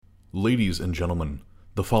Ladies and gentlemen,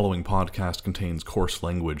 the following podcast contains coarse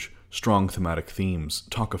language, strong thematic themes,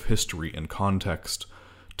 talk of history and context,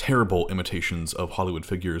 terrible imitations of Hollywood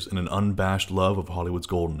figures, and an unabashed love of Hollywood's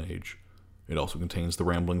golden age. It also contains the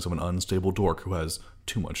ramblings of an unstable dork who has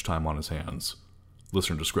too much time on his hands.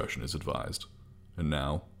 Listener discretion is advised. And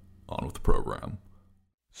now, on with the program.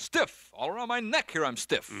 Stiff. All around my neck here I'm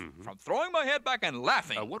stiff. From throwing my head back and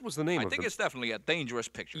laughing. What was the name I of think it's definitely a dangerous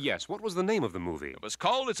picture. Yes, what was the name of the movie? It was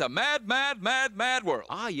called It's a Mad, Mad, Mad, Mad World.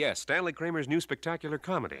 Ah, yes, Stanley Kramer's new spectacular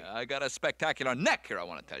comedy. I got a spectacular neck here I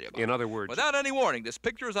want to tell you about. In other words... Without any warning, this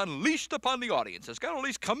picture is unleashed upon the audience. It's got all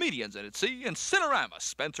these comedians in it, see? In Cinerama,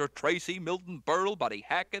 Spencer Tracy, Milton Berle, Buddy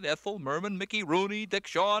Hackett, Ethel Merman, Mickey Rooney, Dick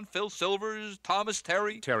Shawn, Phil Silvers, Thomas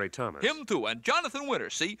Terry. Terry Thomas. Him too, and Jonathan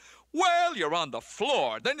Winters, see? Well, you're on the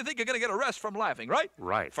floor. Then you think you're going to get a rest from laughing, right?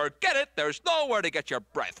 Right. Forget it. There's nowhere to get your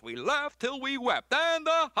breath. We laughed till we wept. And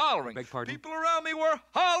the hollering. Beg pardon? People around me were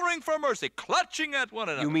hollering for mercy, clutching at one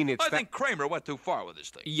another. You mean it's I think Kramer went too far with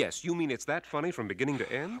this thing. Yes, you mean it's that funny from beginning to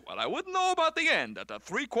end? Well, I wouldn't know about the end. At the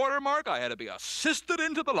three-quarter mark, I had to be assisted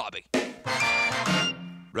into the lobby.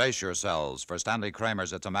 Brace yourselves for Stanley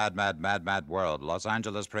Kramer's It's a Mad, Mad, Mad, Mad World. Los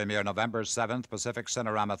Angeles premiere November 7th, Pacific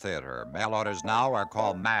Cinerama Theater. Mail orders now or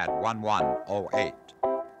call MAD 1108.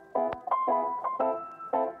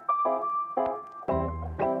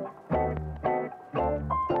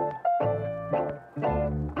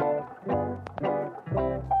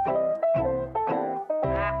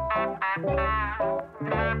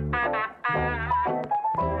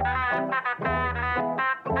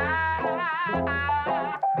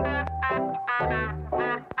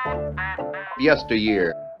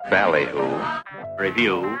 Yesteryear. Ballyhoo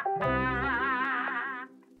Review.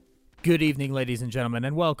 Good evening, ladies and gentlemen,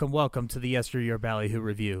 and welcome to the Yesteryear Ballyhoo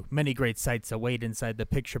Review. Many great sights await inside the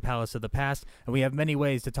picture palace of the past, and we have many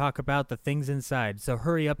ways to talk about the things inside, so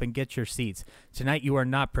hurry up and get your seats. Tonight you are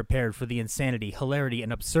not prepared for the insanity, hilarity,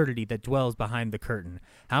 and absurdity that dwells behind the curtain.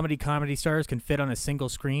 How many comedy stars can fit on a single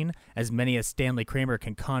screen? As many as Stanley Kramer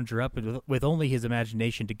can conjure up with only his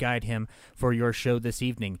imagination to guide him for your show this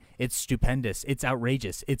evening. It's stupendous, it's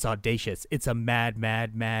outrageous, it's audacious, it's a mad,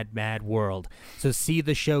 mad, mad, mad world. So see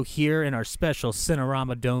the show here in our special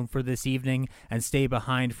Cinerama Dome for this evening, and stay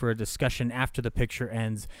behind for a discussion after the picture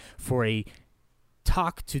ends for a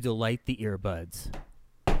talk to delight the earbuds.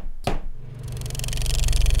 A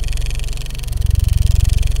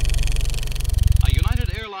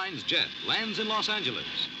United Airlines jet lands in Los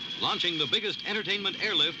Angeles, launching the biggest entertainment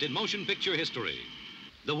airlift in motion picture history.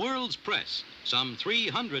 The world's press, some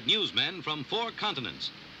 300 newsmen from 4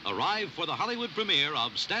 continents, arrive for the Hollywood premiere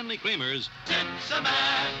of Stanley Kramer's It's a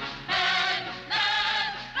Mad, Mad,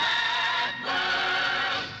 Mad, Mad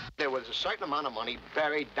World. There was a certain amount of money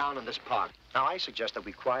buried down in this park. Now, I suggest that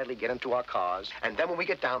we quietly get into our cars, and then when we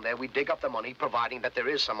get down there, we dig up the money, providing that there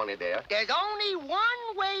is some money there. There's only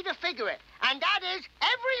one way to figure it, and that is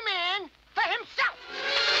every man for himself.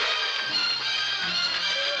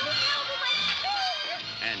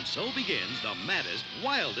 And so begins the maddest,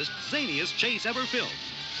 wildest, zaniest chase ever filmed,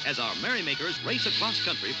 as our merrymakers race across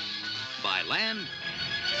country by land,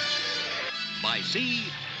 by sea,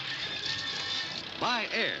 by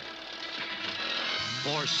air.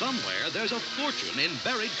 For somewhere there's a fortune in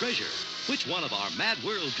buried treasure. Which one of our Mad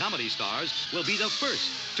World comedy stars will be the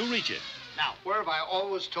first to reach it? Now, where have I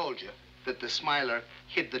always told you that the Smiler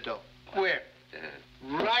hid the dough? Where?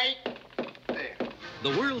 Right there.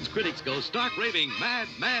 The world's critics go stark raving mad,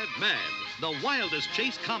 mad, mad. The wildest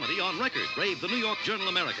chase comedy on record, raved the New York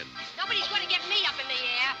Journal-American. Nobody's going to get me up in the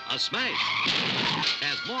air. A smash.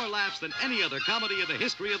 Has more laughs than any other comedy in the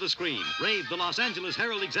history of the screen, raved the Los Angeles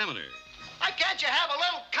Herald-Examiner. Why can't you have a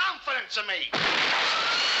little confidence in me?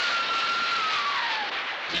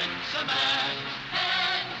 It's a mad,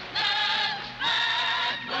 mad, mad,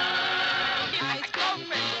 mad world.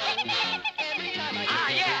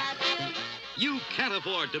 You can't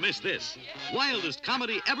afford to miss this. Wildest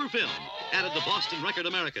comedy ever filmed, added the Boston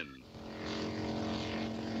Record-American.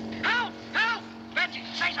 Help! Help! Reggie,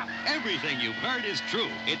 say something. Everything you've heard is true.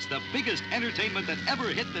 It's the biggest entertainment that ever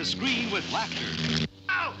hit the screen with laughter.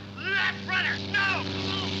 No! Left runner! No!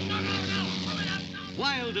 No!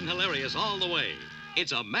 Wild and hilarious all the way.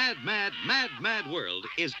 It's a mad, mad, mad, mad world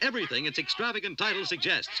is everything its extravagant title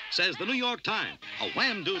suggests, says the New York Times. A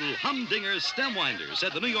wham-doodle, humdinger, stem-winder,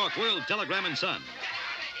 said the New York World Telegram and Sun.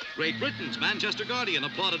 Great Britain's Manchester Guardian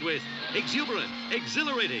applauded with exuberant,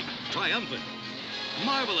 exhilarating, triumphant.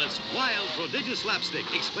 Marvelous, wild, prodigious slapstick,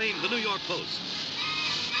 exclaimed the New York Post.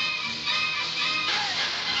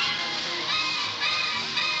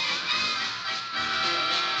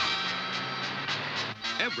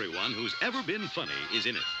 Everyone who's ever been funny is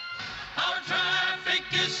in it. Our traffic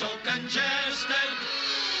is so congested,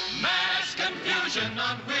 mass confusion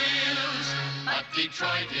on wheels. But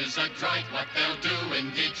Detroit is adroit. What they'll do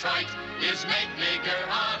in Detroit is make bigger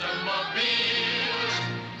automobiles.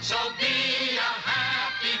 So be a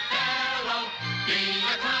happy fellow, be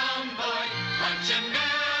a clown boy, punch and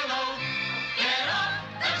mellow. Get off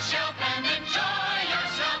the shelf and enjoy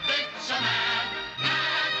yourself. It's a mad,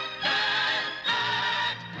 mad, mad,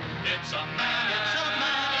 mad. It's a mad, it's a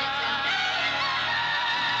mad.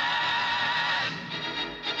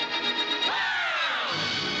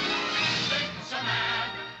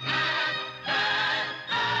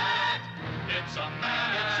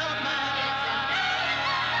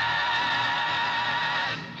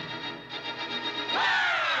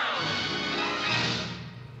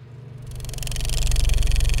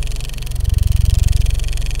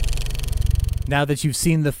 Now that you've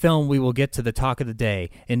seen the film, we will get to the talk of the day.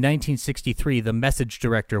 In 1963, the Message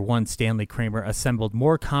director, one Stanley Kramer, assembled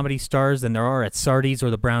more comedy stars than there are at Sardi's or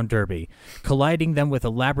the Brown Derby, colliding them with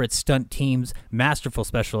elaborate stunt teams, masterful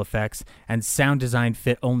special effects, and sound design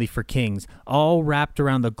fit only for kings, all wrapped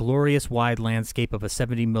around the glorious wide landscape of a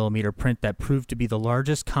 70mm print that proved to be the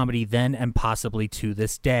largest comedy then and possibly to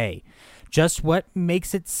this day. Just what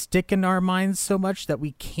makes it stick in our minds so much that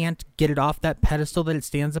we can't get it off that pedestal that it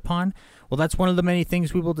stands upon? Well, that's one of the many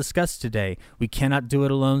things we will discuss today. We cannot do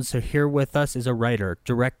it alone, so here with us is a writer,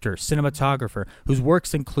 director, cinematographer, whose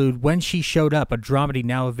works include When She Showed Up, a dramedy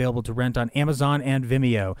now available to rent on Amazon and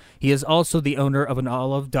Vimeo. He is also the owner of an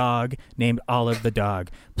olive dog named Olive the Dog.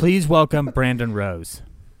 Please welcome Brandon Rose.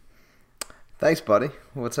 Thanks, buddy.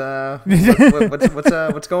 What's going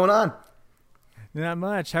on? Not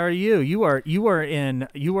much. How are you? You are in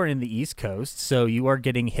the East Coast, so you are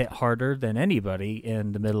getting hit harder than anybody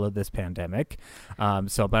in the middle of this pandemic.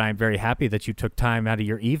 But I'm very happy that you took time out of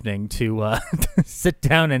your evening to sit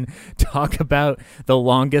down and talk about the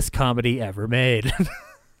longest comedy ever made.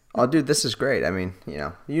 Oh, dude, this is great. I mean,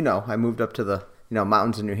 I moved up to the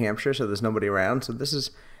mountains in New Hampshire, so there's nobody around. So this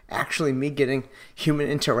is actually me getting human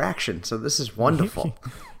interaction. So this is wonderful.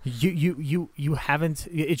 You haven't,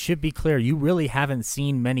 it should be clear, you really haven't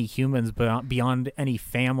seen many humans beyond any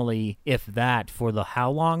family, if that, for how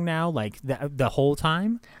long now? Like the whole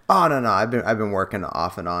time? Oh, no. I've been working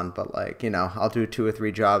off and on, but I'll do 2 or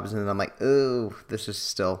 3 jobs and then I'm like, ooh, this is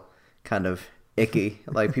still kind of icky.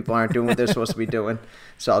 Like people aren't doing what they're supposed to be doing.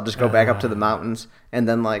 So I'll just go back up to the mountains and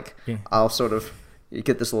then I'll sort of, you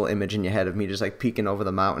get this little image in your head of me just peeking over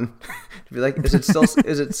the mountain. To be like, is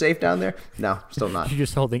it safe down there? No, still not. You're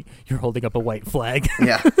holding up a white flag.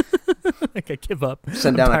 Yeah. Like I give up.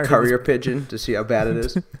 Send down a courier pigeon to see how bad it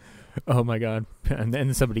is. Oh my God. And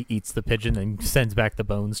then somebody eats the pigeon and sends back the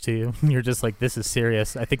bones to you. You're just like, this is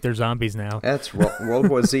serious. I think they're zombies now. That's World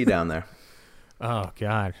War Z down there. Oh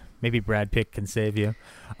God. Maybe Brad Pitt can save you.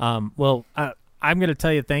 I'm going to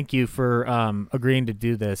tell you thank you for agreeing to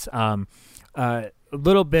do this. A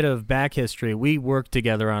little bit of back history. We worked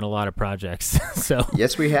together on a lot of projects. So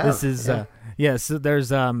yes, we have. This is so there's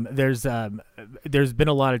been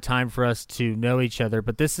a lot of time for us to know each other.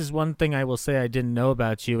 But this is one thing I will say I didn't know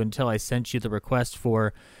about you until I sent you the request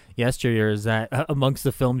for yesteryear. Is that amongst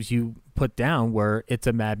the films you put down were It's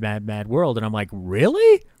a Mad, Mad, Mad World, and I'm like,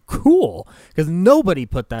 really? Cool, because nobody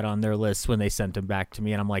put that on their list when they sent them back to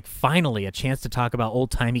me, and I'm like, finally, a chance to talk about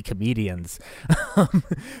old-timey comedians.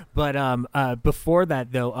 But before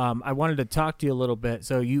that, though, I wanted to talk to you a little bit.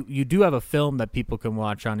 So you do have a film that people can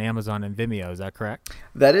watch on Amazon and Vimeo, is that correct?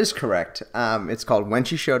 That is correct. It's called When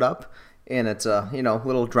She Showed Up, and it's a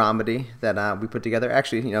little dramedy that we put together.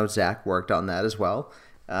 Actually, Zach worked on that as well.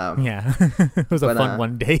 Yeah, it was a fun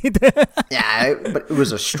one day. Yeah, but it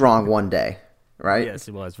was a strong one day. Right? Yes,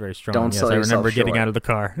 it was very strong. Don't sell I yourself remember short. getting out of the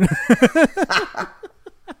car.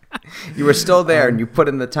 You were still there, and you put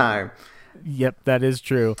in the time. Yep, that is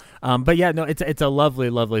true. But yeah, no, it's a lovely,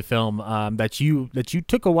 lovely film that you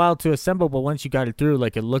took a while to assemble, but once you got it through,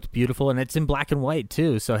 it looked beautiful, and it's in black and white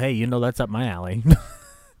too. So hey, that's up my alley.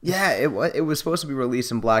 Yeah, it was supposed to be released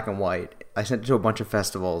in black and white. I sent it to a bunch of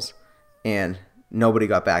festivals, and nobody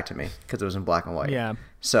got back to me because it was in black and white. Yeah.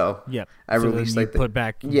 So yep. I released put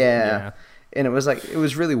back. Yeah. And it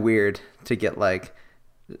was really weird to get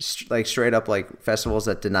straight up festivals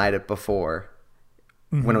that denied it before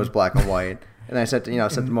when it was black and white. And I sent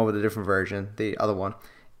them over the different version, the other one.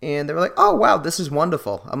 And they were like, "Oh wow, this is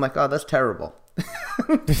wonderful." I'm like, "Oh, that's terrible."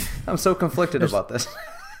 I'm so conflicted about this.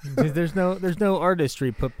 There's no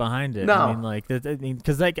artistry put behind it. No. I mean,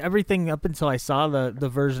 because everything up until I saw the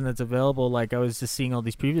version that's available, I was just seeing all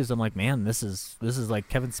these previews. I'm like, man, this is like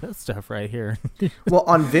Kevin Smith stuff right here. Well,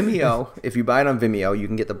 on Vimeo, if you buy it on Vimeo, you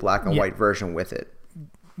can get the black and white version with it.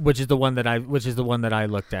 which is the one that I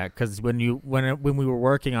looked at, because when we were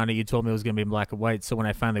working on it, you told me it was going to be in black and white. So when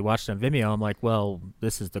I finally watched it on Vimeo, I'm like, well,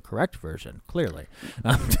 this is the correct version, clearly.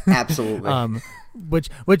 Absolutely. Which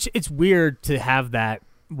it's weird to have that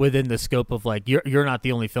within the scope of, like, you're not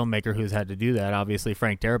the only filmmaker who's had to do that. Obviously,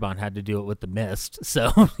 Frank Darabont had to do it with The Mist.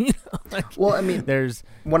 So, well, I mean, there's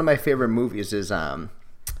one of my favorite movies is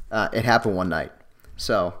It Happened One Night.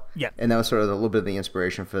 So, yeah, and that was sort of a little bit of the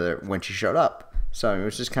inspiration for when she showed up. So it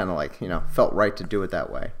was just kind of like, felt right to do it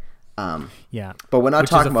that way. Yeah. But we're not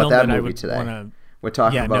talking about that movie today. We're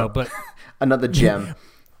talking about another gem.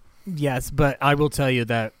 Yes, but I will tell you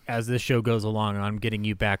that as this show goes along, I'm getting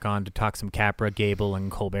you back on to talk some Capra, Gable,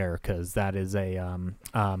 and Colbert, because that is a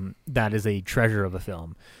treasure of a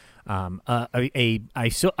film. I own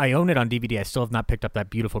it on DVD. I still have not picked up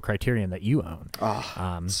that beautiful Criterion that you own.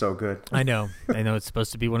 Oh, so good. I know it's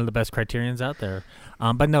supposed to be one of the best Criterions out there.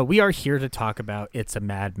 But no, we are here to talk about It's a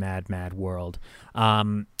Mad, Mad, Mad World.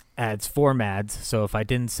 It's 4 Mads, so if I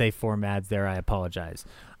didn't say 4 Mads there, I apologize.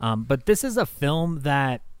 But this is a film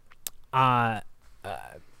that I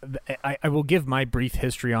will give my brief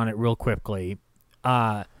history on it real quickly.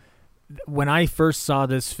 When I first saw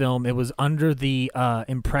this film, it was under the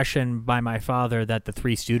impression by my father that the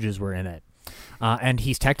Three Stooges were in it. And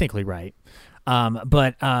he's technically right.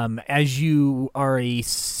 But as you are a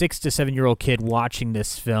 6 to 7 year old kid watching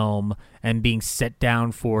this film and being set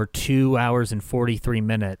down for 2 hours and 43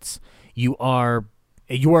 minutes, you are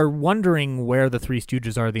wondering where the Three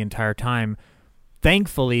Stooges are the entire time.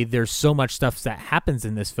 Thankfully, there's so much stuff that happens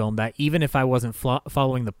in this film that even if I wasn't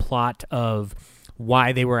following the plot of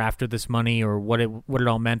why they were after this money or what it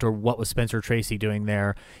all meant or what was Spencer Tracy doing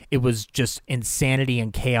there, it was just insanity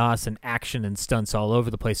and chaos and action and stunts all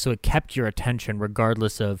over the place. So it kept your attention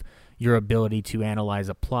regardless of your ability to analyze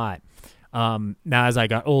a plot. Now, as I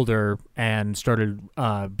got older and started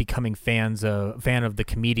becoming fan of the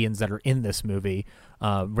comedians that are in this movie,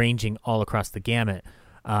 ranging all across the gamut,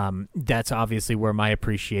 that's obviously where my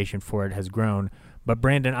appreciation for it has grown. But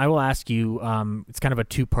Brandon, I will ask you, it's kind of a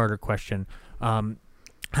two-parter question.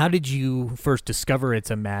 How did you first discover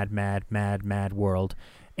It's a Mad, Mad, Mad, Mad World?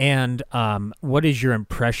 And what is your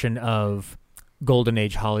impression of Golden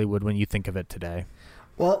Age Hollywood when you think of it today?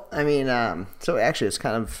 Well, I mean, so actually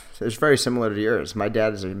it's very similar to yours. My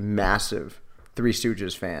dad is a massive Three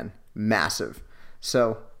Stooges fan. Massive.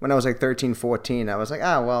 So when I was like 13, 14, I was like,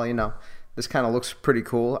 this kind of looks pretty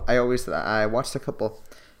cool. I watched a couple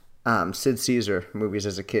Sid Caesar movies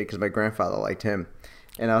as a kid because my grandfather liked him.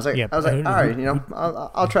 And I was like, all right,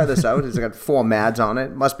 I'll try this out. It's got 4 Mads on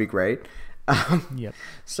it. Must be great.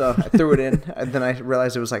 So I threw it in, and then I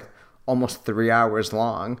realized it was like almost 3 hours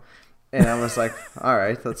long. And I was like, all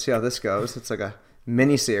right, let's see how this goes. It's like a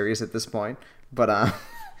mini series at this point. But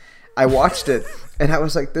I watched it, and I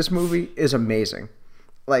was like, this movie is amazing.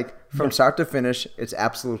 Like, from start to finish, it's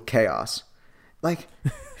absolute chaos. Like,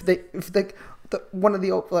 pretty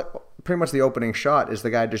much the opening shot is the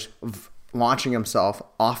guy just launching himself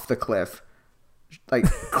off the cliff, like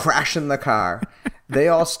crashing the car. They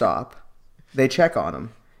all stop. They check on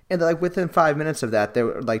him. And like within 5 minutes of that, they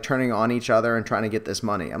were like turning on each other and trying to get this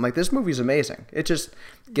money. I'm like, this movie's amazing. It just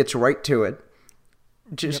gets right to it.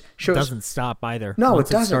 Just shows. It doesn't stop either. No, Once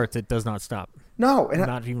it doesn't. It starts, it does not stop. No,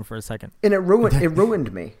 not even for a second. And it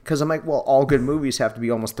ruined me because I'm like, well, all good movies have to be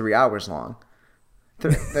almost 3 hours long.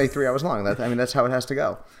 3 hours long. That's how it has to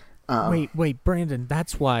go. Wait, Brandon,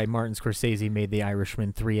 that's why Martin Scorsese made The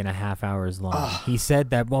Irishman 3.5 hours long. He said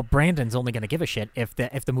that, well, Brandon's only going to give a shit if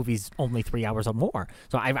the movie's only 3 hours or more.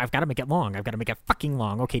 So I've got to make it long. I've got to make it fucking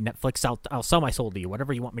long. Okay, Netflix, I'll sell my soul to you,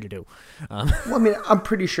 whatever you want me to do. Well, I mean, I'm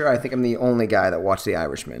pretty sure I think I'm the only guy that watched The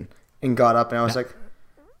Irishman and got up and I was like,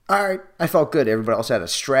 all right, I felt good. Everybody else had a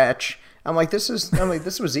stretch. I'm like, this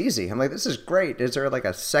was easy. I'm like, this is great. Is there like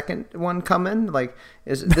a second one coming? Like,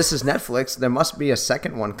 this is Netflix. There must be a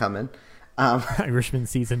second one coming. Irishman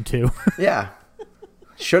season 2. Yeah,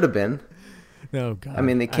 should have been. Oh God. I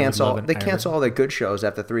mean, they cancel all their good shows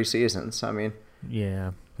after 3 seasons. I mean,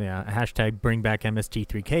 yeah. Hashtag bring back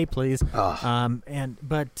MST3K, please.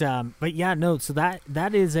 But yeah, no. So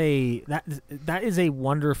that is a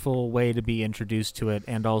wonderful way to be introduced to it,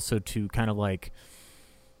 and also to kind of like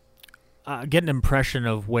get an impression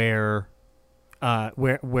of where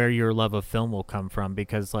your love of film will come from,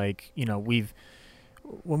 because like,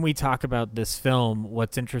 when we talk about this film,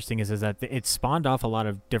 what's interesting is that it spawned off a lot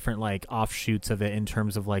of different like offshoots of it in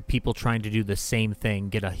terms of like people trying to do the same thing,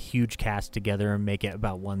 get a huge cast together and make it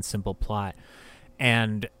about one simple plot.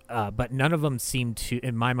 And but none of them seem to,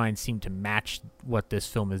 in my mind, match what this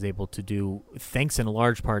film is able to do, thanks in a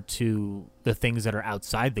large part to the things that are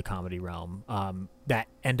outside the comedy realm. that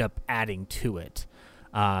end up adding to it.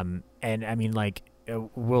 And I mean, like,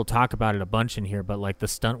 we'll talk about it a bunch in here, but like the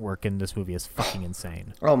stunt work in this movie is fucking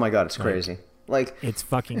insane. Oh my God, it's crazy. Like, it's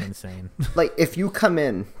fucking insane. Like, if you come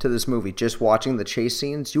in to this movie just watching the chase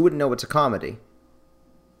scenes, you wouldn't know it's a comedy.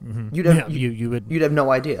 Mm-hmm. You'd have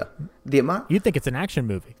no idea the amount. You'd think it's an action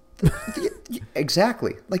movie.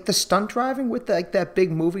 Exactly, like the stunt driving with like that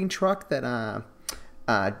big moving truck that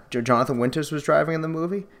Jonathan Winters was driving in the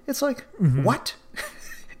movie. It's like, what?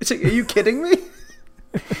 It's like, are you kidding me?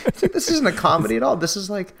 It's like, this isn't a comedy at all. This is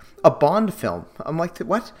like a Bond film. I'm like,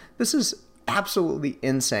 what? This is absolutely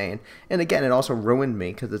insane. And again, it also ruined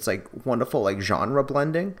me because it's like wonderful like genre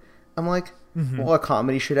blending. I'm like, well, a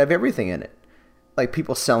comedy should have everything in it. Like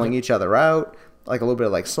people selling each other out, like a little bit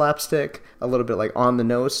of like slapstick, a little bit like on the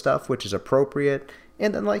nose stuff, which is appropriate,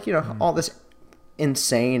 and then like, you know, all this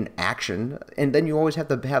insane action, and then you always have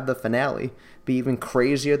to have the finale be even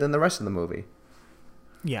crazier than the rest of the movie.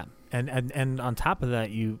 Yeah. And on top of that,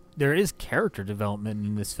 there is character development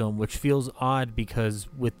in this film, which feels odd because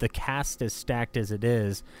with the cast as stacked as it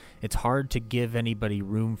is, it's hard to give anybody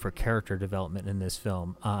room for character development in this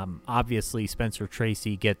film. Obviously, Spencer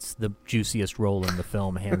Tracy gets the juiciest role in the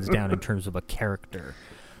film, hands down, in terms of a character.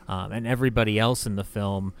 And everybody else in the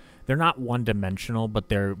film, they're not one-dimensional, but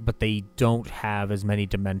they don't have as many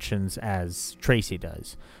dimensions as Tracy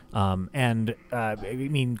does. I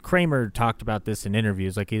mean, Kramer talked about this in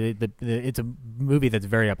interviews. Like, it's a movie that's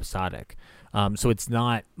very episodic. So it's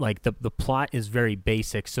not like the plot is very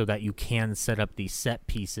basic, so that you can set up these set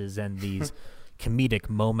pieces and these comedic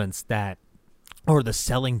moments or the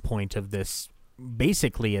selling point of this.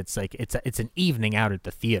 Basically, it's like it's an evening out at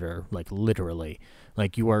the theater, like literally.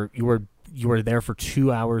 Like you are there for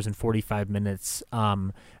 2 hours and 45 minutes. I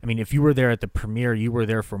mean, if you were there at the premiere, you were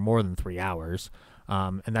there for more than 3 hours.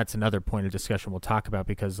 And that's another point of discussion we'll talk about,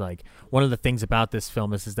 because like one of the things about this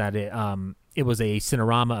film is that it was a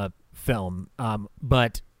Cinerama film,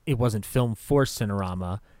 but it wasn't filmed for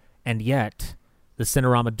Cinerama, and yet the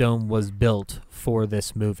Cinerama Dome was built for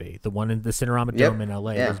this movie. The one in the Cinerama Dome in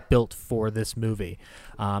LA was built for this movie.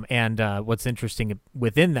 And what's interesting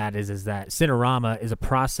within that is that Cinerama is a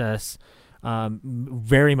process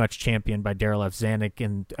very much championed by Darryl F. Zanuck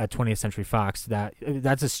in 20th Century Fox.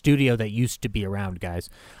 That's a studio that used to be around, guys.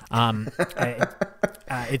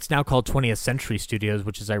 It's now called 20th Century Studios,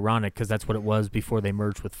 which is ironic because that's what it was before they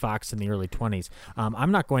merged with Fox in the early 20s.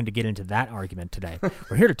 I'm not going to get into that argument today.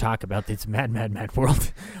 We're here to talk about this mad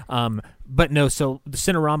world. But no, so the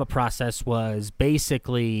Cinerama process was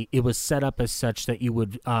basically, it was set up as such that you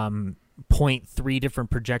would point 3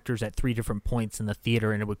 different projectors at 3 different points in the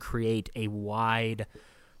theater, and it would create a wide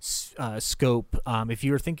scope. If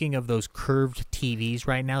you were thinking of those curved TVs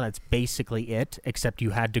right now, that's basically it, except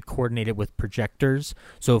you had to coordinate it with projectors.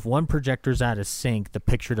 So if one projector's out of sync, the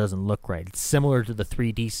picture doesn't look right. It's similar to the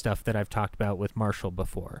 3D stuff that I've talked about with Marshall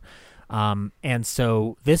before. And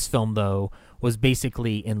so this film, though, was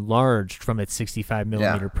basically enlarged from its 65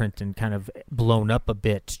 millimeter print and kind of blown up a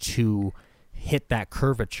bit to hit that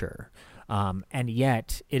curvature. And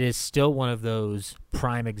yet it is still one of those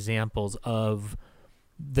prime examples of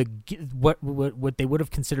what they would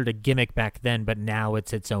have considered a gimmick back then, but now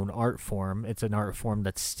it's its own art form. It's an art form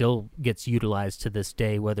that still gets utilized to this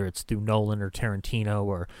day, whether it's through Nolan or Tarantino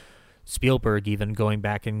or Spielberg even going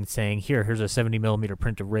back and saying, here's a 70 millimeter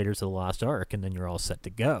print of Raiders of the Lost Ark, and then you're all set to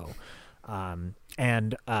go.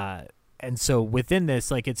 And so within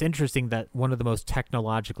this, like, it's interesting that one of the most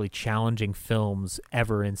technologically challenging films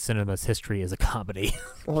ever in cinema's history is a comedy.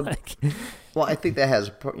 Well, I think that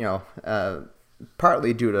has,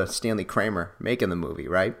 partly due to Stanley Kramer making the movie,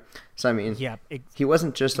 right? So, I mean, he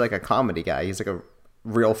wasn't just like a comedy guy. He's like a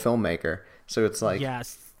real filmmaker. So it's like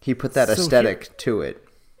he put that aesthetic to it.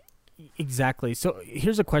 Exactly. So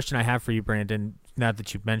here's a question I have for you, Brandon, now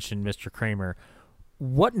that you've mentioned Mr. Kramer.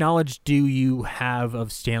 What knowledge do you have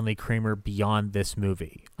of Stanley Kramer beyond this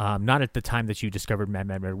movie? Not at the time that you discovered Mad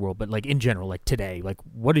World, but like in general, like today. Like,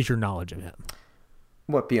 what is your knowledge of him?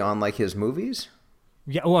 What, beyond like his movies?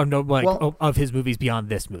 Yeah, well, no, like of his movies beyond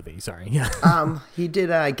this movie. Sorry. Yeah. He did.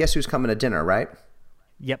 Guess Who's Coming to Dinner, right?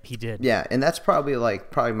 Yep, he did. Yeah, and that's probably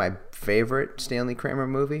my favorite Stanley Kramer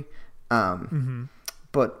movie.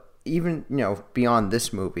 But even beyond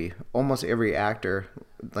this movie, almost every actor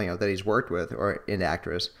that he's worked with or an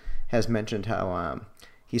actress has mentioned how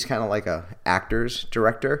he's kind of like a actor's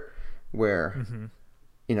director, where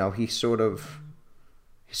he sort of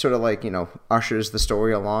like ushers the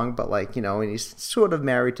story along, but and he's sort of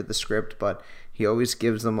married to the script, but he always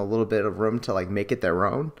gives them a little bit of room to like make it their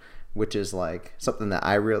own, which is like something that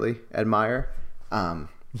I really admire.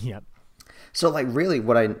 Yep. So, like, really,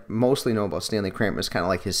 what I mostly know about Stanley Kramer is kind of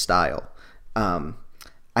like his style.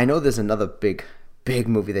 I know there's another big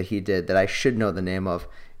movie that he did that I should know the name of,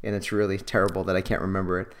 and it's really terrible that I can't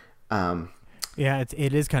remember it. Yeah,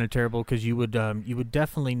 it is kind of terrible because you would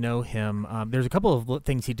definitely know him. There's a couple of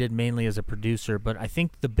things he did mainly as a producer, but I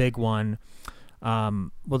think the big one.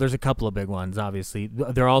 Well, there's a couple of big ones. Obviously,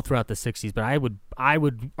 they're all throughout the '60s, but I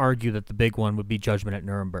would argue that the big one would be Judgment at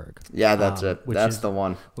Nuremberg. Yeah, that's it. That's the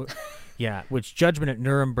one. Yeah, which Judgment at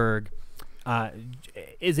Nuremberg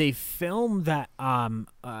is a film that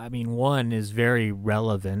one is very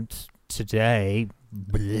relevant today.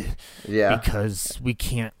 Yeah, because we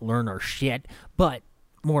can't learn our shit, but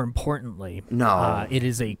more importantly, it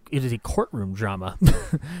is a courtroom drama.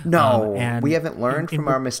 No, and we haven't learned from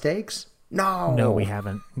our mistakes. No, we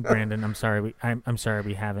haven't, Brandon. I'm sorry. I'm sorry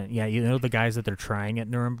we haven't. Yeah, you know the guys that they're trying at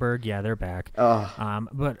Nuremberg. Yeah, they're back.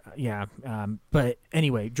 But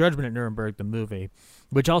anyway, Judgment at Nuremberg, the movie,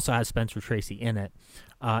 which also has Spencer Tracy in it,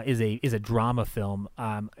 is a drama film.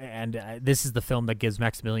 And this is the film that gives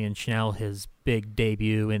Maximilian Schell his big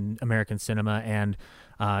debut in American cinema, and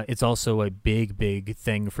it's also a big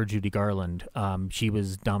thing for Judy Garland. She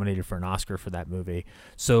was nominated for an Oscar for that movie.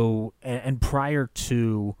 So, and prior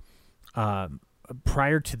to Judgment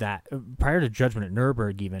at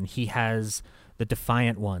Nuremberg, even, he has The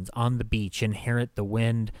Defiant Ones, On the Beach, Inherit the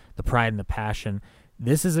Wind, The Pride and the Passion.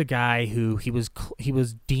 This is a guy who he was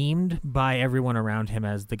deemed by everyone around him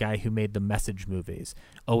as the guy who made the Message movies.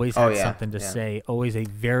 Always had something to say. Always a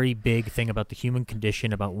very big thing about the human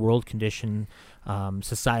condition, about world condition,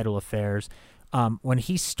 societal affairs. When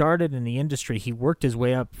he started in the industry, he worked his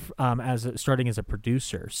way up starting as a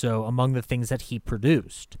producer. So among the things that he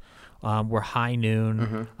produced were High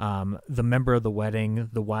Noon, The Member of the Wedding,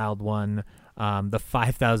 The Wild One, The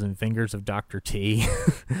 5,000 Fingers of Dr. T,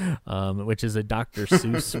 which is a Dr.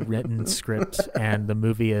 Seuss written script, and the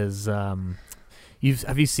movie is.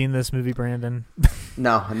 Have you seen this movie, Brandon?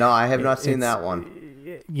 No, I have not seen that one.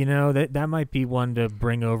 You know, that might be one to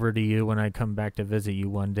bring over to you when I come back to visit you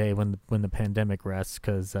one day when the pandemic rests,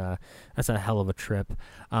 because that's a hell of a trip.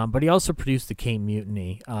 But he also produced The Caine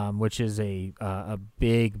Mutiny, which is a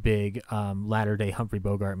big latter-day Humphrey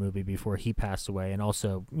Bogart movie before he passed away, and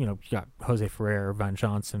also, you know, you got Jose Ferrer, Van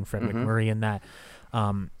Johnson, Fred McMurray in that.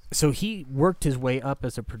 So he worked his way up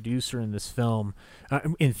as a producer in this film,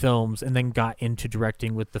 in films, and then got into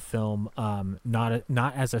directing with the film Not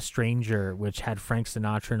as a Stranger, which had Frank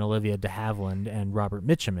Sinatra and Olivia de Havilland and Robert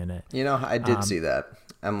Mitchum in it. You know, I did see that.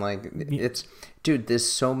 I'm like, dude, there's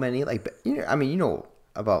so many, like, you know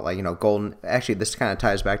about, like, you know, Golden. Actually, this kind of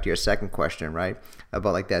ties back to your second question, right?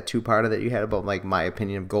 About, like, that two-parter that you had about, like, my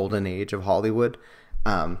opinion of Golden Age of Hollywood.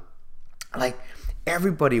 Like,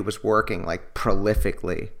 everybody was working, like,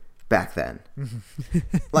 prolifically back then.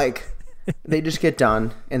 Like, they just get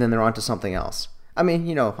done and then they're on to something else. I mean,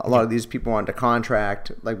 you know, a lot of these people are under contract,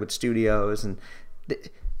 like, with studios, and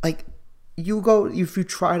like, if you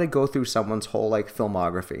try to go through someone's whole, like,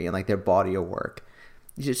 filmography and, like, their body of work,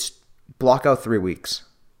 you just block out 3 weeks.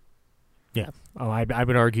 Yeah. Oh, I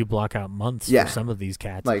would argue block out months for some of these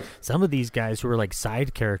cats. Like, some of these guys who are like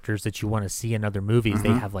side characters that you want to see in other movies,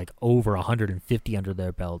 they have like over 150 under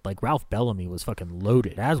their belt. Like Ralph Bellamy was fucking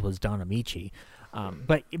loaded, as was Don Amici.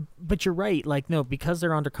 But you're right. Like, no, because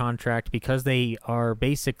they're under contract, because they are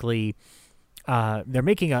basically they're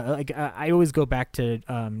making I always go back to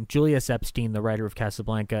Julius Epstein, the writer of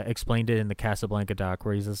Casablanca, explained it in the Casablanca doc,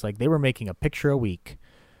 where he's just like, they were making a picture a week.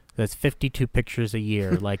 That's 52 pictures a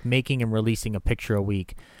year, like making and releasing a picture a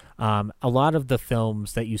week. A lot of the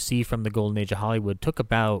films that you see from the Golden Age of Hollywood took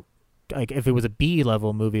about, like, if it was a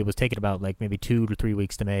B-level movie, it was taking about like maybe 2 to 3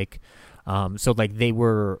 weeks to make. So like they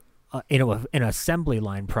were in an assembly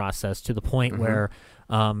line process to the point where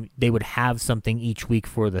they would have something each week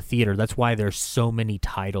for the theater. That's why there's so many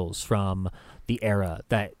titles from the era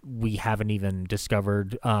that we haven't even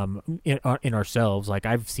discovered in ourselves. Like,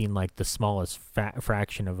 I've seen like the smallest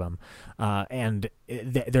fraction of them, and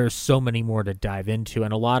there's so many more to dive into,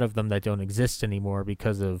 and a lot of them that don't exist anymore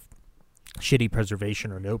because of shitty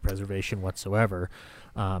preservation or no preservation whatsoever.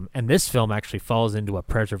 And this film actually falls into a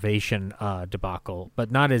preservation debacle,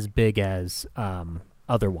 but not as big as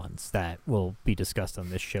other ones that will be discussed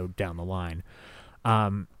on this show down the line.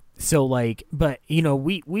 So like, but you know,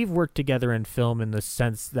 we've worked together in film in the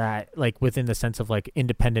sense that, like, within the sense of like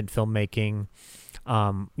independent filmmaking,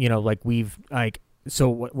 you know, like we've like, so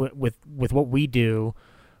with what we do,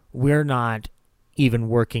 we're not even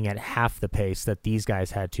working at half the pace that these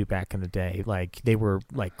guys had to back in the day. Like they were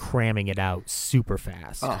like cramming it out super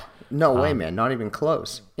fast. Oh, no way, man! Not even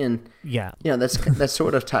close. And yeah, that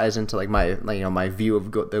sort of ties into like my view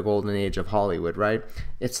of the golden age of Hollywood, right?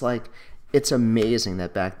 It's like it's amazing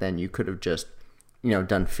that back then you could have just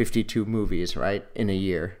done 52 movies, right, in a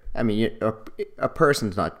year. I mean, a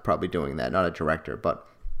person's not probably doing that, not a director, but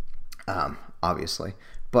obviously,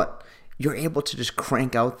 but you're able to just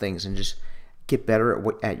crank out things and just get better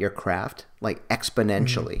at your craft like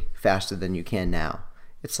exponentially faster than you can now.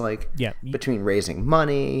 It's like between raising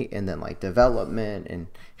money and then like development and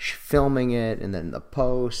filming it and then the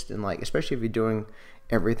post and like especially if you're doing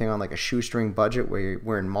everything on like a shoestring budget where you're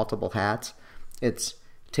wearing multiple hats, it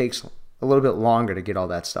takes a little bit longer to get all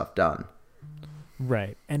that stuff done.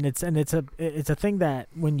 Right. And it's a thing that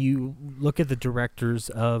when you look at the directors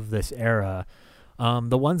of this era,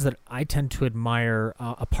 the ones that I tend to admire,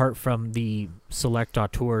 apart from the select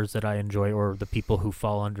auteurs that I enjoy, or the people who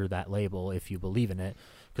fall under that label, if you believe in it,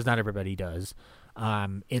 because not everybody does.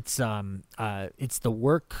 It's the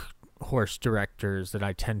workhorse directors that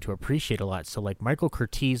I tend to appreciate a lot. So, like Michael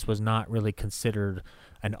Curtiz was not really considered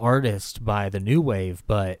an artist by the new wave,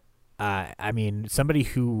 but I mean, somebody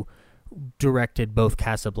who directed both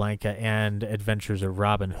Casablanca and Adventures of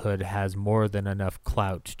Robin Hood has more than enough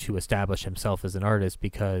clout to establish himself as an artist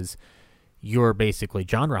because you're basically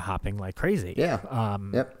genre hopping like crazy. Yeah.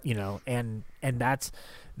 Yep. And that's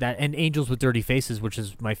that. And Angels with Dirty Faces, which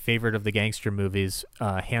is my favorite of the gangster movies,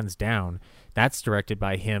 hands down. That's directed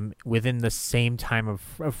by him within the same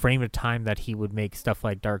frame of time that he would make stuff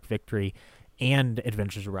like Dark Victory and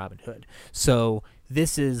Adventures of Robin Hood. So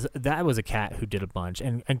that was a cat who did a bunch,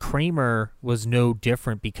 and Kramer was no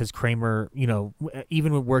different because Kramer,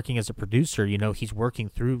 even when working as a producer, he's working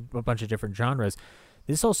through a bunch of different genres.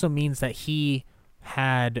 This also means that he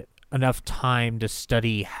had enough time to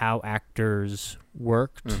study how actors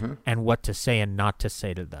worked and what to say and not to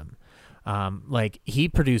say to them. Like he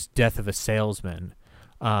produced Death of a Salesman,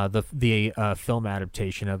 the film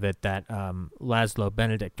adaptation of it that Laszlo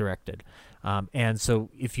Benedict directed. And so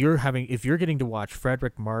if you're getting to watch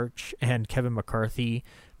Frederick March and Kevin McCarthy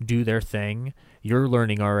do their thing, you're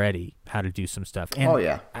learning already how to do some stuff.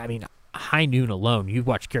 And, I mean, High Noon alone, you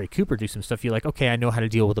watch Gary Cooper do some stuff, you're like, okay, I know how to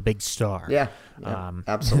deal with a big star. Yeah,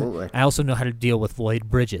 absolutely. I also know how to deal with Lloyd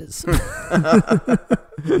Bridges.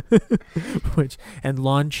 And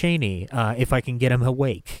Lon Chaney, if I can get him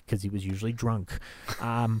awake, because he was usually drunk.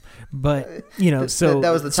 But, so... That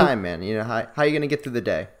was the time, man. How are you going to get through the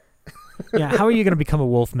day? Yeah, how are you going to become a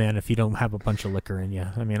wolf man if you don't have a bunch of liquor in you?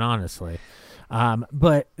 I mean, honestly.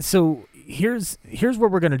 But so here's where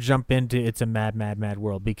we're going to jump into It's a Mad, Mad, Mad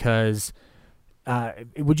World, because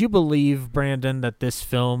would you believe, Brandon, that this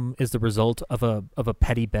film is the result of a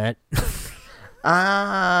petty bet?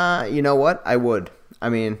 You know what? I would. I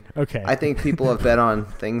mean, okay. I think people have bet on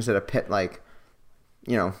things that are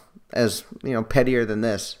pettier than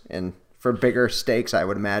this, and for bigger stakes, I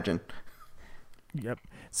would imagine. Yep.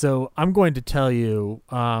 So I'm going to tell you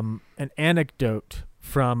an anecdote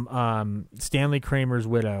from Stanley Kramer's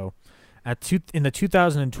widow. In the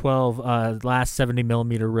 2012 last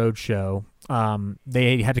 70mm Roadshow,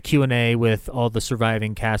 they had a Q&A with all the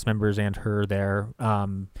surviving cast members and her there,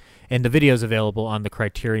 and the video's available on the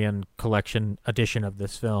Criterion Collection edition of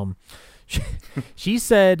this film. She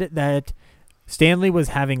said that Stanley was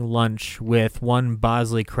having lunch with one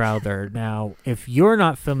Bosley Crowther. Now, if you're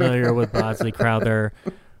not familiar with Bosley Crowther,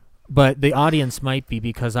 but the audience might be,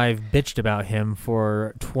 because I've bitched about him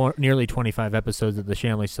for nearly 25 episodes of the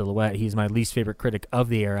Shanley Silhouette. He's my least favorite critic of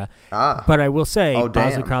the era. But I will say,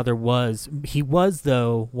 Bosley Crowther was,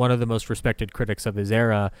 though, one of the most respected critics of his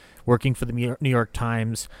era, working for the New York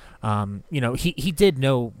Times. He did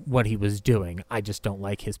know what he was doing. I just don't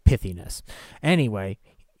like his pithiness. Anyway,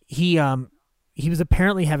 he was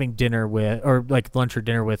apparently having dinner with, or like lunch or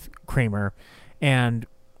dinner with Kramer, and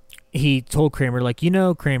he told Kramer, like,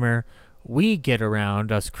 Kramer, we get around,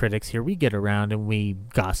 us critics here, we get around and we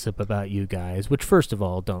gossip about you guys, which, first of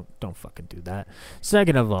all, don't fucking do that.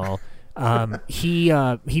 Second of all, he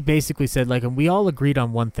basically said, like, and we all agreed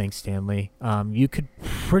on one thing, Stanley. You could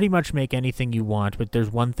pretty much make anything you want, but there's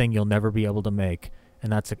one thing you'll never be able to make,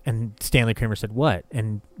 and Stanley Kramer said, what?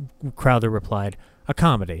 And Crowther replied, a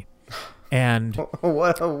comedy. And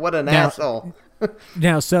what an asshole.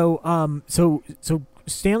 Now, so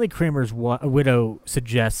Stanley Kramer's widow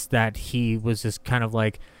suggests that he was just kind of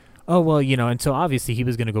like, oh, well, and so obviously he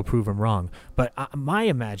was going to go prove him wrong. But my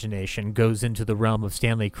imagination goes into the realm of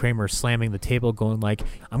Stanley Kramer slamming the table, going like,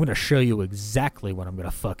 I'm going to show you exactly what I'm going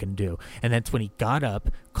to fucking do. And that's when he got up,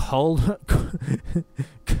 called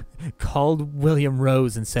William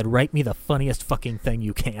Rose and said, write me the funniest fucking thing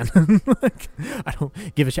you can. Like, I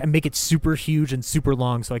don't give a shit. And make it super huge and super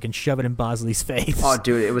long so I can shove it in Bosley's face. Oh,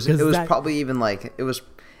 dude, it was probably even like,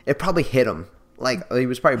 it probably hit him. Like, he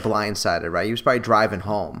was probably blindsided, right? He was probably driving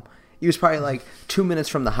home. He was probably like 2 minutes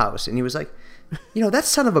from the house, and he was like, that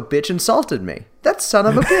son of a bitch insulted me. That son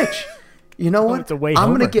of a bitch. You know what?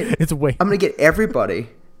 I'm gonna get everybody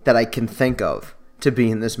that I can think of to be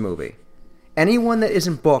in this movie. Anyone that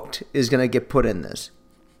isn't booked is gonna get put in this.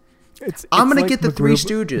 I'm gonna get the Three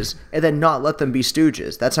Stooges and then not let them be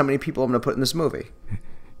Stooges. That's how many people I'm gonna put in this movie.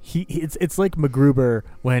 It's like MacGruber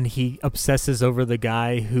when he obsesses over the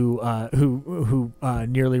guy who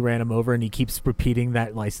nearly ran him over, and he keeps repeating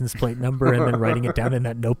that license plate number and then writing it down in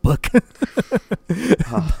that notebook.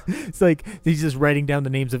 It's like he's just writing down the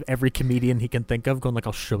names of every comedian he can think of, going like,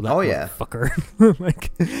 "I'll show that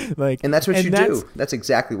motherfucker." like, and that's what you do. That's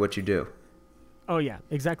exactly what you do. Oh yeah,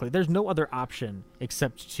 exactly. There's no other option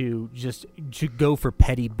except to go for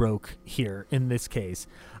petty broke here in this case.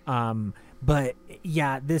 But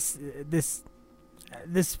yeah, this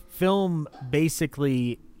film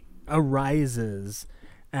basically arises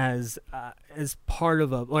as part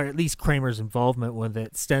of or at least Kramer's involvement with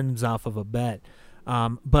it stems off of a bet.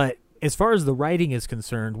 But as far as the writing is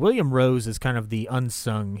concerned, William Rose is kind of the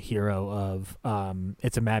unsung hero of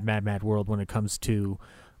It's a Mad, Mad, Mad World when it comes to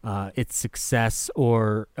its success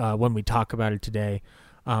or when we talk about it today.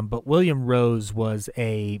 But William Rose was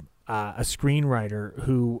a screenwriter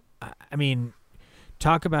who, I mean,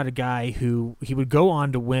 talk about a guy who he would go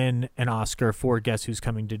on to win an Oscar for Guess Who's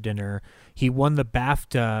Coming to Dinner. He won the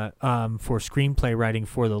BAFTA for screenplay writing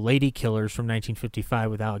for The Lady Killers from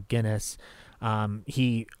 1955 with Alec Guinness.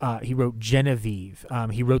 He wrote Genevieve.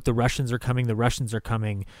 He wrote The Russians Are Coming,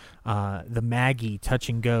 The Maggie, Touch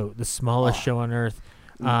and Go, The Smallest Show on Earth,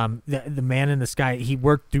 the Man in the Sky. He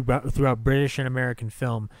worked throughout British and American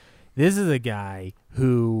film. This is a guy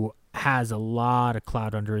who has a lot of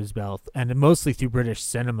clout under his belt, and mostly through British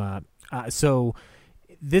cinema. So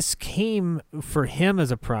this came for him as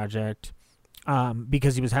a project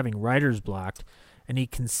because he was having writer's block, and he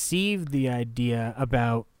conceived the idea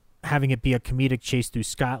about having it be a comedic chase through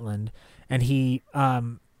Scotland. And he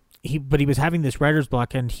was having this writer's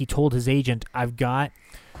block, and he told his agent, "I've got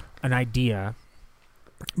an idea,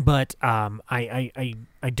 but I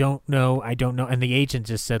don't know." And the agent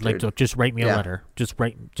just said, like, "Look, just write me a letter. Just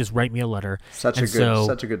write me a letter." Such a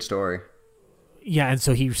good story. Yeah, and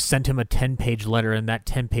so he sent him a 10-page letter, and that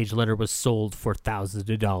 10-page letter was sold for thousands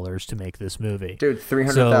of dollars to make this movie. Dude,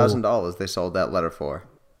 $300,000 they sold that letter for.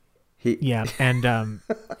 Yeah, and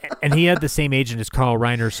he had the same agent as Carl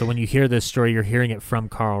Reiner, so when you hear this story, you're hearing it from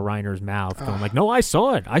Carl Reiner's mouth, going like, "No, I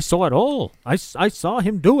saw it. I saw it all. I saw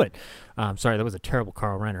him do it." Sorry, that was a terrible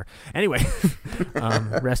Carl Reiner. Anyway,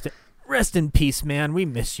 rest in peace, man. We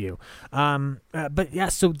miss you. But yeah,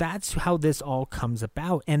 so that's how this all comes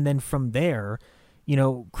about, and then from there,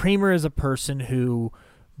 Kramer is a person who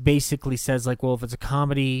basically says, like, well, if it's a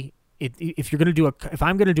comedy, if I'm going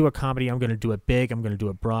to do a comedy, I'm going to do it big. I'm going to do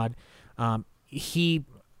it broad. He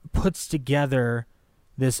puts together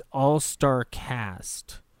this all-star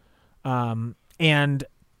cast. And,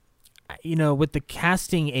 with the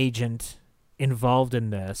casting agent involved in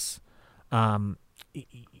this,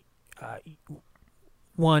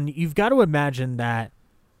 one, you've got to imagine that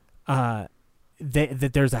that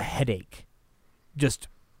there's a headache just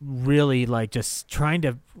really just trying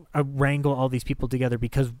to wrangle all these people together,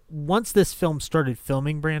 because once this film started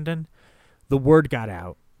filming, Brandon, the word got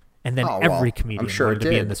out, and then every comedian wanted to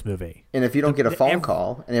be in this movie. And if you don't get a phone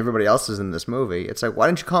call and everybody else is in this movie, it's like, why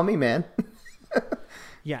didn't you call me, man?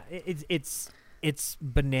 Yeah, it's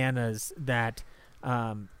bananas that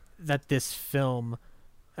that this film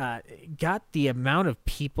got the amount of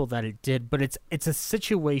people that it did, but it's a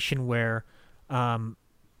situation where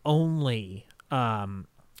only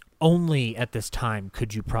at this time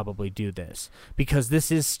could you probably do this, because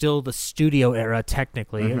this is still the studio era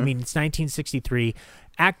technically. Mm-hmm. I mean, it's 1963.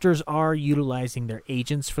 Actors are utilizing their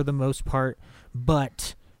agents for the most part,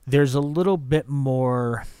 but there's a little bit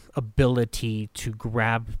more ability to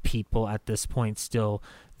grab people at this point still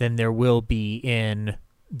than there will be in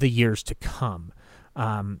the years to come.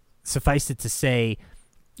 Suffice it to say,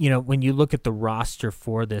 when you look at the roster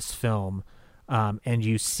for this film, and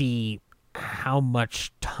you see how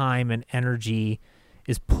much time and energy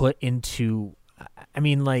is put into I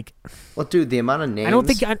mean, like, well, dude, the amount of names I don't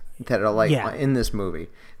think that are like in this movie.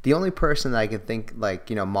 The only person that I can think, like,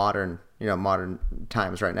 modern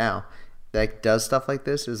times right now that does stuff like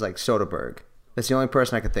this is like Soderbergh. That's the only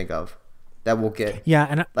person I can think of that will get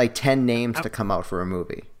like 10 names to come out for a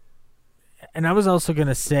movie. And I was also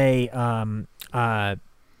gonna say that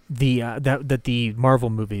the Marvel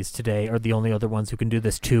movies today are the only other ones who can do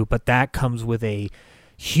this too, but that comes with a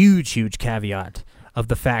huge caveat of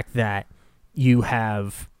the fact that you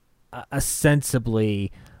have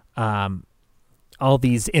ostensibly all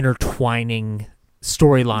these intertwining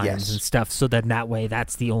storylines and stuff, so that way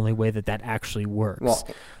that's the only way that actually works. Well,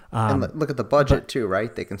 and look at the budget too,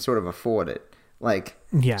 right? They can sort of afford it. Like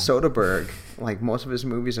Soderbergh, like most of his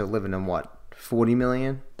movies are living in what, 40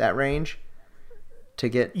 million, that range, to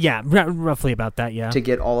get roughly about that, to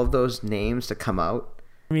get all of those names to come out.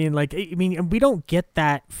 I mean, we don't get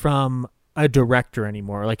that from a director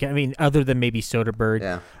anymore. Like, I mean, other than maybe Soderbergh.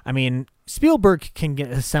 Yeah. I mean, Spielberg can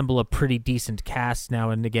assemble a pretty decent cast now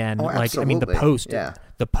and again. Oh, like, absolutely. I mean,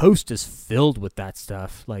 the Post is filled with that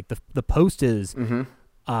stuff. Like the Post is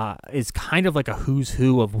kind of like a who's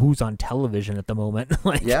who of who's on television at the moment.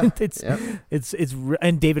 Like, it's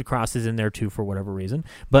and David Cross is in there too for whatever reason.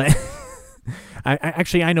 But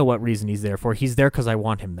I know what reason he's there for. He's there because I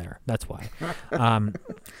want him there. That's why.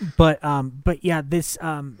 But yeah, this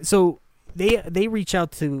so they reach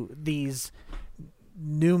out to these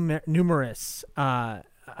numerous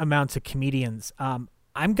amounts of comedians. I'm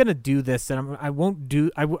gonna do this, and I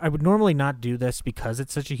would normally not do this because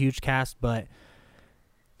it's such a huge cast, but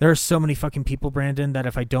there are so many fucking people, Brandon, that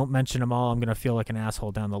if I don't mention them all, I'm going to feel like an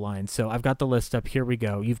asshole down the line. So I've got the list up. Here we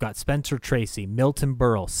go. You've got Spencer Tracy, Milton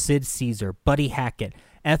Berle, Sid Caesar, Buddy Hackett,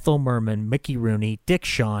 Ethel Merman, Mickey Rooney, Dick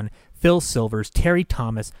Shawn, Phil Silvers, Terry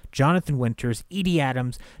Thomas, Jonathan Winters, Edie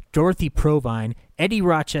Adams, Dorothy Provine, Eddie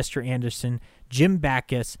Rochester Anderson, Jim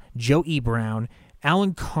Backus, Joe E. Brown,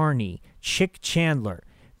 Alan Carney, Chick Chandler,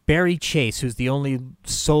 Barry Chase, who's the only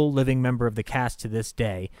sole living member of the cast to this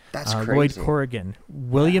day. That's crazy. Lloyd Corrigan,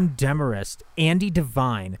 William Demarest, Andy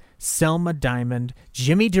Devine, Selma Diamond,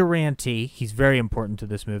 Jimmy Durante, he's very important to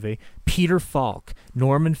this movie, Peter Falk,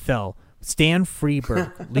 Norman Fell, Stan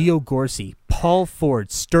Freberg, Leo Gorcey, Paul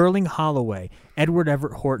Ford, Sterling Holloway, Edward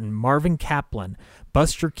Everett Horton, Marvin Kaplan,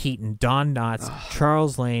 Buster Keaton, Don Knotts,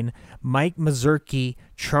 Charles Lane, Mike Mazurki,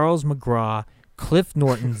 Charles McGraw, Cliff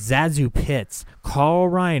Norton, Zazu Pitts, Carl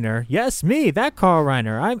Reiner, yes, me, that Carl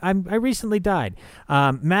Reiner, I recently died,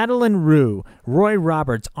 Madeline Rue, Roy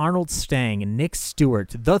Roberts, Arnold Stang, and Nick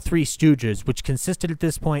Stewart, the Three Stooges, which consisted at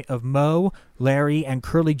this point of Moe, Larry, and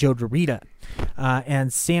Curly Joe DeRita,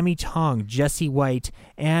 and Sammy Tong, Jesse White,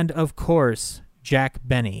 and, of course, Jack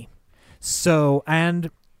Benny. So, and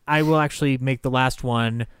I will actually make the last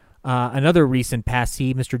one another recent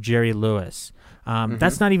passee, Mr. Jerry Lewis.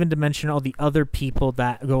 That's not even to mention all the other people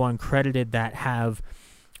that go uncredited that have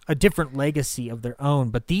a different legacy of their own.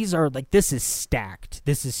 But these are like, this is stacked.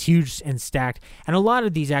 This is huge and stacked. And a lot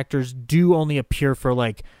of these actors do only appear for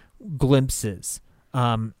like glimpses.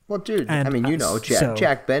 Well, dude, and, I mean,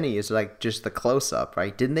 Jack Benny is like just the close up,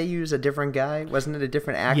 right? Didn't they use a different guy? Wasn't it a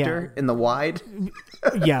different actor in the wide?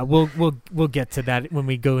 Yeah, we'll get to that when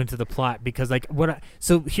we go into the plot, because like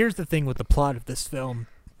so here's the thing with the plot of this film.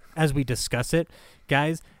 As we discuss it,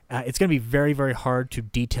 guys, it's going to be very, very hard to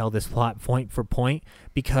detail this plot point for point,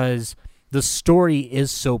 because the story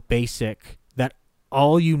is so basic that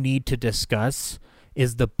all you need to discuss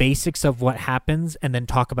is the basics of what happens and then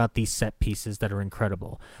talk about these set pieces that are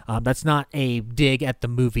incredible. That's not a dig at the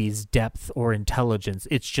movie's depth or intelligence.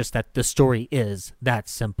 It's just that the story is that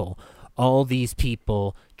simple. All these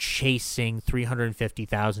people chasing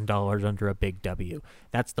 $350,000 under a big W.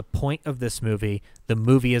 That's the point of this movie. The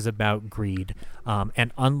movie is about greed.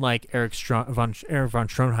 And unlike Erich von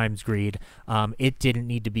Stroheim's greed, it didn't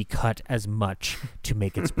need to be cut as much to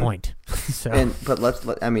make its point.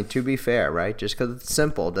 But I mean, to be fair, right? Just because it's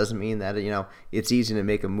simple doesn't mean that, it's easy to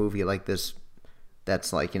make a movie like this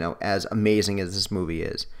that's like, as amazing as this movie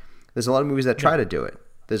is. There's a lot of movies that try to do it.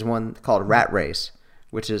 There's one called Rat Race,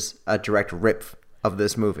 which is a direct rip of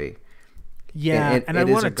this movie. Yeah, and it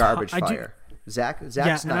is a garbage fire.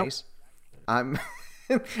 Zach's nice.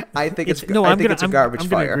 I think it's a garbage fire. I'm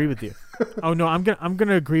gonna agree with you. Oh no, I'm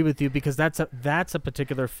gonna agree with you, because that's a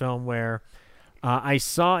particular film where I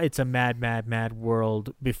saw It's a Mad, Mad, Mad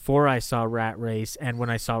World before I saw Rat Race, and when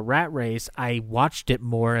I saw Rat Race, I watched it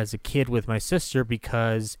more as a kid with my sister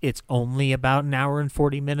because it's only about an hour and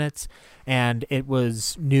 40 minutes, and it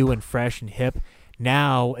was new and fresh and hip.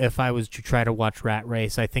 Now, if I was to try to watch Rat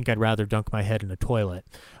Race, I think I'd rather dunk my head in a toilet.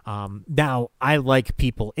 Now, I like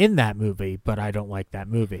people in that movie, but I don't like that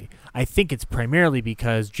movie. I think it's primarily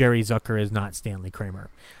because Jerry Zucker is not Stanley Kramer.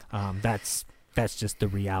 That's just the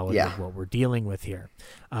reality of what we're dealing with here.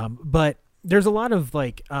 But there's a lot of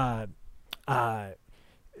like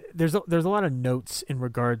there's a lot of notes in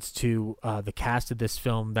regards to the cast of this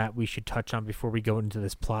film that we should touch on before we go into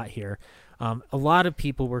this plot here. A lot of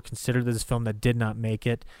people were considered this film that did not make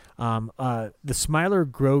it. The Smiler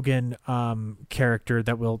Grogan character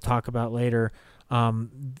that we'll talk about later,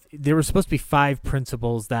 there were supposed to be 5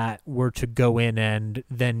 principals that were to go in and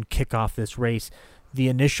then kick off this race. The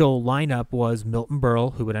initial lineup was Milton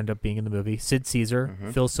Berle, who would end up being in the movie, Sid Caesar,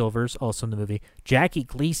 Phil Silvers, also in the movie. Jackie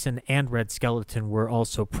Gleason and Red Skeleton were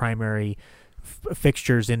also primary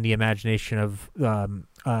fixtures in the imagination of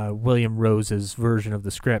William Rose's version of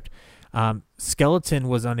the script. Skeleton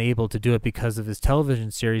was unable to do it because of his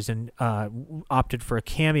television series and opted for a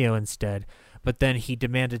cameo instead. But then he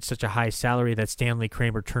demanded such a high salary that Stanley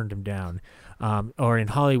Kramer turned him down. Or in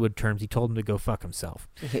Hollywood terms, he told him to go fuck himself.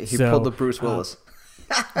 He pulled the Bruce Willis.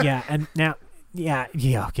 Yeah, and now, no,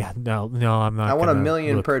 I'm not. I want $1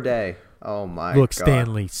 million per day. Oh my God! Look,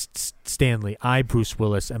 Stanley, I, Bruce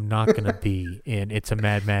Willis, am not going to be in It's a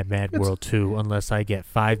Mad, Mad, Mad World 2 unless I get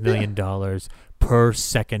 $5 million per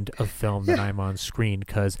second of film that I'm on screen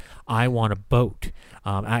because I want a boat.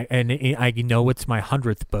 I know it's my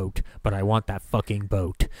 100th boat, but I want that fucking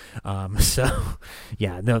boat. That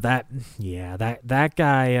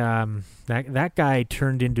guy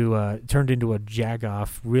turned into a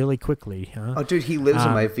jagoff really quickly, huh? Oh, dude, he lives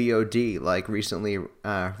in my VOD, like recent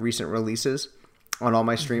releases on all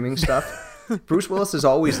my streaming stuff. Bruce Willis is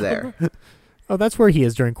always there. Oh, that's where he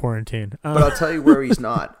is during quarantine. But I'll tell you where he's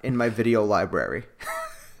not, in my video library.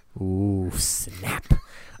 Ooh, snap.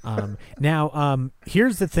 Now,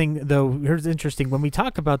 here's the thing, though. Here's interesting. When we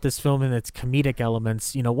talk about this film and its comedic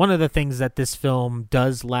elements, one of the things that this film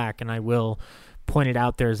does lack, and I will point it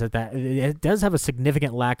out there, is that it does have a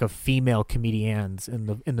significant lack of female comedians in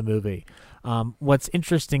the movie. What's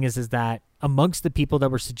interesting is that amongst the people that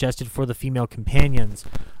were suggested for the female companions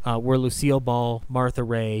were Lucille Ball, Martha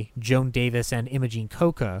Ray, Joan Davis, and Imogene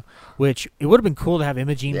Coca, which it would have been cool to have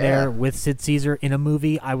Imogene there with Sid Caesar in a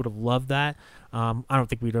movie. I would have loved that. I don't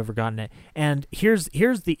think we'd ever gotten it. And here's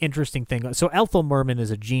the interesting thing. So Ethel Merman is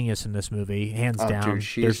a genius in this movie, hands down.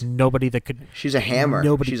 Dude, there's nobody that could. She's a hammer.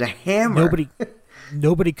 She's a hammer.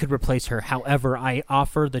 Nobody could replace her. However, I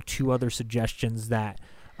offer the 2 other suggestions that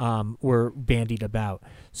were bandied about: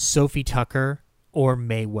 Sophie Tucker or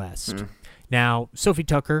Mae West. Now, Sophie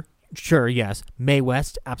Tucker, sure, yes. Mae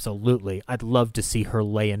West, absolutely. I'd love to see her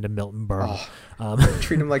lay into Milton Berle.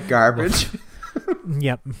 Treat him like garbage.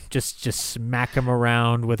 Yep, just smack him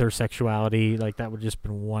around with her sexuality. Like, that would just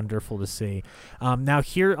been wonderful to see. Now,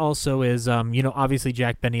 here also is, obviously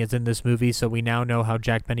Jack Benny is in this movie, so we now know how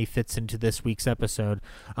Jack Benny fits into this week's episode.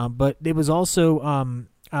 But it was also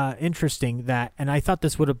interesting that, and I thought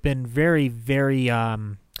this would have been very, very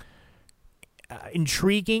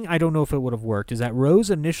intriguing. I don't know if it would have worked. Is that Rose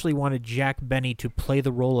initially wanted Jack Benny to play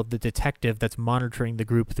the role of the detective that's monitoring the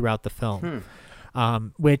group throughout the film,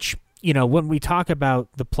 which. When we talk about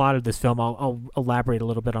the plot of this film, I'll elaborate a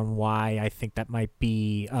little bit on why I think that might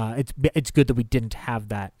be. It's good that we didn't have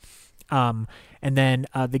that. And then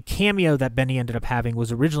the cameo that Benny ended up having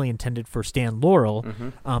was originally intended for Stan Laurel,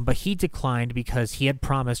 but he declined because he had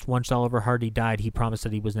promised once Oliver Hardy died, he promised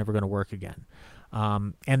that he was never going to work again.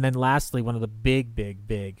 And then lastly, one of the big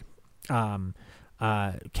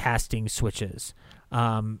casting switches.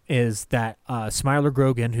 Is that Smiler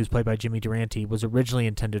Grogan, who's played by Jimmy Durante, was originally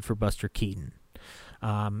intended for Buster Keaton.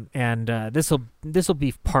 And this'll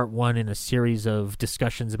be part 1 in a series of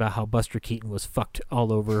discussions about how Buster Keaton was fucked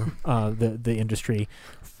all over the industry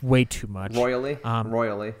way too much. Royally?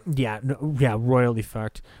 Yeah, royally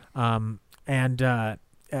fucked. And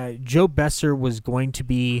Joe Besser was going to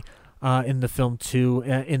be in the film too,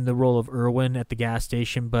 in the role of Irwin at the gas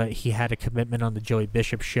station, but he had a commitment on the Joey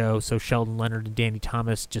Bishop show, so Sheldon Leonard and Danny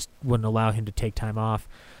Thomas just wouldn't allow him to take time off.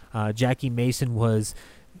 Jackie Mason was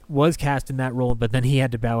cast in that role, but then he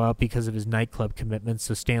had to bow out because of his nightclub commitments,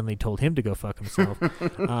 so Stanley told him to go fuck himself.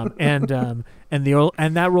 And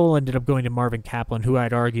that role ended up going to Marvin Kaplan, who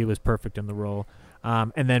I'd argue was perfect in the role.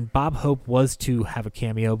 And then Bob Hope was to have a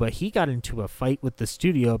cameo, but he got into a fight with the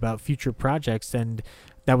studio about future projects, and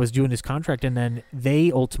that was due in his contract, and then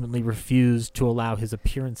they ultimately refused to allow his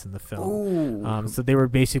appearance in the film. So they were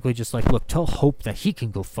basically just like, look, tell Hope that he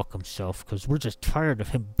can go fuck himself because we're just tired of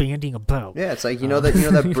him banding about. Yeah, it's like,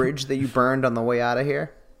 that bridge that you burned on the way out of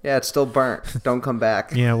here? Yeah, it's still burnt. Don't come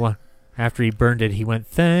back. Yeah, After he burned it, he went,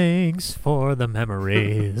 "Thanks for the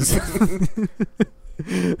memories."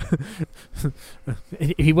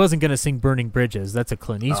 He wasn't going to sing Burning Bridges. That's a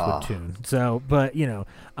Clint Eastwood tune. So, but,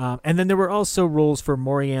 and then there were also roles for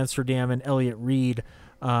Maury Amsterdam and Elliot Reed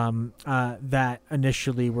that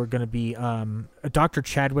initially were going to be a Dr.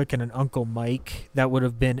 Chadwick and an Uncle Mike that would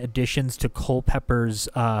have been additions to Culpepper's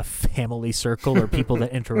family circle or people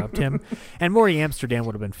that interrupt him. And Maury Amsterdam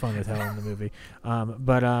would have been fun as hell in the movie. I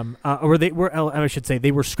should say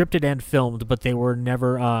they were scripted and filmed, but they were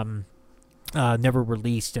never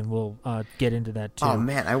released, and we'll get into that too. Oh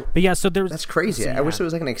man, that's crazy. I wish there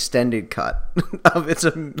was like an extended cut of this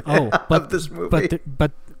movie.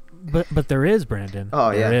 But there is, Brandon.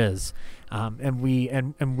 Oh yeah, there is. And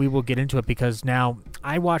we will get into it because now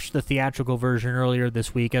I watched the theatrical version earlier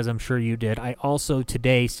this week, as I'm sure you did. I also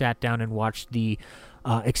today sat down and watched the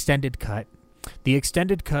extended cut. The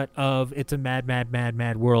extended cut of It's a Mad, Mad, Mad,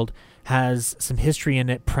 Mad World has some history in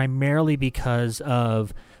it, primarily because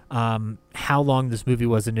of how long this movie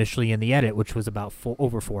was initially in the edit, which was about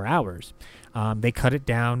over 4 hours. They cut it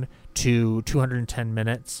down to 210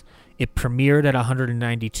 minutes. It premiered at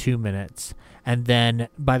 192 minutes. And then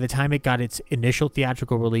by the time it got its initial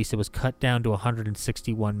theatrical release, it was cut down to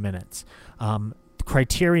 161 minutes.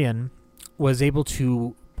 Criterion was able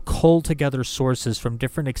to cull together sources from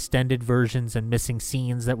different extended versions and missing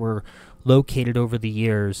scenes that were located over the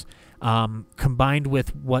years, combined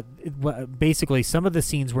with what basically some of the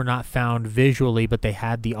scenes were not found visually, but they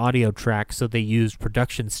had the audio track, so they used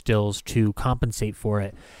production stills to compensate for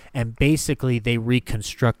it. And basically they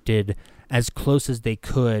reconstructed as close as they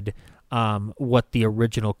could what the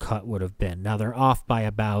original cut would have been. Now they're off by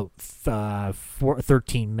about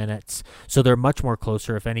 13 minutes, so they're much more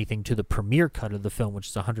closer, if anything, to the premiere cut of the film, which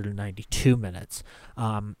is 192 minutes.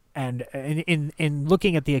 And in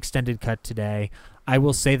looking at the extended cut today, I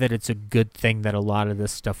will say that it's a good thing that a lot of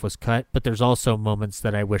this stuff was cut, but there's also moments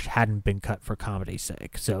that I wish hadn't been cut for comedy's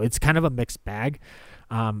sake. So it's kind of a mixed bag.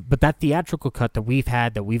 But that theatrical cut that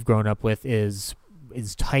we've grown up with is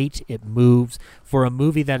tight. It moves. For a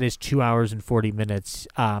movie that is 2 hours and 40 minutes,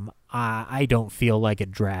 I don't feel like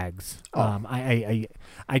it drags. I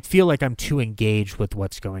feel like I'm too engaged with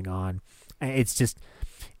what's going on.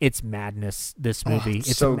 It's madness, this movie.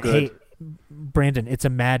 It's so good. Hey, Brandon, it's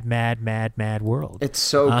a mad, mad, mad, mad world. It's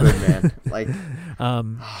so good, man. Like,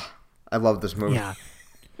 I love this movie. Yeah.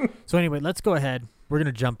 So anyway, let's go ahead. We're going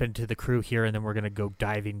to jump into the crew here, and then we're going to go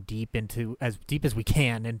diving as deep as we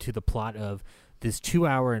can into the plot of this 2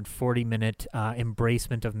 hour and 40 minute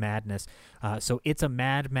embracement of madness. So it's a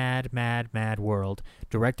mad, mad, mad, mad world,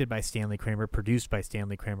 directed by Stanley Kramer, produced by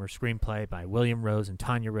Stanley Kramer, screenplay by William Rose and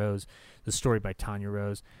Tanya Rose, the story by Tanya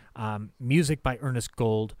Rose, music by Ernest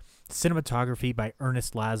Gold, cinematography by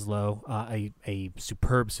Ernest Laszlo, a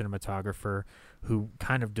superb cinematographer who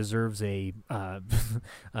kind of deserves an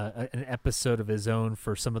episode of his own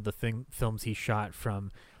for some of the films he shot, from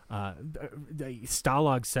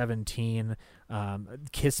Stalag 17,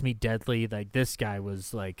 Kiss Me Deadly. Like, this guy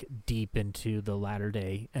was like deep into the latter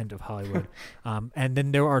day end of Hollywood. And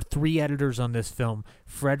then there are 3 editors on this film: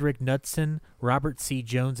 Frederick Knudsen, Robert C.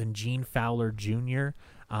 Jones, and Gene Fowler Jr.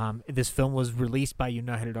 This film was released by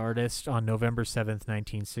United Artists on November 7th,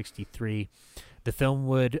 1963. The film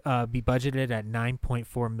would be budgeted at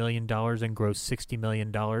 $9.4 million and gross $60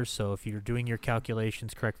 million. So if you're doing your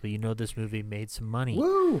calculations correctly, you know this movie made some money.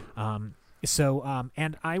 Woo!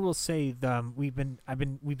 And I will say we've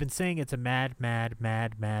been saying it's a mad, mad,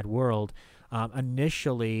 mad, mad world.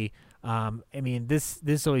 Initially, I mean,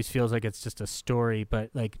 this always feels like it's just a story, but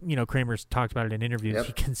like, Kramer's talked about it in interviews. Yep.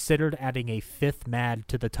 He considered adding a 5th mad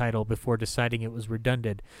to the title before deciding it was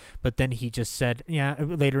redundant, but then he just said,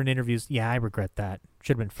 later in interviews, I regret that.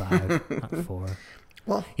 Should have been 5, not 4.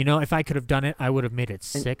 Well, if I could have done it, I would have made it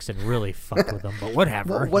 6 and really fucked with them. But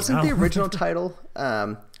whatever. Well, wasn't the original title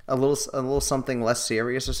a little something less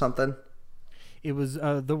serious or something? It was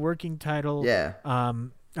the working title. Yeah.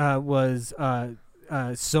 Was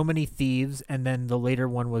So Many Thieves, and then the later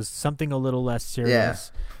one was something a little less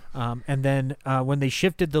serious. Yeah. And then when they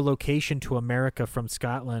shifted the location to America from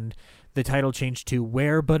Scotland, the title changed to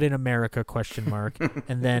Where But in America ?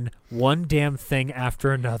 And then One Damn Thing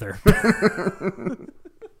After Another.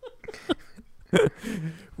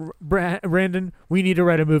 Brandon, we need to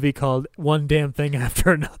write a movie called One Damn Thing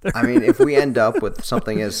After Another. I mean, if we end up with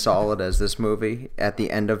something as solid as this movie at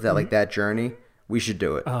the end of that, like that journey, we should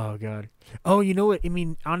do it. Oh God. Oh, you know what? I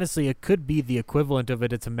mean, honestly, it could be the equivalent of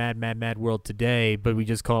it. It's a Mad, Mad, Mad World today, but we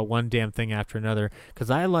just call it one damn thing after another. Because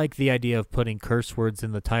I like the idea of putting curse words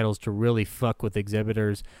in the titles to really fuck with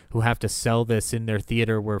exhibitors who have to sell this in their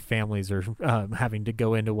theater where families are having to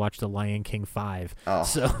go in to watch The Lion King 5. Oh.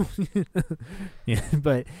 So, yeah,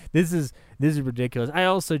 but this is ridiculous. I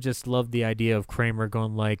also just love the idea of Kramer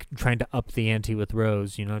going like trying to up the ante with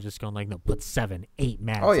Rose. You know, just going like, no, put 7, 8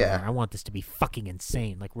 Mads in there. I want this to be fucking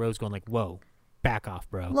insane. Like Rose going like, whoa, back off,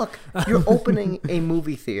 bro. Look, you're opening a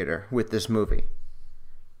movie theater with this movie.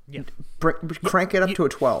 Yeah, crank it up to a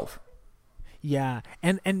 12. Yeah,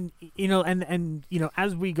 and you know, and you know,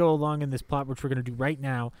 as we go along in this plot, which we're gonna do right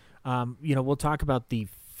now, you know, we'll talk about the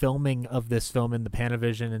filming of this film in the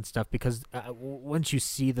Panavision and stuff, because once you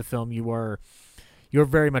see the film, you're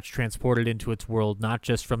very much transported into its world, not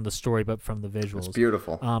just from the story but from the visuals. It's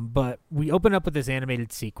beautiful. But we open up with this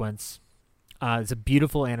animated sequence. It's a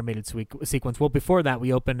beautiful animated sequence. Well, before that,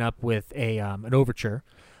 we open up with an overture.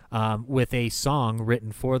 With a song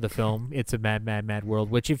written for the film, It's a Mad, Mad, Mad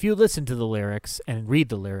World, which if you listen to the lyrics and read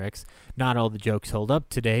the lyrics, not all the jokes hold up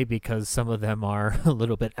today because some of them are a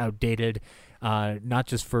little bit outdated, not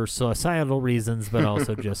just for societal reasons, but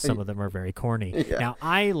also just some of them are very corny. Yeah. Now,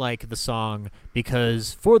 I like the song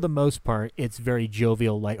because for the most part, it's very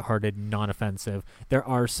jovial, lighthearted, non-offensive. There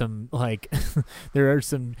are some, like, there's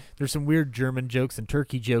some weird German jokes and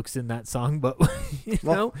turkey jokes in that song, but, you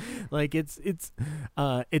know, like, it's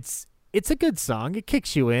a good song. It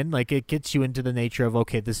kicks you in. Like, it gets you into the nature of,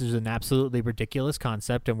 okay, this is an absolutely ridiculous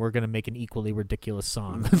concept, and we're going to make an equally ridiculous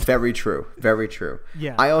song. Very true. Very true.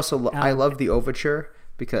 Yeah. I also I love the overture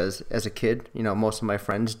because as a kid, you know, most of my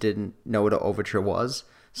friends didn't know what an overture was.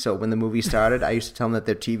 So when the movie started, I used to tell them that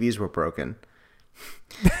their TVs were broken.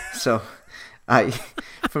 So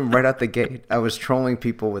from right out the gate, I was trolling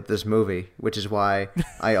people with this movie, which is why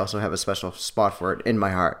I also have a special spot for it in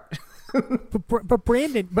my heart. But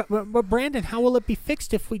Brandon, how will it be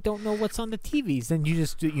fixed if we don't know what's on the TVs? Then you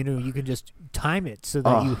just, you know, you can just time it so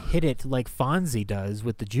that you hit it like Fonzie does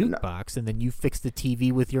with the jukebox, and then you fix the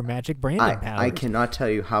TV with your magic Brandon powers. I cannot tell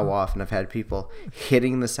you how often I've had people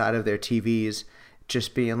hitting the side of their TVs,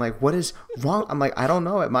 just being like, "What is wrong?" I'm like, "I don't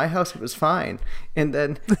know. At my house, it was fine." And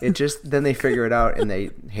then then they figure it out and they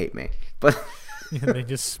hate me. But. And they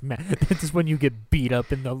just smack. This is when you get beat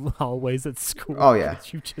up in the hallways at school. Oh yeah.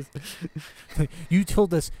 You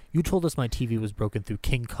told us my TV was broken through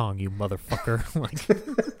King Kong, you motherfucker. Like,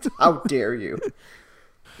 how dare you?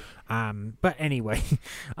 But anyway,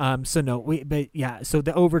 so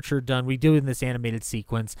the overture done. We do in this animated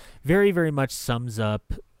sequence. Very, very much sums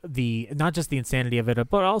up not just the insanity of it,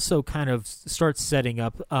 but also kind of starts setting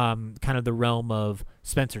up kind of the realm of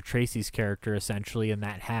Spencer Tracy's character essentially in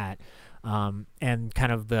that hat. And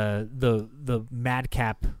kind of the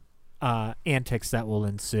madcap antics that will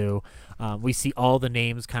ensue. We see all the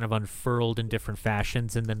names kind of unfurled in different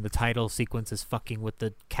fashions, and then the title sequence is fucking with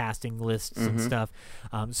the casting lists and stuff.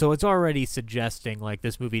 So it's already suggesting like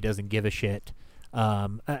this movie doesn't give a shit,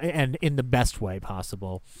 and in the best way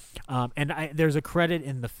possible. And there's a credit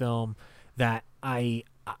in the film that I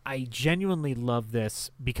genuinely love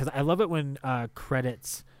this because I love it when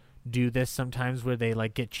credits do this sometimes where they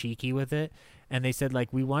like get cheeky with it, and they said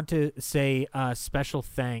like, we want to say special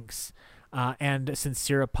thanks and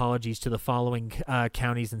sincere apologies to the following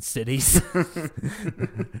counties and cities.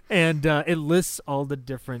 And it lists all the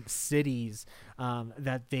different cities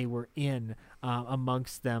that they were in,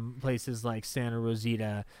 amongst them places like Santa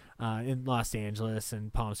Rosita in Los Angeles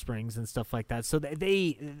and Palm Springs and stuff like that. So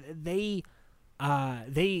they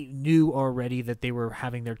knew already that they were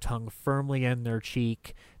having their tongue firmly in their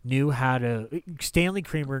cheek, knew how to... Stanley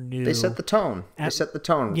Kramer knew... They set the tone.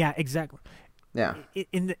 Yeah, exactly. Yeah.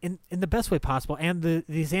 In the best way possible. And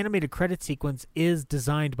this animated credit sequence is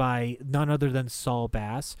designed by none other than Saul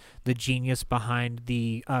Bass, the genius behind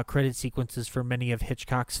the credit sequences for many of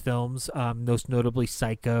Hitchcock's films, most notably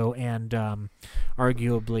Psycho and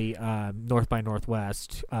arguably North by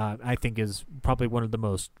Northwest, I think is probably one of the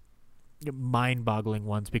most mind-boggling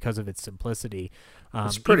ones because of its simplicity.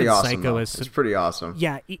 It's pretty awesome. Psycho It's pretty awesome.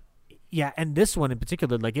 Yeah, yeah, and this one in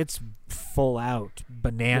particular, like it's full out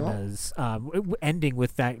bananas. Ending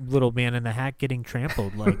with that little man in the hat getting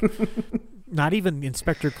trampled. Like, not even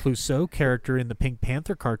Inspector Clouseau character in the Pink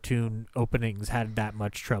Panther cartoon openings had that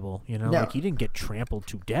much trouble. You know, like he didn't get trampled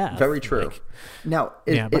to death. Very true. Like, now,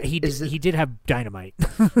 but he did have dynamite.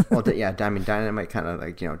 Well, dynamite kind of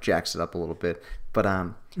like jacks it up a little bit. But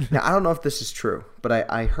now I don't know if this is true, but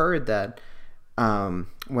I heard that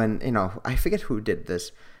when I forget who did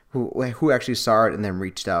this, who actually saw it and then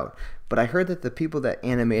reached out. But I heard that the people that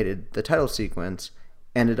animated the title sequence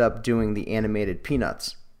ended up doing the animated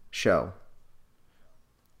Peanuts show.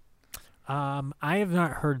 I have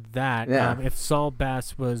not heard that. Yeah. If Saul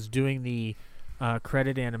Bass was doing the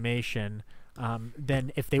credit animation,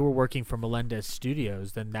 then if they were working for Melendez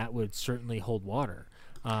Studios, then that would certainly hold water.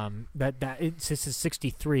 This is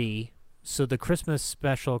 63, so the Christmas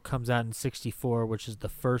special comes out in 64, which is the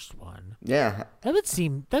first one. Yeah. That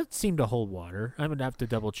seemed to hold water. I'm gonna have to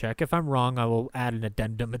double check. If I'm wrong, I will add an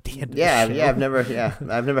addendum at the end. Yeah, of the show.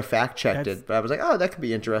 I've never fact checked it, but I was like, oh, that could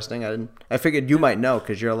be interesting. I figured you might know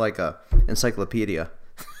because you're like a encyclopedia.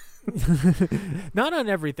 Not on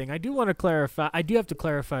everything. I do want to clarify. I do have to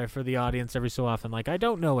clarify for the audience every so often. Like, I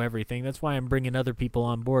don't know everything. That's why I'm bringing other people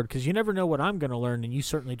on board, because you never know what I'm going to learn, and you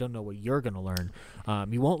certainly don't know what you're going to learn.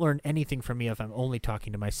 You won't learn anything from me if I'm only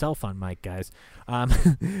talking to myself on mic, guys.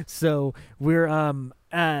 So we're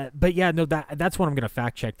but yeah, no, that's what I'm going to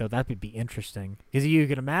fact check, though. That would be interesting, because you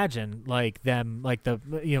can imagine like them, like the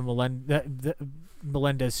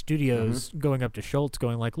Melendez Studios going up to Schultz,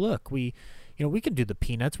 going like, look, we can do the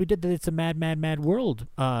Peanuts. We did the It's a Mad, Mad, Mad World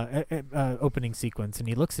opening sequence. And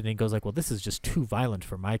he looks at it and he goes like, well, this is just too violent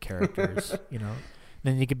for my characters,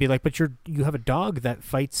 Then you could be like, but you have a dog that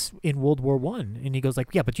fights in World War I. And he goes like,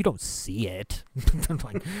 yeah, but you don't see it. I'm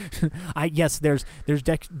like, yes, there's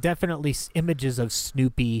definitely images of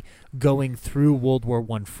Snoopy going through World War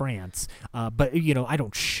I France. But, I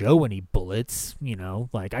don't show any bullets,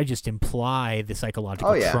 like I just imply the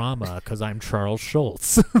psychological trauma because I'm Charles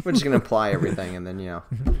Schultz. We're just going to imply everything and then, yeah.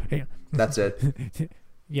 That's it.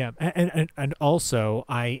 Yeah, and also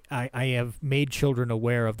I have made children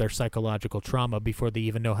aware of their psychological trauma before they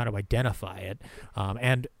even know how to identify it.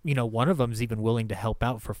 And one of them's even willing to help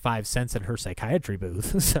out for 5 cents at her psychiatry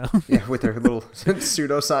booth. So yeah, with her little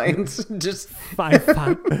pseudoscience, just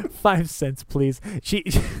 5 cents, please.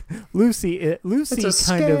 Lucy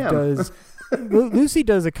kind of does. Lucy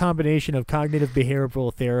does a combination of cognitive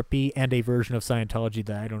behavioral therapy and a version of Scientology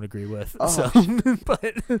that I don't agree with.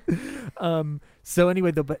 So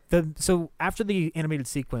anyway, so after the animated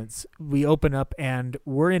sequence, we open up and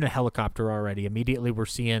we're in a helicopter already. Immediately, we're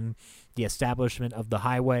seeing the establishment of the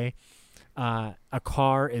highway. A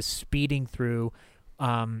car is speeding through,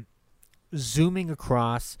 zooming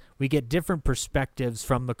across. We get different perspectives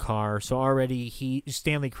from the car. So already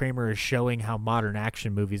Stanley Kramer is showing how modern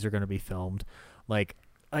action movies are going to be filmed. Like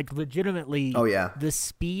legitimately, the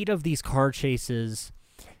speed of these car chases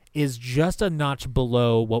is just a notch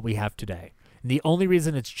below what we have today. And the only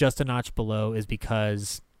reason it's just a notch below is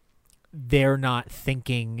because they're not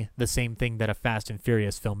thinking the same thing that a Fast and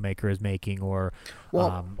Furious filmmaker is making, or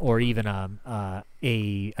even a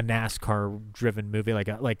NASCAR driven movie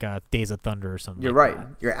like a Days of Thunder or something. You're like right.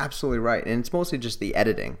 that. You're absolutely right, and it's mostly just the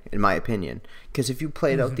editing, in my opinion. Because if you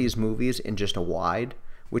played out these movies in just a wide,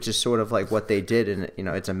 which is sort of like what they did in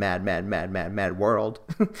It's a Mad, Mad, Mad, Mad, Mad World.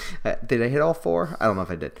 Did I hit all 4? I don't know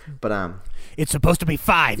if I did, but it's supposed to be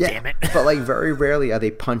 5. Yeah, damn it! But like very rarely are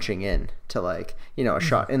they punching in to like a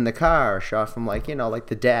shot in the car, a shot from like like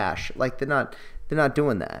the dash. Like they're not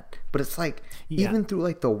doing that. But it's like even through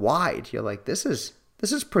like the wide, you're like this is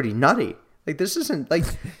pretty nutty. Like this isn't like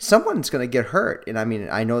someone's gonna get hurt. And I mean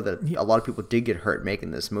I know that a lot of people did get hurt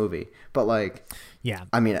making this movie, but like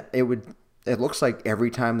I mean it looks like every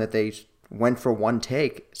time that they went for one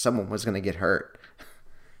take, someone was gonna get hurt.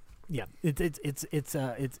 Yeah,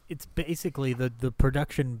 it's basically the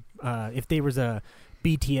production. If there was a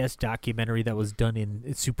BTS documentary that was done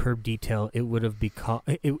in superb detail, it would have been called.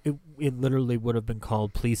 It literally would have been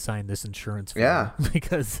called "Please sign this insurance form." Yeah,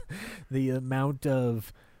 because the amount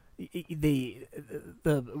of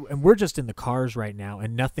and we're just in the cars right now,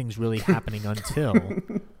 and nothing's really happening until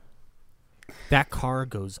that car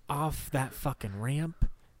goes off that fucking ramp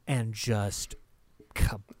and just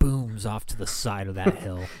kabooms off to the side of that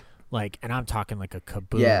hill. And I'm talking like a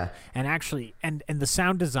kaboom. Yeah. And actually, and the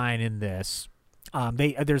sound design in this,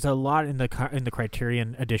 there's a lot in the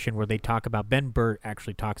Criterion edition where they talk about, Ben Burtt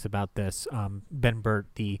actually talks about this. Ben Burtt,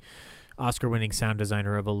 the Oscar-winning sound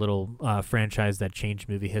designer of a little franchise that changed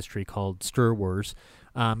movie history called Star Wars,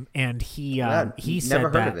 and he said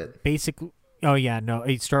heard that of it. basically. Oh yeah, no,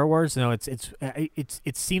 Star Wars. No, it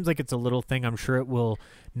seems like it's a little thing. I'm sure it will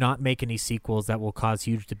not make any sequels that will cause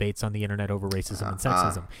huge debates on the internet over racism and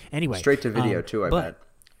sexism. Anyway, straight to video too. I bet.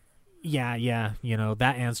 Yeah,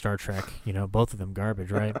 that and Star Trek. Both of them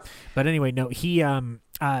garbage, right? But anyway, no, he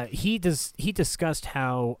discussed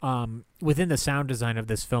how within the sound design of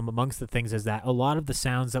this film, amongst the things is that a lot of the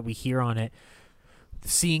sounds that we hear on it,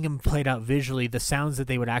 seeing them played out visually, the sounds that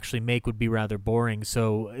they would actually make would be rather boring.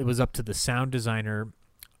 So it was up to the sound designer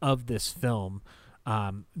of this film.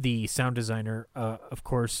 The sound designer, of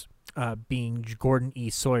course, being Gordon E.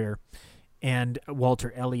 Sawyer, and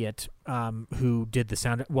Walter Elliott, who did the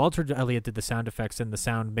sound. Walter Elliott did the sound effects, and the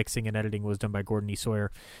sound mixing and editing was done by Gordon E.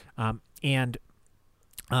 Sawyer. And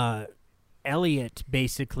Elliott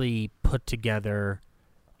basically put together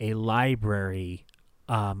a library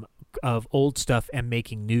of old stuff and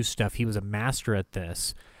making new stuff. He was a master at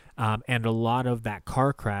this. And a lot of that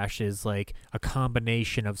car crash is like a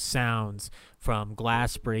combination of sounds from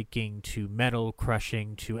glass breaking to metal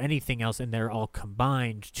crushing to anything else, and they're all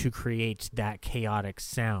combined to create that chaotic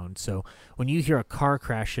sound. So when you hear a car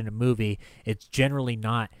crash in a movie, it's generally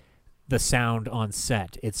not the sound on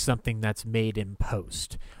set. It's something that's made in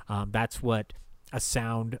post. That's what a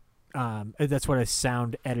sound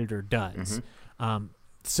editor does.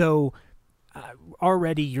 So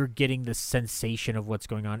already you're getting the sensation of what's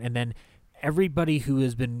going on, and then everybody who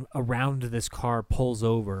has been around this car pulls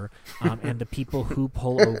over, and the people who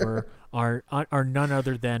pull over are none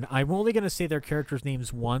other than, I'm only going to say their characters'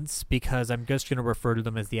 names once because I'm just going to refer to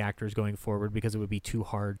them as the actors going forward because it would be too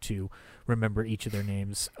hard to remember each of their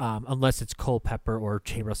names, unless it's Culpepper or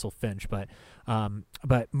J. Russell Finch. But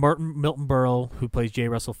Milton Berle, who plays J.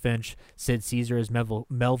 Russell Finch, Sid Caesar is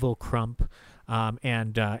Melville Crump,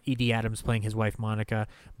 and Edie Adams playing his wife Monica,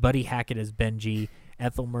 Buddy Hackett as Benji,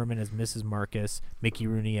 Ethel Merman as Mrs. Marcus, Mickey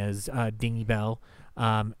Rooney as Dingy Bell,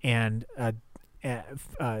 and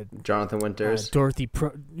Jonathan Winters,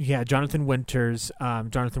 Jonathan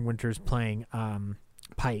Winters playing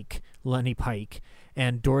Pike, Lenny Pike,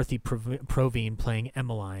 and Dorothy Provine playing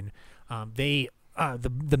Emmeline. The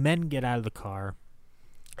men get out of the car,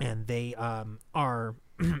 and they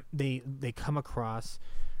they come across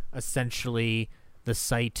essentially the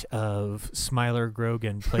site of Smiler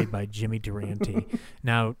Grogan, played by Jimmy Durante.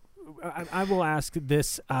 Now, I will ask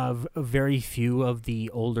this of very few of the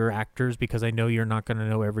older actors because I know you're not going to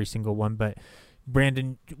know every single one, but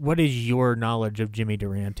Brandon, what is your knowledge of Jimmy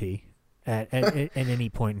Durante at any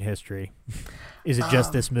point in history? Is it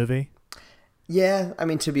just this movie? Yeah, I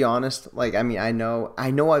mean, to be honest, I know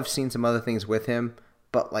I've seen some other things with him,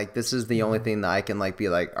 but this is the only thing that I can be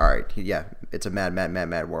like, all right, yeah, it's a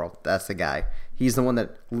mad world. That's the guy. He's the one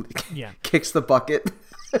that kicks the bucket.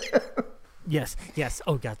 Yes.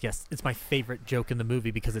 Oh God, yes. It's my favorite joke in the movie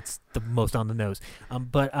because it's the most on the nose.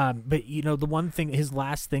 But the one thing, his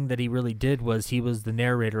last thing that he really did was he was the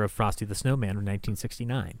narrator of Frosty the Snowman in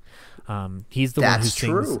 1969. He's the one who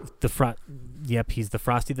sings he's the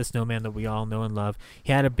Frosty the Snowman that we all know and love.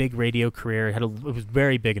 He had a big radio career. It was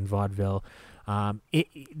very big in vaudeville.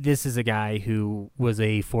 This is a guy who was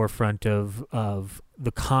a forefront of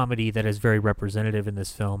the comedy that is very representative in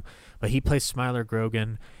this film. But he plays Smiler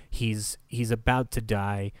Grogan. He's about to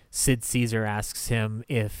die. Sid Caesar asks him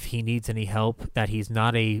if he needs any help, that he's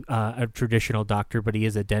not a traditional doctor, but he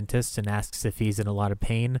is a dentist, and asks if he's in a lot of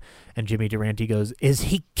pain. And Jimmy Durante goes, "Is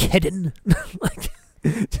he kidding?"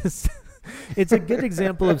 It's a good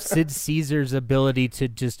example of Sid Caesar's ability to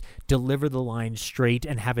just deliver the line straight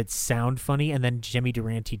and have it sound funny, and then Jimmy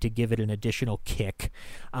Durante to give it an additional kick.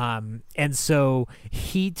 And so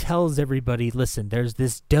he tells everybody, listen, there's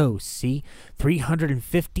this dose, see?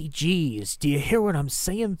 350 G's. Do you hear what I'm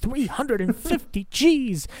saying? 350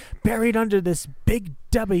 G's buried under this big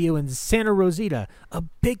W in Santa Rosita. A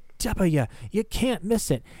big W. You can't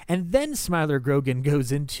miss it. And then Smiler Grogan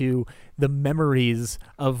goes into the memories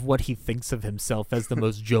of what he thinks of himself as the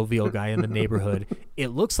most jovial guy in the neighborhood. It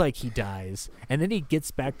looks like he dies. And then he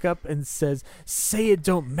gets back up and says, "Say it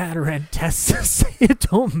don't matter, Aunt Tess. Say it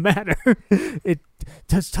don't matter.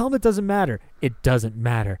 Tell him it doesn't matter. It doesn't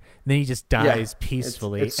matter." And then he just dies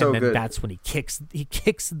peacefully. It's so and then good. That's when he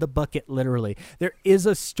kicks the bucket literally. There is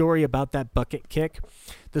a story about that bucket kick.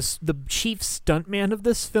 The chief stuntman of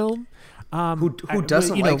this film, who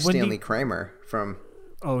doesn't like Stanley Kramer from...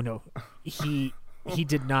 Oh no, he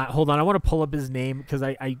did not. Hold on, I want to pull up his name because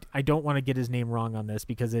I don't want to get his name wrong on this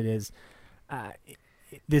because it is,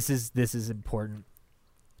 this is important.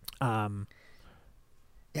 Yeah,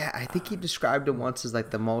 I think he described him once as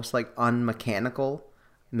the most unmechanical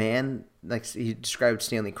man. He described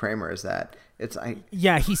Stanley Kramer as that.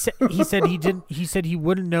 Yeah, he said he didn't. He said he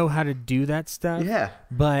wouldn't know how to do that stuff. Yeah,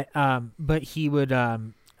 but he would.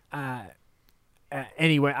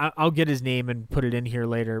 Anyway, I'll get his name and put it in here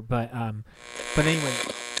later. But anyway,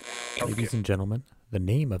 ladies and gentlemen, the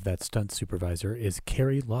name of that stunt supervisor is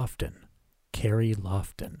Carrie Lofton. Carrie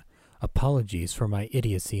Lofton. Apologies for my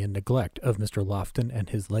idiocy and neglect of Mr. Lofton and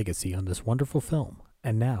his legacy on this wonderful film.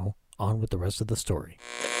 And now, on with the rest of the story.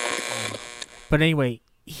 But anyway,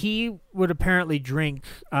 he would apparently drink,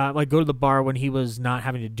 go to the bar when he was not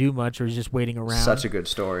having to do much or he's just waiting around. Such a good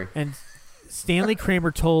story. And Stanley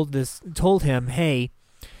Kramer told him, "Hey,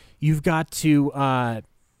 you've got to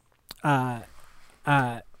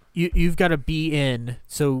you've got to be in,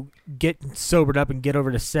 so get sobered up and get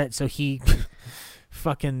over to set. So he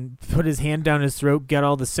fucking put his hand down his throat, get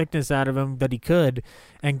all the sickness out of him that he could,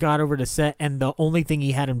 and got over to set. And the only thing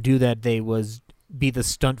he had him do that day was be the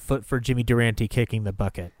stunt foot for Jimmy Durante kicking the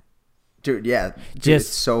bucket. Dude, yeah, dude,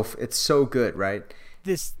 Just- it's so good, right?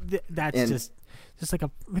 That's And- just like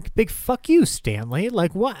a big fuck you, Stanley.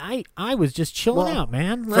 Like, what? I was just chilling out,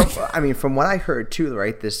 man. Like, From what I heard too,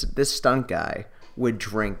 right? This stunt guy would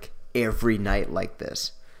drink every night like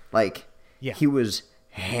this. Like, Yeah. he was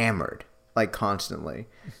hammered like constantly.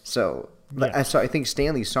 So, Yeah. I think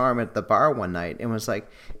Stanley saw him at the bar one night and was like,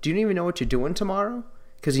 "Do you even know what you're doing tomorrow?"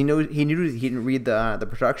 Because he knew he didn't read the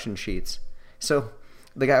production sheets. So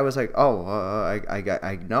the guy was like, "Oh,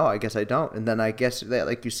 I know. I guess I don't." And then I guess that,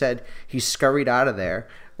 like you said, he scurried out of there,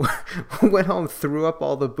 went home, threw up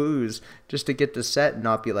all the booze just to get to set and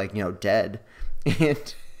not be like, dead.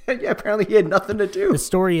 And yeah, apparently he had nothing to do. the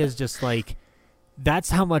story is just like, that's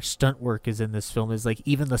how much stunt work is in this film. Is like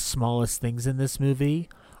even the smallest things in this movie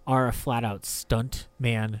are a flat out stunt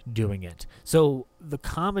man doing it. So the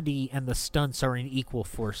comedy and the stunts are in equal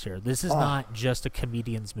force here. This is not just a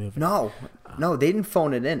comedian's movie. No, they didn't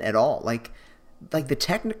phone it in at all. Like the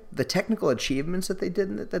technical achievements that they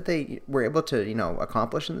did, that they were able to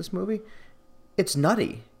accomplish in this movie, it's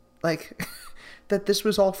nutty. Like that this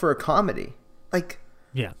was all for a comedy. Like,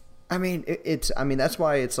 Yeah. I mean, that's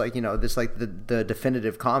why it's like, this like the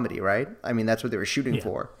definitive comedy, right? I mean, that's what they were shooting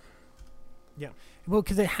for. Yeah. Well,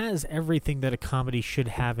 because it has everything that a comedy should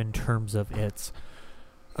have in terms of its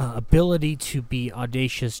ability to be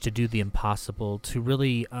audacious, to do the impossible, to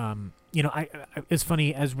really, it's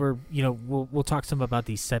funny as we're, we'll talk some about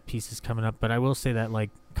these set pieces coming up, but I will say that, like,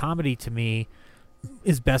 comedy to me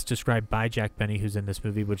is best described by Jack Benny, who's in this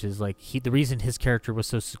movie, which is like the reason his character was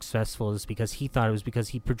so successful is because he thought it was because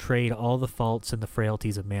he portrayed all the faults and the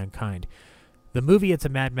frailties of mankind. The movie It's a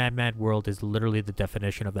Mad, Mad, Mad World is literally the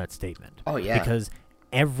definition of that statement. Oh, yeah. Because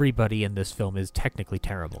everybody in this film is technically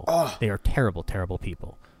terrible. Oh. They are terrible, terrible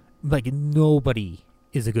people. Like, nobody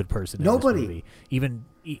is a good person in Nobody. this movie.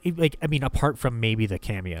 Even, apart from maybe the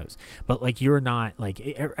cameos. But, like, you're not, like,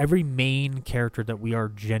 every main character that we are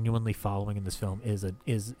genuinely following in this film is a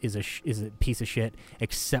piece of shit,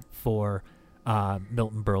 except for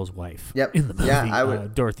Milton Berle's wife. Yep. In the movie, Yeah, I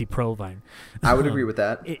would- Dorothy Provine. I would agree with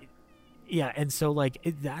that. Yeah, and so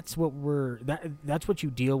that's what you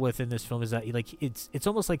deal with in this film, is that it's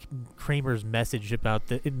almost like Kramer's message about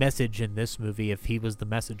the message in this movie. If he was the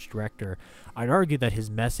message director, I'd argue that his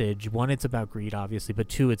message, one, it's about greed, obviously, but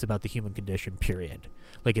two, it's about the human condition. Period.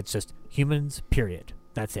 Like, it's just humans. Period.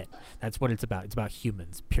 That's it. That's what it's about. It's about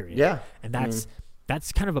humans. Period. Yeah, and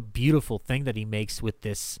that's kind of a beautiful thing that he makes with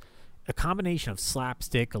this. A combination of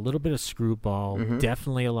slapstick, a little bit of screwball,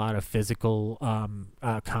 definitely a lot of physical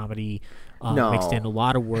comedy, mixed in, a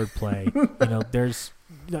lot of wordplay. There's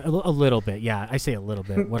a little bit. Yeah, I say a little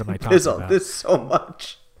bit. What am I talking about? There's so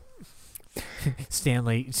much.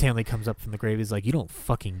 Stanley comes up from the grave. He's like, "You don't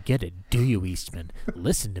fucking get it, do you, Eastman?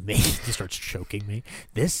 Listen to me." He starts choking me.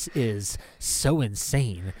 "This is so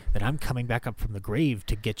insane that I'm coming back up from the grave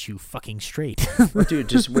to get you fucking straight." Dude,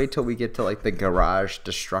 just wait till we get to like the garage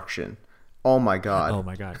destruction. Oh my god. Oh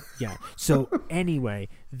my god. Yeah. So anyway,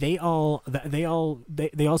 they all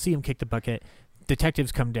see him kick the bucket.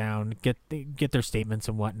 Detectives come down, get their statements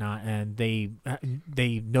and whatnot, and they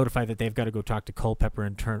notify that they've got to go talk to Culpepper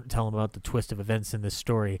and tell him about the twist of events in this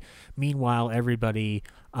story. Meanwhile, everybody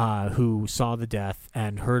who saw the death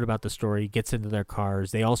and heard about the story gets into their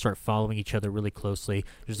cars. They all start following each other really closely.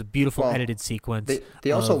 There's a beautiful edited sequence.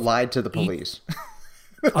 They also lied to the police.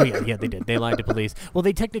 Oh yeah, they did. They lied to police. Well,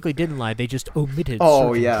 they technically didn't lie. They just omitted Oh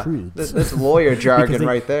certain yeah, truths. that's lawyer jargon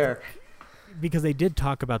right there. Because they did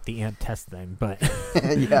talk about the ant test thing, but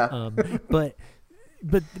yeah.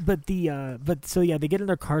 So they get in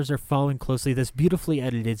their cars. They're following closely this beautifully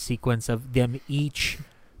edited sequence of them each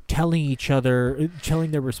telling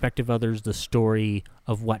their respective others the story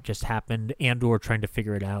of what just happened and or trying to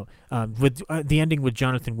figure it out. With the ending with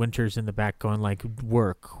Jonathan Winters in the back going like,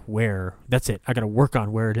 "Work where? That's it. I got to work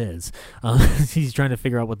on where it is." He's trying to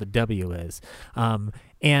figure out what the W is,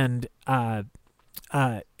 and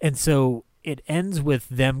so it ends with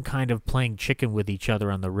them kind of playing chicken with each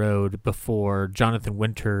other on the road before Jonathan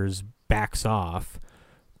Winters backs off,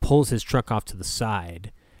 pulls his truck off to the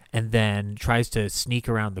side, and then tries to sneak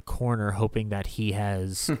around the corner, hoping that he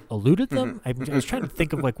has eluded them. I was trying to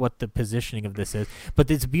think of like what the positioning of this is, but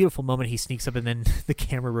it's a beautiful moment. He sneaks up, and then the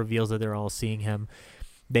camera reveals that they're all seeing him.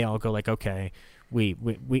 They all go like, "Okay,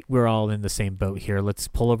 we're all in the same boat here. Let's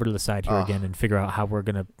pull over to the side here again and figure out how we're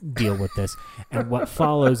going to deal with this. And what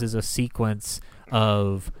follows is a sequence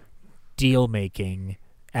of deal making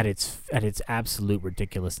at its absolute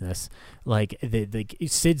ridiculousness. Like the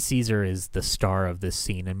Sid Caesar is the star of this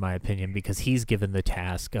scene, in my opinion, because he's given the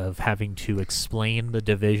task of having to explain the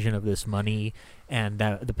division of this money and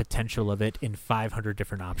the potential of it in 500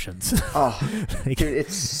 different options. Dude,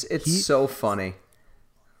 it's so funny.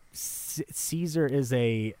 Caesar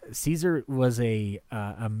was a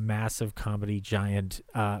massive comedy giant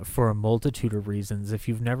for a multitude of reasons. If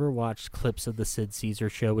you've never watched clips of the Sid Caesar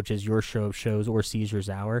Show, which is your show of shows, or Caesar's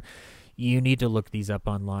Hour, you need to look these up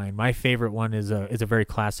online. My favorite one is a very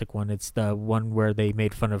classic one. It's the one where they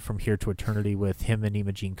made fun of From Here to Eternity with him and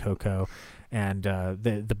Imogene Coco. And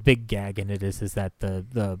the big gag in it is that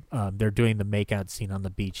they're doing the makeout scene on the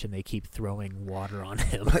beach and they keep throwing water on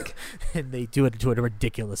him, and they do it to a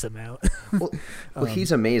ridiculous amount. well,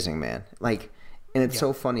 he's amazing, man. Like, and it's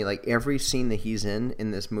so funny. Like, every scene that he's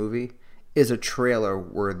in this movie is a trailer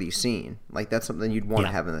worthy scene. Like, that's something you'd want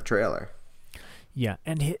to have in the trailer. Yeah,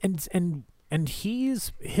 and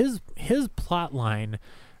his plot line.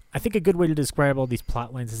 I think a good way to describe all these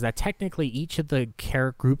plot lines is that technically each of the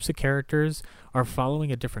groups of characters are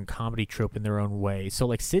following a different comedy trope in their own way. So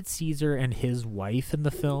like Sid Caesar and his wife in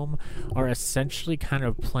the film are essentially kind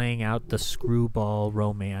of playing out the screwball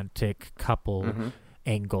romantic couple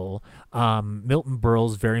angle. Milton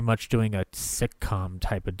Berle's very much doing a sitcom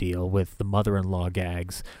type of deal with the mother-in-law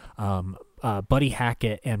gags. Buddy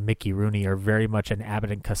Hackett and Mickey Rooney are very much an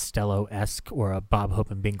Abbott and Costello-esque, or a Bob Hope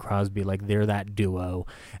and Bing Crosby, like they're that duo.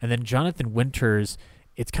 And then Jonathan Winters,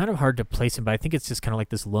 it's kind of hard to place him, but I think it's just kind of like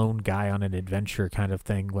this lone guy on an adventure kind of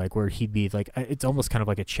thing, like where he'd be like, it's almost kind of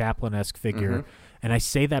like a Chaplin-esque figure. And I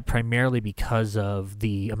say that primarily because of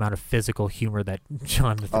the amount of physical humor that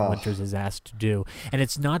Jonathan Winters is asked to do. And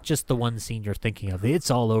it's not just the one scene you're thinking of.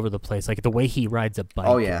 It's all over the place. Like the way he rides a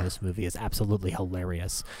bike in this movie is absolutely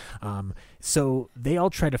hilarious. So they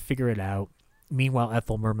all try to figure it out. Meanwhile,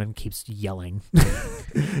 Ethel Merman keeps yelling,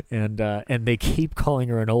 and they keep calling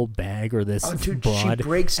her an old bag or this broad. She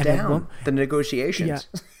breaks down the negotiations.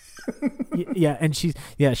 Yeah, and she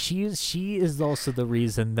is also the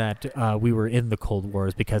reason that we were in the Cold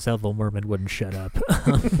Wars, because Ethel Merman wouldn't shut up.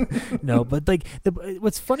 No, but like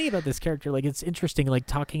what's funny about this character, like it's interesting, like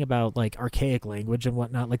talking about like archaic language and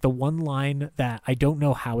whatnot. Like the one line that I don't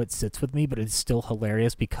know how it sits with me, but it's still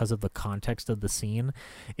hilarious because of the context of the scene,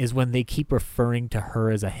 is when they keep referring to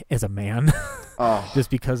her as a man,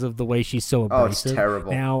 just because of the way she's so abrasive. Oh, it's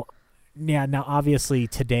terrible. Now obviously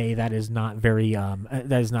today that is not very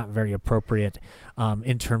appropriate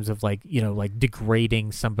in terms of like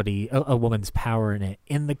degrading somebody, a woman's power in it.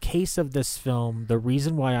 In the case of this film, the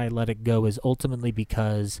reason why I let it go is ultimately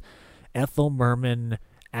because Ethel Merman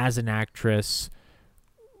as an actress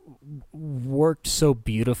worked so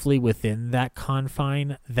beautifully within that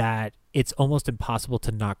confine that it's almost impossible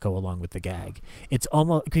to not go along with the gag. It's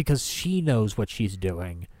almost because she knows what she's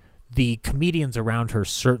doing. The comedians around her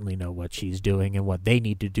certainly know what she's doing and what they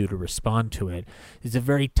need to do to respond to it. It's a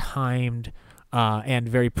very timed and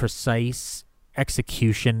very precise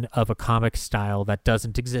execution of a comic style that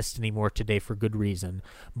doesn't exist anymore today for good reason.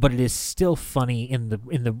 But it is still funny in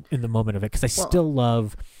the moment of it, because I still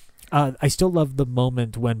love the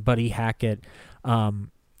moment when Buddy Hackett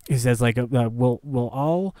he says like we're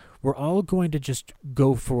all going to just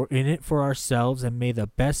go for it for ourselves, and may the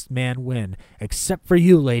best man win, except for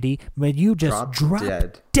you, lady. May you just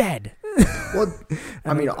drop dead. Well,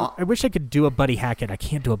 I mean, I wish I could do a Buddy Hackett. I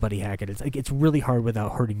can't do a Buddy Hackett. It's really hard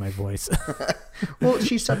without hurting my voice. Well,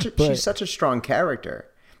 she's such a strong character,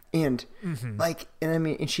 and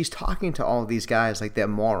and she's talking to all of these guys like they're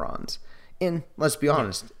morons. And let's be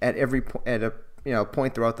honest, at a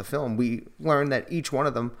point throughout the film, we learn that each one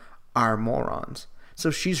of them are morons. So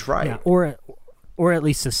she's right. Yeah, or at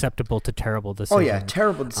least susceptible to terrible decisions. Oh yeah,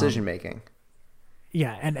 terrible decision making.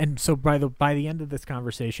 Yeah, and so by the end of this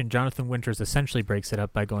conversation, Jonathan Winters essentially breaks it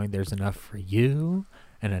up by going, "There's enough for you,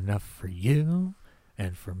 and enough for you,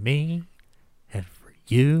 and for me, and for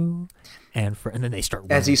you, and then they start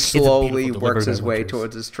running. As he slowly works his way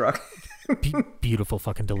towards his truck. Beautiful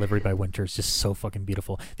fucking delivery by Winters, just so fucking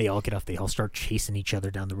beautiful. They all get off, they all start chasing each other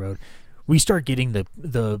down the road. We start getting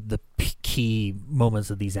the key moments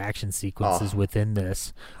of these action sequences within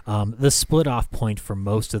this. The split off point for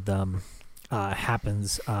most of them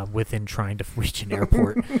happens within trying to reach an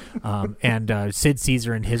airport. And Sid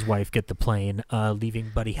Caesar and his wife get the plane,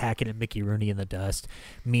 leaving Buddy Hackett and Mickey Rooney in the dust.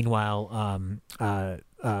 Meanwhile,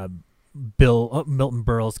 Milton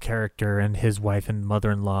Berle's character and his wife and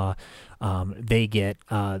mother-in-law, they get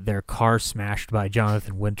their car smashed by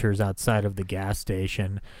Jonathan Winters outside of the gas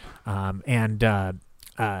station, and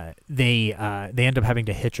they end up having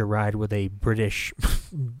to hitch a ride with a British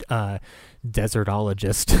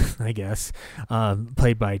desertologist, I guess,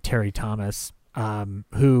 played by Terry Thomas,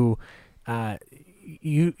 who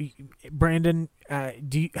Brandon,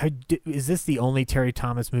 is this the only Terry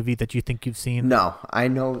Thomas movie that you think you've seen? No, I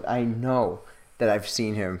know that I've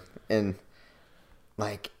seen him in,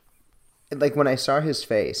 like when I saw his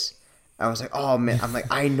face, I was like, oh man, I'm like,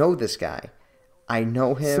 I know this guy, I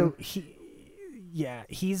know him. So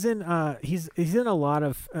he's in a lot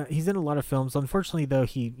of films. Unfortunately, though,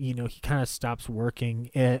 he kind of stops working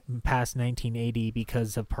past 1980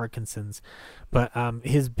 because of Parkinson's. But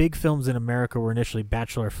his big films in America were initially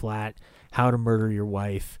Bachelor Flat, How to Murder Your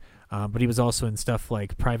Wife. But he was also in stuff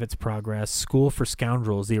like Private's Progress, School for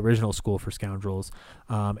Scoundrels, the original School for Scoundrels,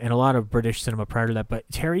 and a lot of British cinema prior to that. But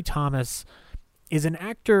Terry Thomas is an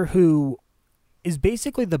actor who is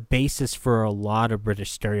basically the basis for a lot of British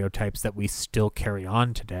stereotypes that we still carry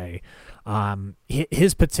on today.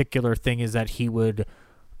 His particular thing is that he would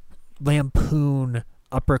lampoon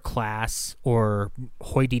upper class or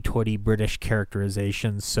hoity-toity British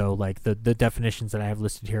characterizations. So like the definitions that I have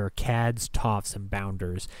listed here are cads, toffs, and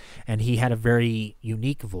bounders. And he had a very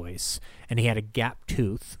unique voice, and he had a gap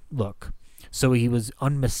tooth look. So he was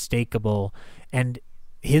unmistakable, and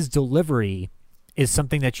his delivery is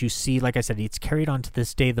something that you see, like I said, it's carried on to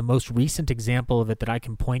this day. The most recent example of it that I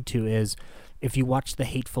can point to is if you watch The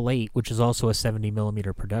Hateful Eight, which is also a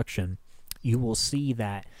 70mm production, you will see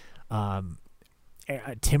that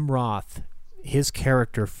Tim Roth, his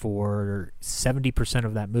character for 70%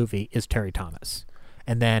 of that movie is Terry Thomas.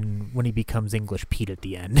 And then when he becomes English Pete at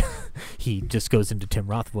the end, he just goes into Tim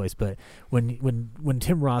Roth voice. But when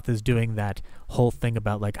Tim Roth is doing that whole thing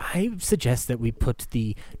about, like, I suggest that we put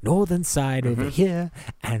the northern side over here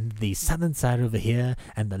and the southern side over here,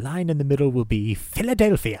 and the line in the middle will be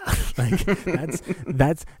Philadelphia. Like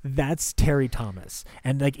that's Terry Thomas.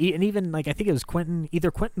 And even I think it was either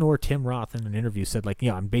Quentin or Tim Roth in an interview said, like,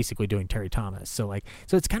 I'm basically doing Terry Thomas. So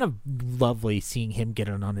it's kind of lovely seeing him get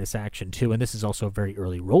in on this action too. And this is also a very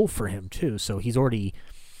early role for him too, so he's already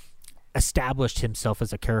established himself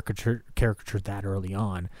as a caricature that early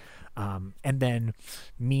on. And then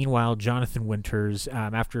meanwhile, Jonathan Winters,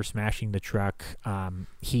 after smashing the truck,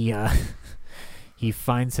 he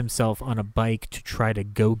finds himself on a bike to try to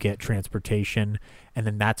go get transportation, and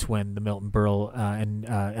then that's when the Milton Berle and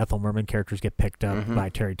Ethel Merman characters get picked up by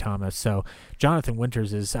Terry Thomas. So Jonathan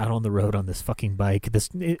Winters is out on the road on this fucking bike.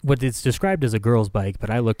 What it's described as a girl's bike, but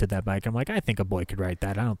I looked at that bike. I'm like, I think a boy could ride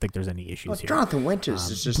that. I don't think there's any issues here. Jonathan Winters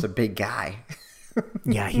is just a big guy.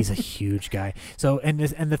 Yeah, he's a huge guy. So, and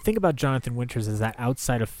the thing about Jonathan Winters is that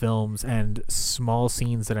outside of films and small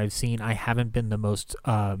scenes that I've seen, I haven't been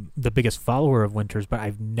the biggest follower of Winters, but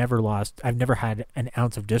I've never had an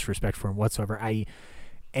ounce of disrespect for him whatsoever.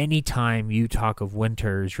 Anytime you talk of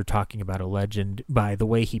Winters, you're talking about a legend by the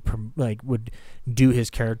way he would do his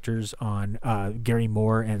characters on Gary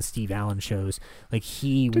Moore and Steve Allen shows. Like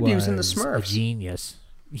he was in the Smurfs. A genius.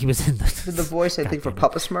 He was in the voice, I think, for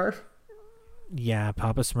Papa Smurf. Yeah,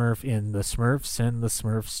 Papa Smurf in The Smurfs and The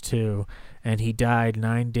Smurfs 2, and he died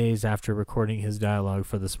 9 days after recording his dialogue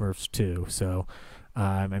for The Smurfs 2. So,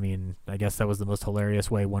 I mean, I guess that was the most hilarious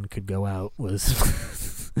way one could go out,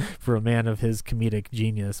 was for a man of his comedic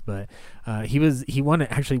genius. But he won it.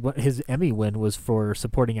 Actually, what his Emmy win was for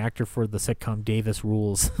supporting actor for the sitcom Davis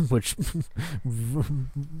Rules, which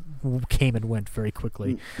came and went very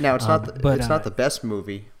quickly. Now it's not the best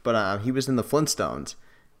movie, but he was in the Flintstones.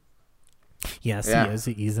 Yes, yeah. He is.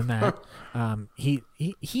 He's in that.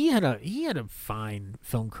 He had a fine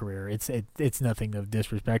film career. It's nothing of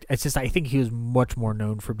disrespect. It's just I think he was much more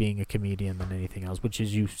known for being a comedian than anything else, which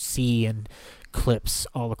is you see in clips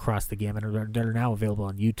all across the gamut that are now available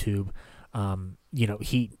on YouTube.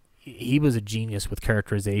 He was a genius with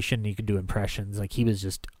characterization. He could do impressions. Like, he was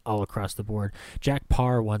just all across the board. Jack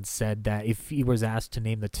Parr once said that if he was asked to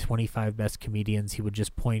name the 25 best comedians, he would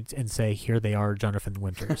just point and say, "Here they are, Jonathan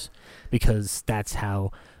Winters," because that's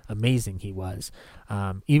how amazing he was.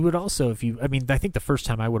 He would also, I think the first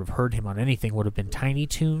time I would have heard him on anything would have been Tiny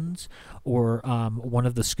Toons or one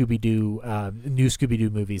of the new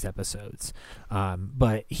Scooby-Doo movies episodes.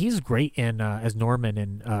 But he's great in as Norman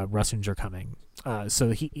in Russians Are Coming. So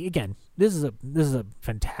this is a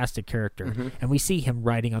fantastic character, and we see him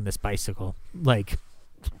riding on this bicycle, like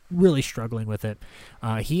really struggling with it.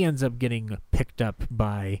 He ends up getting picked up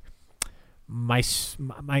by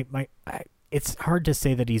it's hard to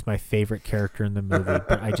say that he's my favorite character in the movie,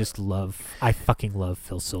 but I fucking love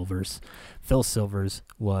Phil Silvers. Phil Silvers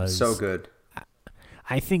was so good.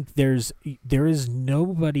 I think there is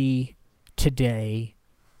nobody today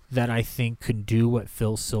that I think could do what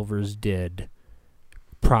Phil Silvers did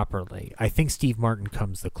properly. I think Steve Martin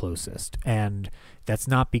comes the closest, and that's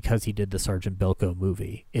not because he did the Sergeant Bilko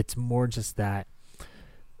movie. It's more just that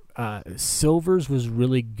Silvers was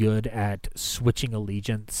really good at switching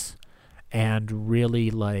allegiance, and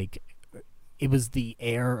really, like, it was the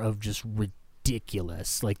air of just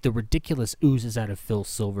ridiculous. Like, the ridiculous oozes out of Phil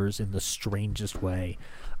Silvers in the strangest way.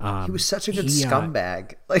 He was such a good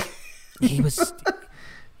scumbag. Like, he was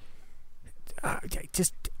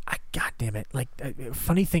God damn it. Like, a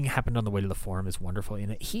funny thing happened on the way to the forum is wonderful.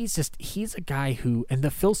 And he's a guy who, and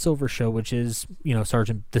the Phil Silver Show, which is, you know, the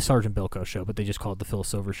Sergeant Bilko Show, but they just call it the Phil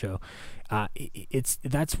Silver Show.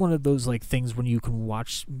 That's one of those, like, things when you can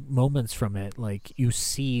watch moments from it, like, you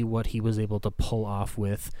see what he was able to pull off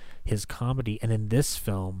with his comedy. And in this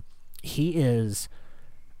film, he is,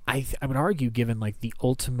 I would argue, given, like, the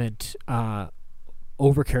ultimate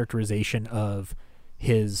overcharacterization of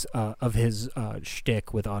his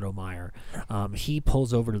shtick with Otto Meyer. He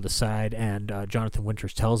pulls over to the side, and Jonathan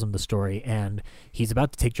Winters tells him the story, and he's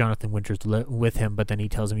about to take Jonathan Winters with him, but then he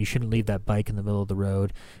tells him, you shouldn't leave that bike in the middle of the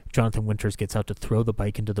road. Jonathan Winters gets out to throw the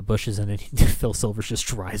bike into the bushes, and then Phil Silvers just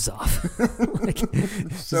drives off. Like,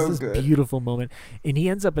 so this good. Beautiful moment. And he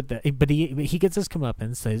ends up he gets his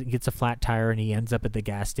comeuppance, so he gets a flat tire, and he ends up at the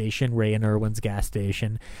gas station, Ray and Irwin's gas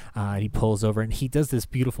station. He pulls over, and he does this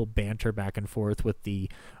beautiful banter back and forth with the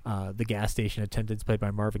gas station attendants, played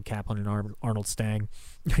by Marvin Kaplan and Arnold Stang.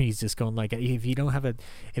 He's just going like, if you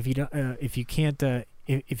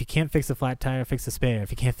can't fix a flat tire, fix a spare.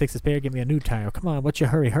 If you can't fix a spare, give me a new tire. Come on, what's your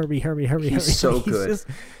hurry? He's so good.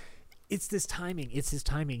 It's his timing.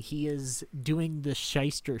 He is doing the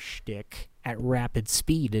shyster shtick at rapid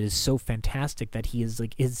speed. It is so fantastic that he is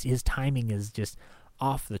like, his timing is just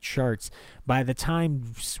off the charts. By the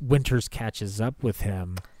time Winters catches up with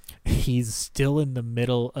him, he's still in the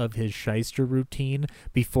middle of his shyster routine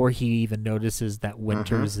before he even notices that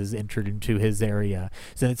Winters is entered into his area.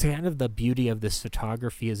 So it's kind of the beauty of this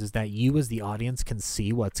photography is that you as the audience can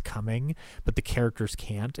see what's coming, but the characters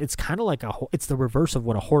can't. It's kind of like it's the reverse of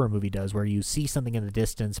what a horror movie does, where you see something in the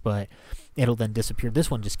distance, but it'll then disappear.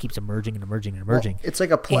 This one just keeps emerging and emerging and emerging. Well, it's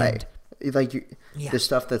like a play. The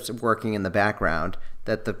stuff that's working in the background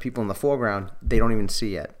that the people in the foreground, they don't even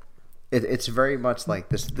see yet. It's very much like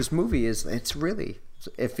this. This movie it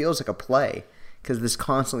feels like a play, because there's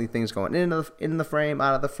constantly things going in the frame,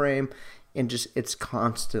 out of the frame, and just it's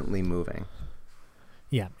constantly moving.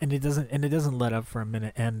 Yeah, and it doesn't let up for a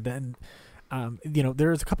minute, and then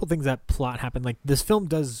there's a couple things that plot happen. Like, this film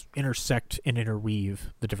does intersect and interweave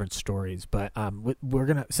the different stories, but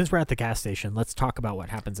since we're at the gas station, let's talk about what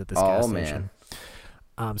happens at this gas station.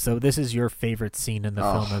 So this is your favorite scene in the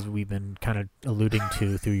film, as we've been kind of alluding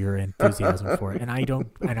to through your enthusiasm for it, and I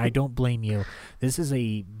don't blame you. This is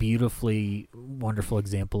a beautifully wonderful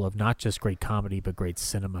example of not just great comedy but great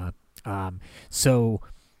cinema.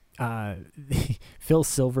 Phil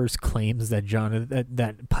Silvers claims that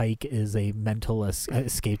that Pike is a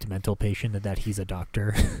escaped mental patient, and that he's a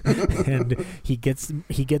doctor, and he gets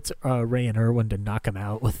Ray and Irwin to knock him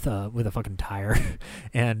out with a fucking tire,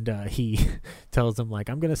 and he tells them, like,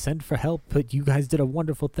 I'm gonna send for help, but you guys did a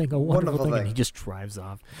wonderful thing, and he just drives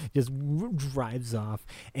off,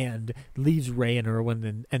 and leaves Ray and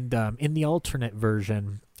Irwin, and in the alternate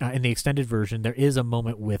version. In the extended version, there is a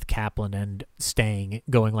moment with Kaplan and Stang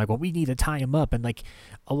going like, well, we need to tie him up. And like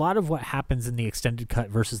a lot of what happens in the extended cut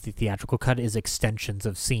versus the theatrical cut is extensions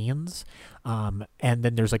of scenes. And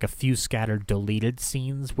then there's like a few scattered deleted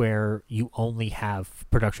scenes where you only have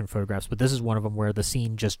production photographs. But this is one of them where the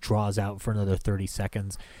scene just draws out for another 30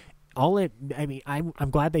 seconds.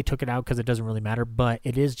 I'm glad they took it out because it doesn't really matter, but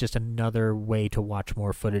it is just another way to watch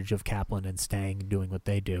more footage of Kaplan and Stang doing what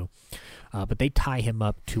they do. But they tie him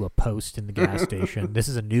up to a post in the gas station. This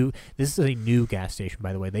is a new gas station,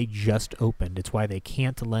 by the way. They just opened. It's why they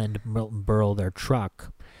can't lend Milton Berle their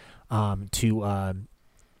truck to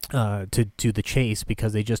the chase,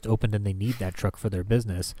 because they just opened and they need that truck for their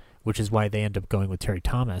business, which is why they end up going with Terry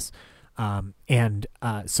Thomas.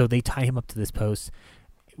 So they tie him up to this post.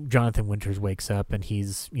 Jonathan Winters wakes up, and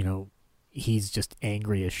he's just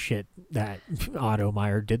angry as shit that Otto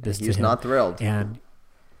Meyer did this to him. He's not thrilled. And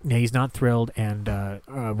he's not thrilled, and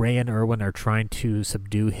Ray and Irwin are trying to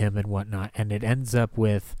subdue him and whatnot, and it ends up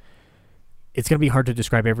with, it's going to be hard to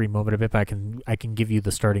describe every moment of it, but I can give you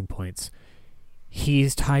the starting points.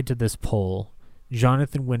 He's tied to this pole.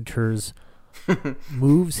 Jonathan Winters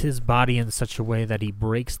moves his body in such a way that he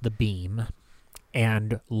breaks the beam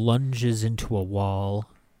and lunges into a wall.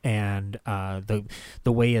 And the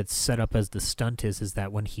way it's set up as the stunt is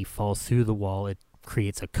that when he falls through the wall, it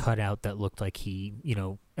creates a cutout that looked like he,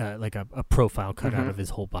 like a profile cutout of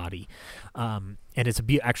his whole body. And it's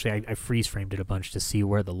actually, I freeze framed it a bunch to see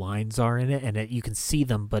where the lines are in it, and you can see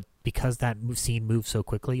them, but because that scene moves so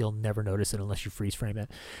quickly, you'll never notice it unless you freeze frame it.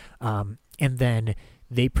 And then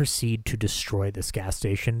they proceed to destroy this gas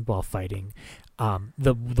station while fighting.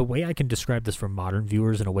 The way I can describe this for modern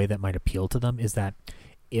viewers in a way that might appeal to them is that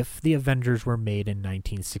if the Avengers were made in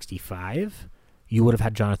 1965, you would have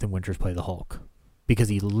had Jonathan Winters play the Hulk, because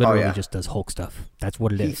he literally just does Hulk stuff. That's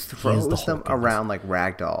what it is. He throws them around like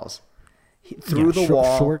rag dolls. Through the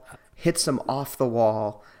wall, hits them off the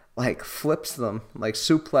wall, like flips them, like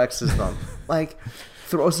suplexes them, like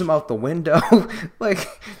throws them out the window. Like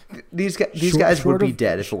these guys would be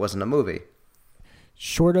dead if it wasn't a movie.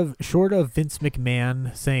 Short of Vince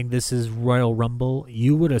McMahon saying this is Royal Rumble,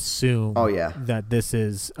 you would assume that this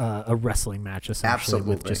is a wrestling match, essentially,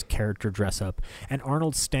 with just character dress up. And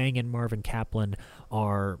Arnold Stang and Marvin Kaplan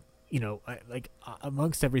are,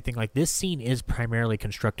 amongst everything, like this scene is primarily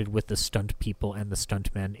constructed with the stunt people and the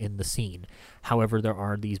stuntmen in the scene. However, there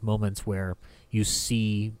are these moments where you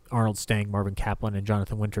see Arnold Stang, Marvin Kaplan, and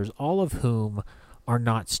Jonathan Winters, all of whom are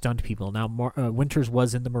not stunt people. Now, Winters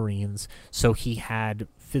was in the Marines, so he had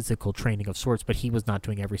physical training of sorts, but he was not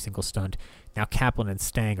doing every single stunt. Now, Kaplan and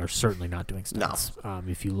Stang are certainly not doing stunts. No.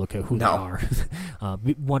 If you look at who they are.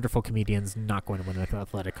 Wonderful comedians, not going to win an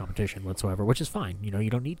athletic competition whatsoever, which is fine. You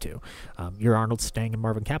don't need to. You're Arnold Stang and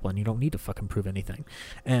Marvin Kaplan. You don't need to fucking prove anything.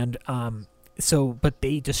 And but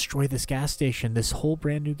they destroy this gas station. This whole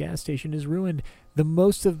brand new gas station is ruined. The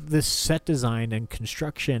most of this set design and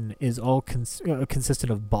construction is all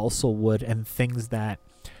consistent of balsa wood and things that.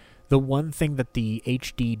 The one thing that the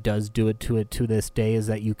HD does do it to this day is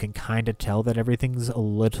that you can kind of tell that everything's a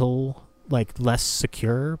little less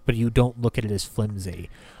secure, but you don't look at it as flimsy.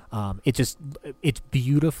 It's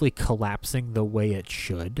beautifully collapsing the way it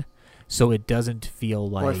should, so it doesn't feel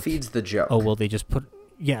like. Well, it feeds the joke. Oh well, they just put.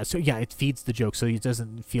 Yeah, it feeds the joke, so it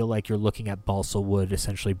doesn't feel like you're looking at balsa wood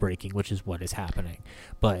essentially breaking, which is what is happening.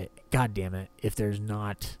 But god damn it, if there's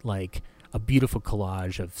not like a beautiful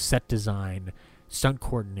collage of set design, stunt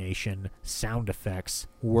coordination, sound effects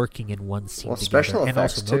working in one scene together, special effects and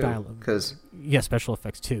also too, no dialogue. Special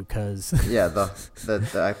effects too, because the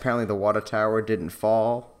apparently the water tower didn't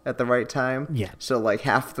fall at the right time. Yeah, so like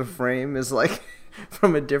half the frame is like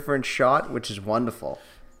from a different shot, which is wonderful.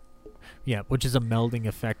 Yeah, which is a melding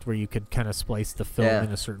effect where you could kind of splice the film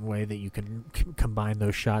in a certain way that you can combine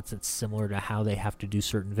those shots. It's similar to how they have to do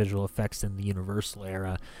certain visual effects in the Universal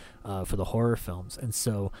era for the horror films. And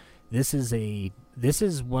so this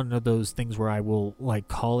is one of those things where I will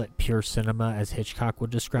call it pure cinema as Hitchcock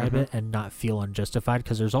would describe it, and not feel unjustified,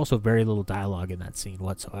 because there's also very little dialogue in that scene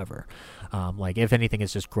whatsoever. If anything,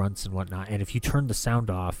 it's just grunts and whatnot. And if you turn the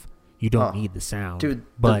sound off, you don't need the sound. Dude,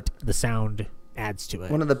 but the sound adds to it.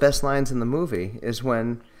 One of the best lines in the movie is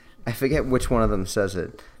when, I forget which one of them says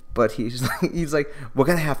it, but he's like, we're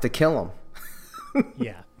gonna have to kill him.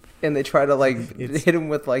 Yeah. And they try to hit him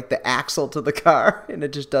with the axle to the car, and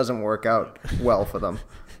it just doesn't work out well for them.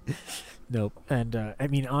 Nope. And I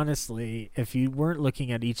mean, honestly, if you weren't looking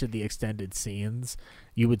at each of the extended scenes,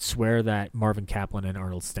 you would swear that Marvin Kaplan and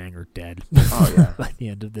Arnold Stang are dead. Oh yeah. By the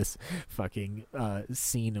end of this fucking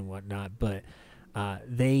scene and whatnot, but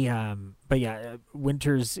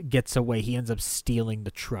Winters gets away. He ends up stealing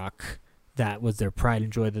the truck that was their pride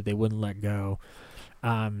and joy that they wouldn't let go.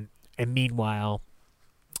 And meanwhile,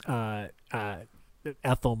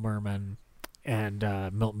 Ethel Merman and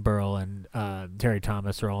Milton Berle and Terry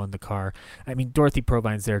Thomas are all in the car. I mean, Dorothy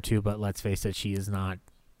Provine's there too, but let's face it, she is not.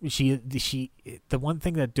 The one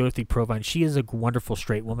thing that Dorothy Provine, she is a wonderful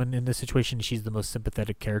straight woman in this situation. She's the most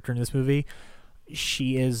sympathetic character in this movie.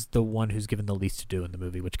 She is the one who's given the least to do in the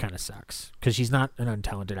movie, which kind of sucks, because she's not an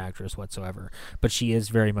untalented actress whatsoever, but she is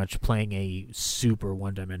very much playing a super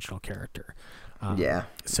one-dimensional character. Definitely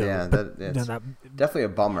a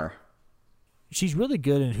bummer. She's really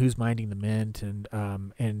good in Who's Minding the Mint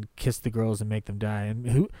and Kiss the Girls and Make Them Die.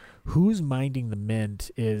 And Who's Minding the Mint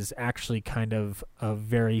is actually kind of a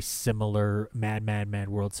very similar Mad, Mad, Mad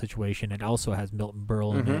World situation. It also has Milton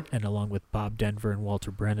Berle in it, and along with Bob Denver and Walter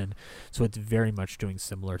Brennan. So it's very much doing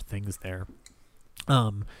similar things there.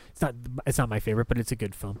 It's not my favorite, but it's a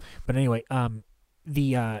good film. But anyway,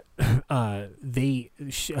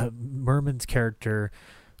 Merman's character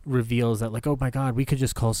reveals that, like, oh my God, we could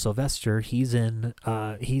just call Sylvester. He's in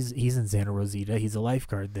Santa Rosita. He's a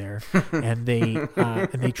lifeguard there, and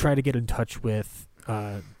they try to get in touch with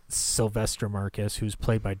Sylvester Marcus, who's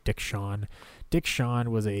played by Dick Shawn. Dick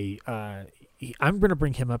Shawn was I'm going to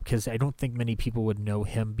bring him up because I don't think many people would know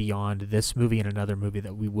him beyond this movie and another movie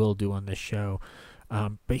that we will do on this show.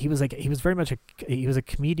 But he was very much a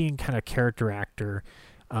comedian kind of character actor.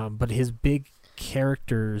 But his big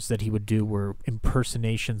characters that he would do were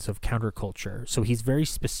impersonations of counterculture. So he's very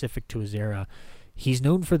specific to his era. He's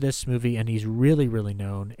known for this movie, and he's really, really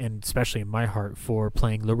known, and especially in my heart, for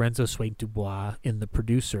playing Lorenzo Swain Dubois in The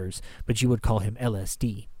Producers, but you would call him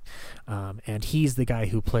LSD. And he's the guy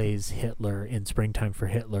who plays Hitler in Springtime for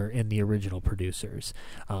Hitler in the original Producers.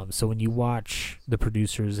 So when you watch The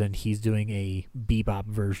Producers and he's doing a bebop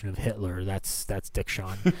version of Hitler, that's Dick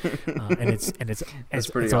Shawn, and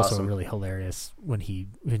it's also really hilarious when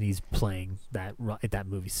he's playing that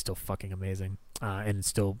movie's still fucking amazing, and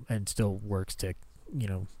still works to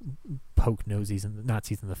poke Nazis in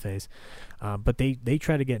the face. But they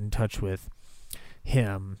try to get in touch with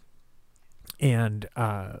him. And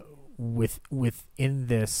within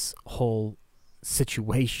this whole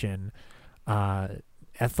situation,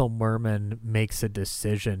 Ethel Merman makes a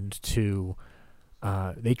decision to.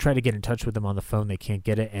 They try to get in touch with them on the phone. They can't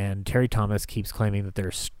get it, and Terry Thomas keeps claiming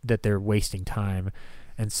that they're wasting time,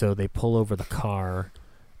 and so they pull over the car,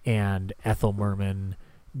 and Ethel Merman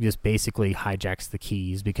just basically hijacks the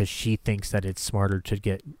keys because she thinks that it's smarter to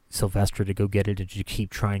get Sylvester to go get it and to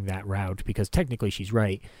keep trying that route, because technically she's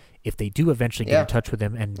right. If they do eventually get in touch with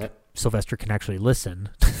him and Sylvester can actually listen,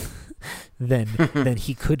 then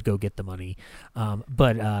he could go get the money.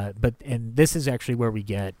 But this is actually where we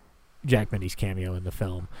get Jack Benny's cameo in the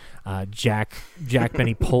film. Jack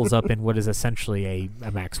Benny pulls up in what is essentially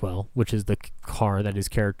a Maxwell, which is the car that his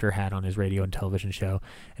character had on his radio and television show,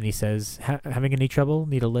 and he says, "Having any trouble?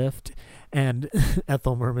 Need a lift?" And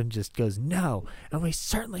Ethel Merman just goes, "No, and we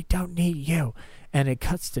certainly don't need you." And it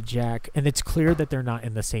cuts to Jack, and it's clear that they're not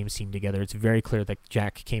in the same scene together. It's very clear that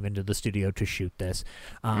Jack came into the studio to shoot this.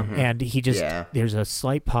 And he just, there's a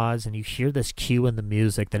slight pause, and you hear this cue in the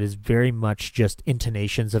music that is very much just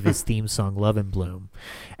intonations of his theme song, Love and Bloom.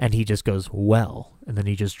 And he just goes, "Well," and then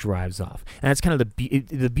he just drives off. And that's kind of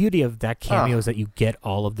the beauty of that cameo is that you get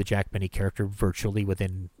all of the Jack Benny character virtually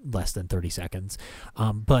within less than 30 seconds.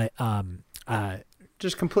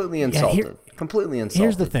 Just completely insulted. Completely insulted.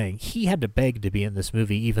 Here's the thing. He had to beg to be in this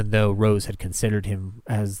movie, even though Rose had considered him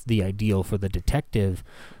as the ideal for the detective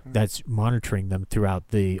that's monitoring them throughout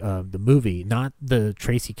the movie. Not the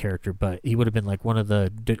Tracy character, but he would have been like one of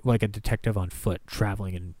like a detective on foot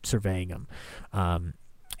traveling and surveying them.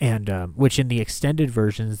 Which in the extended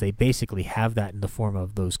versions, they basically have that in the form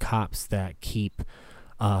of those cops that keep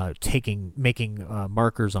making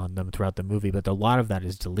markers on them throughout the movie, but a lot of that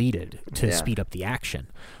is deleted to speed up the action.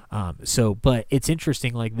 But it's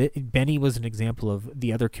interesting, like Benny was an example of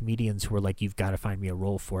the other comedians who were like, "You've got to find me a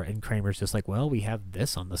role for it," and Kramer's just like, "Well, we have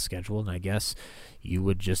this on the schedule, and I guess you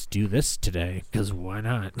would just do this today, because why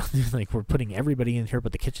not?" Like, we're putting everybody in here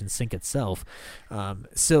but the kitchen sink itself.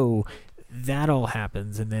 So that all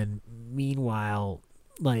happens, and then meanwhile,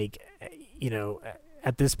 like,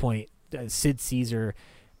 at this point, Sid Caesar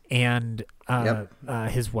and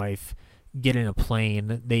his wife get in a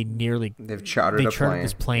plane. They've chartered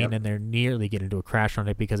this plane, and they're nearly getting into a crash on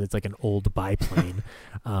it because it's like an old biplane.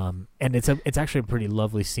 And it's actually a pretty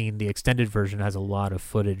lovely scene. The extended version has a lot of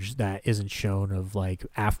footage that isn't shown of like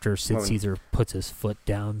after Sid Caesar puts his foot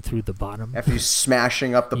down through the bottom. After he's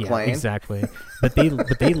smashing up the plane. Exactly. But they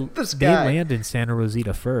land in Santa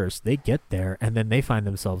Rosita first. They get there, and then they find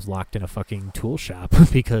themselves locked in a fucking tool shop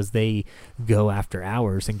because they go after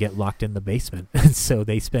hours and get locked in the basement. And so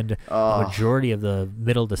they spend a majority of the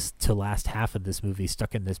middle to last half of this movie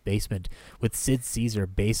stuck in this basement with Sid Caesar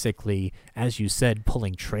basically, as you said,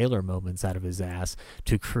 pulling trailer moments out of his ass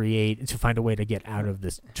to find a way to get out of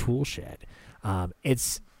this tool shed.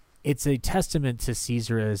 It's a testament to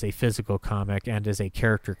Caesar as a physical comic and as a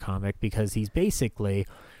character comic, because he's basically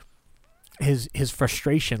his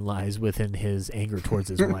frustration lies within his anger towards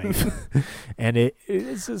his wife. And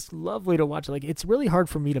it's just lovely to watch. Like, it's really hard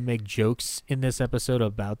for me to make jokes in this episode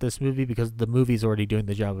about this movie because the movie's already doing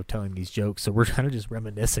the job of telling these jokes, so we're kind of just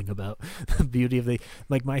reminiscing about the beauty of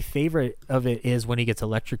my favorite of it is when he gets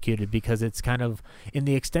electrocuted, because it's kind of, in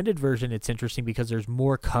the extended version, it's interesting because there's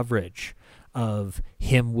more coverage of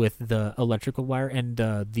him with the electrical wire, and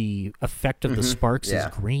the effect of the sparks is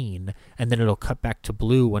green, and then it'll cut back to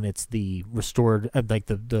blue when it's the restored, like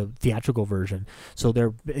the theatrical version. So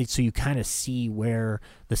you kind of see where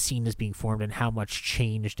the scene is being formed and how much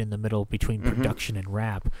changed in the middle between production and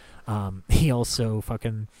wrap. He also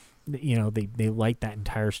fucking, they light that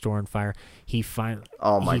entire store on fire. He finally,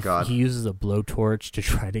 God, he uses a blowtorch to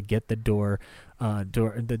try to get the door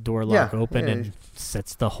lock open and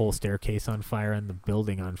sets the whole staircase on fire and the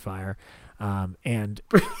building on fire. And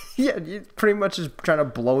you pretty much is trying to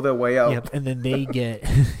blow their way out. Yep. And then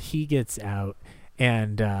he gets out,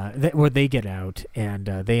 and they get out, and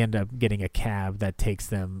they end up getting a cab that takes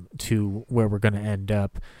them to where we're going to end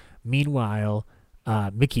up. Meanwhile,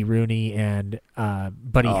 Mickey Rooney and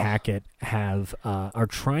Buddy Hackett are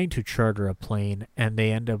trying to charter a plane, and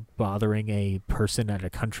they end up bothering a person at a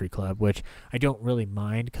country club, which I don't really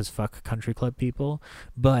mind because fuck country club people.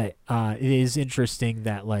 But it is interesting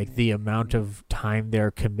that like the amount of time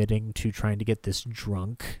they're committing to trying to get this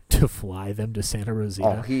drunk to fly them to Santa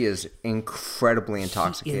Rosita. Oh, he is incredibly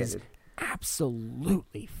intoxicated. He is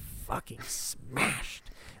absolutely fucking smashed.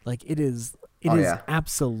 Like it is. It is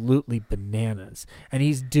absolutely bananas, and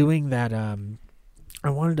he's doing that. I'm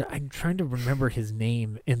trying to remember his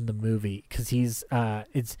name in the movie because he's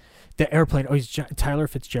it's the airplane. Oh, he's Tyler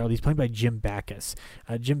Fitzgerald. He's played by Jim Backus.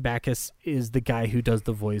 Jim Backus is the guy who does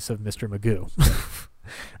the voice of Mr. Magoo.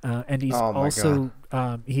 And he's also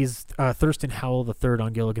he's Thurston Howell III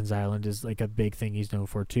on Gilligan's Island is like a big thing he's known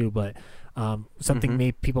for too. But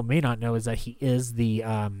something people may not know is that he is the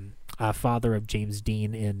father of James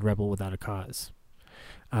Dean in Rebel Without a Cause.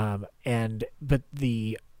 But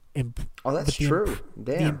the true.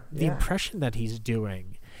 The impression that he's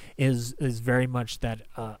doing is very much that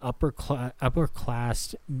upper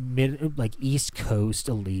class mid, like East Coast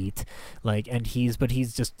elite, like, and he's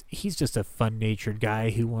just a fun-natured guy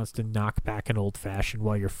who wants to knock back an old fashioned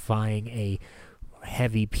while you're flying a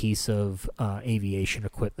heavy piece of aviation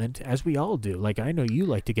equipment, as we all do. Like, I know you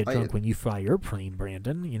like to get drunk when you fly your plane,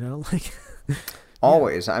 Brandon, like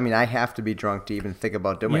always. I mean, I have to be drunk to even think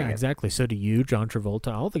about doing it. Yeah, exactly. So do you, John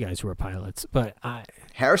Travolta, all the guys who are pilots. But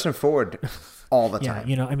Harrison Ford all the time.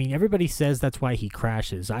 Yeah, I mean, everybody says that's why he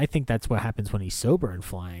crashes. I think that's what happens when he's sober and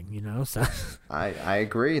flying, So I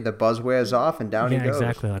agree. The buzz wears off and down he goes.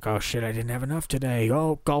 Exactly. Like, oh shit, I didn't have enough today.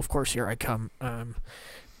 Oh, golf course, here I come.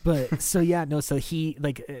 But so he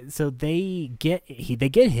they get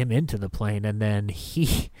him into the plane, and then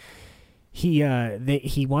he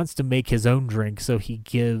wants to make his own drink, so he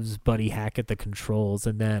gives Buddy Hackett the controls,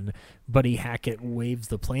 and then Buddy Hackett waves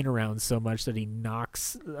the plane around so much that he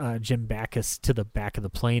knocks Jim Backus to the back of the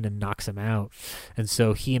plane and knocks him out, and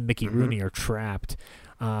so he and Mickey Rooney are trapped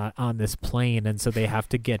on this plane, and so they have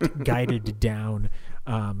to get guided down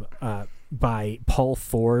by Paul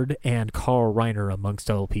Ford and Carl Reiner, amongst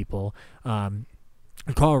other people.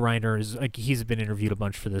 Carl Reiner is like, he's been interviewed a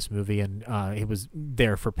bunch for this movie, and he was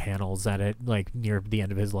there for panels at it, like near the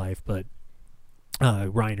end of his life. But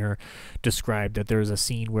Reiner described that there's a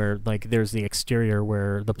scene where like there's the exterior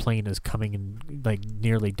where the plane is coming and like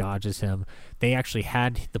nearly dodges him. They actually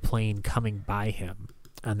had the plane coming by him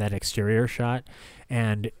on that exterior shot,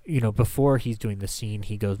 and before he's doing the scene,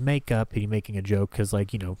 he goes makeup, he's making a joke because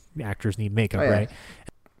actors need makeup, right?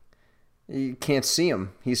 You can't see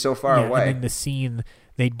him, he's so far away. And in the scene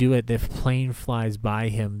they do it, the plane flies by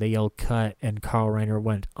him, they yell cut, and Carl Reiner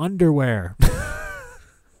went underwear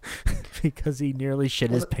because he nearly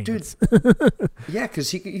shit his pants. Yeah,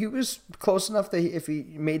 because he was close enough that if he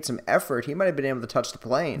made some effort, he might have been able to touch the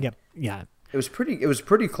plane. Yep. Yeah. It was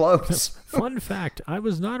pretty close. Fun fact, I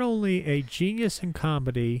was not only a genius in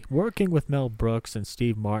comedy, working with Mel Brooks and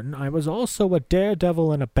Steve Martin, I was also a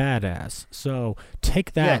daredevil and a badass. So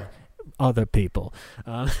take that, other people.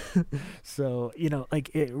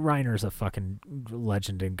 Reiner's a fucking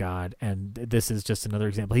legend and god, and this is just another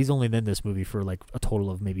example. He's only in this movie for like a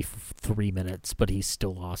total of maybe 3 minutes, but he's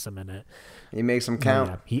still awesome in it. He makes them count.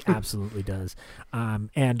 Yeah, he absolutely does.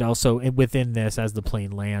 And also within this, as the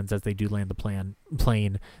plane lands, as they do land the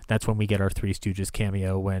plane, that's when we get our Three Stooges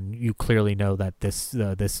cameo, when you clearly know that this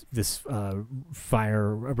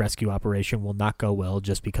fire rescue operation will not go well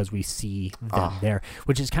just because we see them there,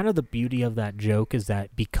 which is kind of the beauty of that joke, is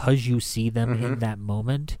that because you see them in that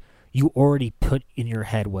moment, you already put in your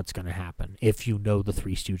head what's going to happen if you know the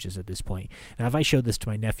Three Stooges at this point. Now, if I showed this to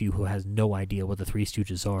my nephew who has no idea what the Three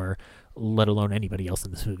Stooges are, let alone anybody else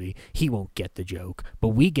in this movie, he won't get the joke. But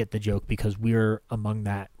we get the joke because we're among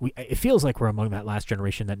that. It feels like we're among that last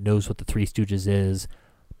generation that knows what the Three Stooges is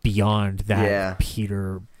beyond that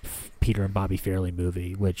Peter and Bobby Fairley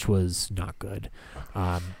movie, which was not good.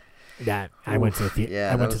 That I went to the theater.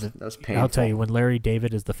 Yeah, that was painful. I'll tell you, when Larry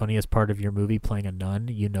David is the funniest part of your movie playing a nun,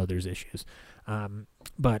 you know there's issues.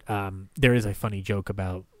 But there is a funny joke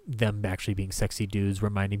about them actually being sexy dudes,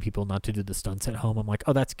 reminding people not to do the stunts at home. I'm like,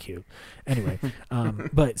 oh, that's cute. Anyway,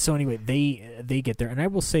 but so anyway, they get there, and I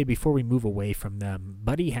will say before we move away from them,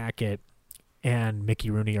 Buddy Hackett and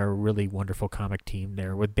Mickey Rooney are a really wonderful comic team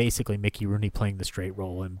there, with basically Mickey Rooney playing the straight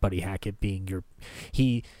role and Buddy Hackett being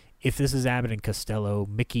if this is Abbott and Costello,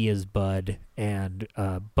 Mickey is Bud and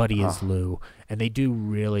Buddy is Lou, and they do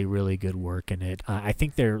really, really good work in it. I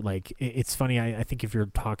think they're like, it's funny. I think if you're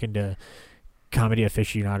talking to comedy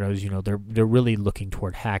aficionados, they're really looking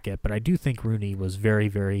toward Hackett, but I do think Rooney was very,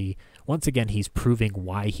 very. Once again, he's proving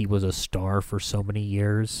why he was a star for so many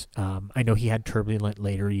years. I know he had turbulent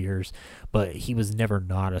later years, but he was never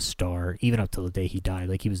not a star, even up till the day he died.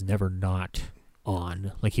 Like, he was never not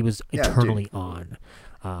on. Like, he was eternally on.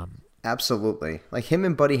 Absolutely. Like, him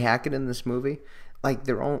and Buddy Hackett in this movie, like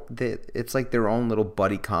it's like their own little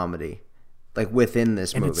buddy comedy, like within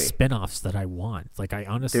this movie. And it's spin-offs that I want. Like, I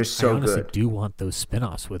honestly do want those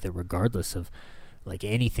spin-offs with it, regardless of like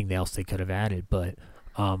anything else they could have added. But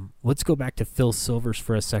let's go back to Phil Silvers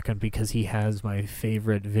for a second, because he has my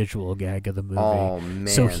favorite visual gag of the movie. Oh, man.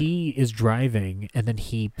 So he is driving, and then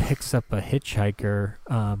he picks up a hitchhiker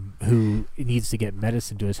who needs to get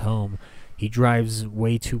medicine to his home. He drives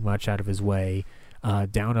way too much out of his way,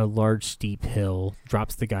 down a large steep hill,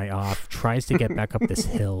 drops the guy off, tries to get back up this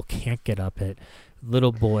hill, can't get up it.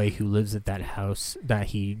 Little boy who lives at that house that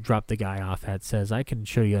he dropped the guy off at says, I can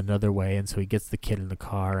show you another way. And so he gets the kid in the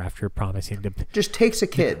car after promising to... Just takes a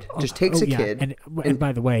kid. Kid. And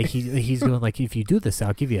by the way, he's going like, if you do this,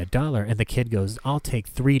 I'll give you $1. And the kid goes, I'll take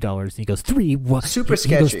 $3. And he goes, 3? What? Super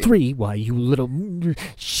sketchy. He goes, 3? Why, you little...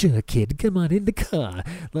 Sure, kid, come on in the car.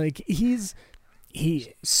 Like, he's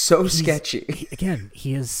sketchy.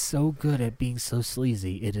 He is so good at being so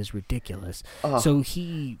sleazy. It is ridiculous. So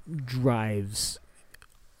he drives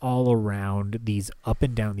all around these up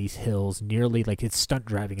and down these hills, nearly like it's stunt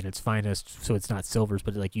driving at its finest. So it's not Silvers,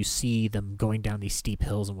 but like you see them going down these steep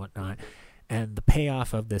hills and whatnot. And the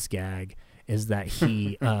payoff of this gag is that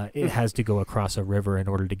he it has to go across a river in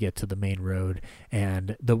order to get to the main road,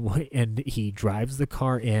 and he drives the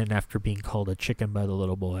car in after being called a chicken by the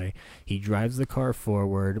little boy. He drives the car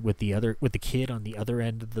forward with the kid on the other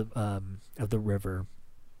end of the river,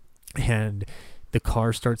 and the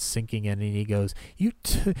car starts sinking in, and he goes, you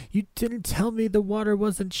didn't tell me the water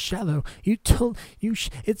wasn't shallow. You told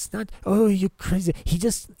it's not. Oh, you crazy.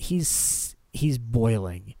 He's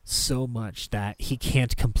boiling so much that he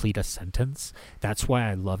can't complete a sentence. That's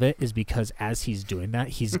why I love it, is because as he's doing that,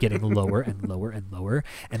 he's getting lower and lower and lower.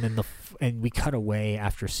 And then and we cut away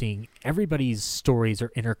after seeing everybody's stories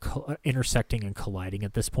are intersecting and colliding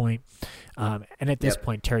at this point. And at this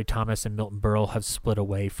point, Terry Thomas and Milton Berle have split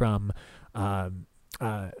away from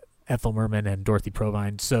Ethel Merman and Dorothy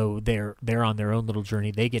Provine. So they're on their own little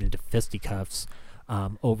journey. They get into fisticuffs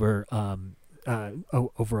over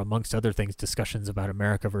amongst other things, discussions about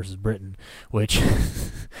America versus Britain, which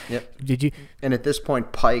did you? And at this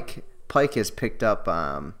point, Pike has picked up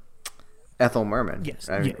Ethel Merman. Yes,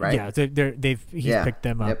 right? Yeah, he's picked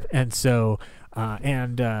them up, and so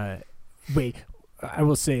wait, I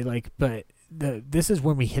will say but this is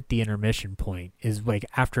when we hit the intermission point, is like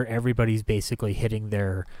after everybody's basically hitting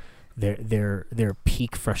their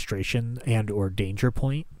peak frustration and or danger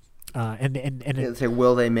point. And it's like,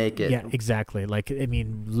 will they make it? Yeah, exactly. Like, I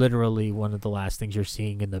mean, literally one of the last things you're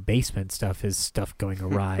seeing in the basement stuff is stuff going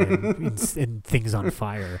awry and things on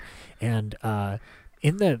fire. And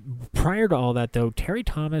prior to all that, though, Terry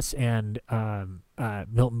Thomas and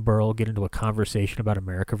Milton Berle get into a conversation about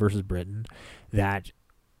America versus Britain. That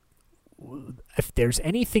if there's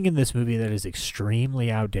anything in this movie that is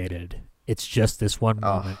extremely outdated, it's just this one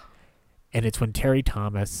moment, and it's when Terry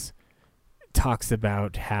Thomas talks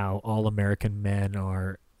about how all American men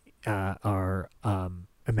are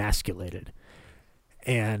emasculated,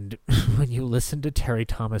 and when you listen to Terry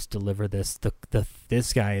Thomas deliver this,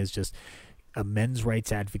 this guy is just a men's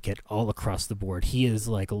rights advocate all across the board. He is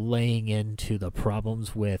like laying into the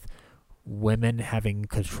problems with women having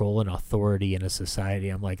control and authority in a society.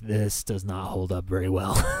 I'm like, this does not hold up very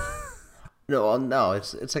well. No,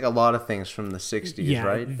 it's like a lot of things from the 60s,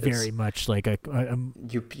 right? Very much like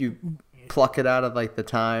you pluck it out of like the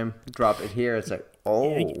time, drop it here. It's like,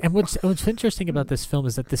 And what's interesting about this film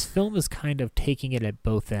is that this film is kind of taking it at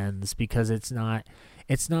both ends, because it's not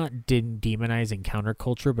demonizing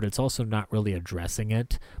counterculture, but it's also not really addressing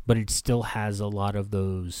it. But it still has a lot of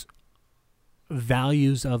those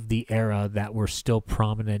values of the era that were still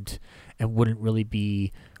prominent and wouldn't really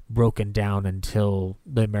be broken down until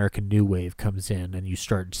the American New Wave comes in and you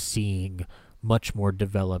start seeing much more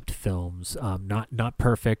developed films. Not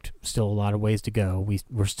perfect, still a lot of ways to go.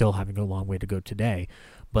 We're still having a long way to go today,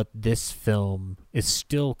 but this film is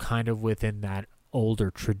still kind of within that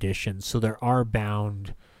older tradition, so there are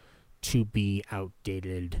bound to be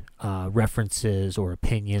outdated references or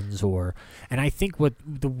opinions, and I think what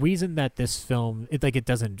the reason that this film it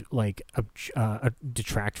doesn't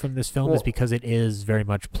detract from this film is because it is very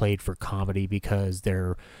much played for comedy, because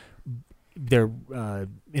they're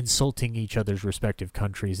insulting each other's respective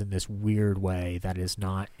countries in this weird way that is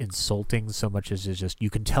not insulting so much as it's just, you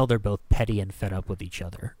can tell they're both petty and fed up with each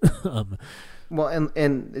other. Well,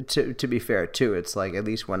 and to be fair too, it's like, at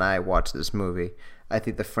least when I watch this movie, I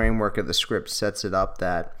think the framework of the script sets it up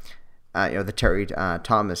that the Terry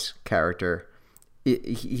Thomas character,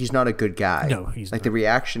 he's not a good guy. No, he's like not. The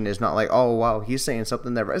reaction is not like, oh wow, he's saying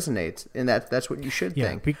something that resonates, and that's what you should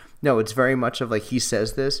think. No, it's very much of like, he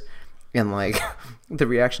says this, and like the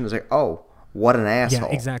reaction is like, oh, what an asshole.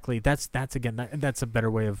 Yeah, exactly. That's again, that's a better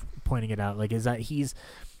way of pointing it out. Like, is that he's,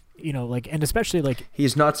 and especially like,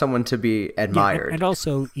 he's not someone to be admired. Yeah, and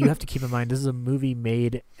also you have to keep in mind, this is a movie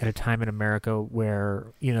made at a time in America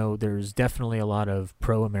where, there's definitely a lot of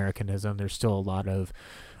pro-Americanism. There's still a lot of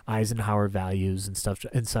Eisenhower values and stuff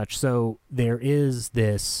and such. So there is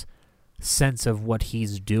this sense of what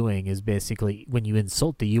he's doing is basically, when you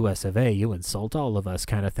insult the US of A, you insult all of us,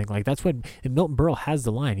 kind of thing. Like, that's when Milton Berle has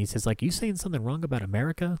the line. He says, like, you saying something wrong about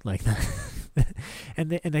America? Like that.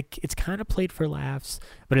 and it's kind of played for laughs,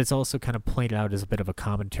 but it's also kind of played out as a bit of a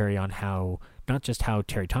commentary on how, not just how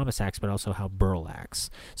Terry Thomas acts, but also how Berle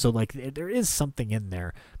acts. So like, there is something in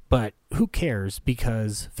there, but who cares,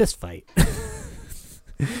 because fist fight.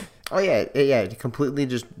 Oh yeah, it completely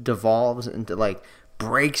just devolves into like,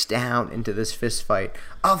 breaks down into this fist fight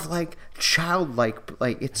of like childlike,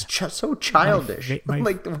 like it's so childish,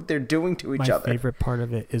 like what they're doing to each other. My favorite part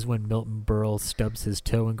of it is when Milton Berle stubs his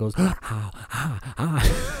toe and goes, and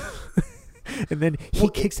then he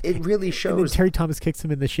kicks. It really shows. And then Terry Thomas kicks him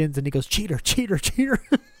in the shins, and he goes, cheater, cheater, cheater.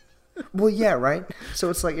 Well, yeah, right. So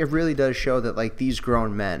it's like, it really does show that like these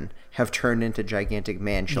grown men have turned into gigantic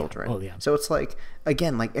man children. Yeah. Oh, yeah. So it's like,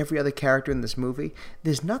 again, like every other character in this movie,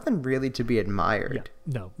 there's nothing really to be admired.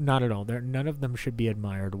 Yeah. No, not at all. None of them should be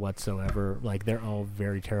admired whatsoever. Like, they're all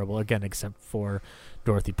very terrible, again, except for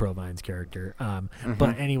Dorothy Provine's character.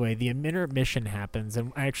 But anyway, the intermission happens,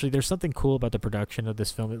 and actually there's something cool about the production of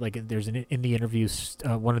this film. Like, there's in the interviews,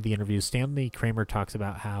 one of the interviews, Stanley Kramer talks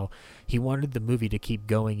about how he wanted the movie to keep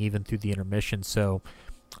going even through the intermission. So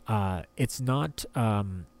it's not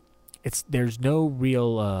there's no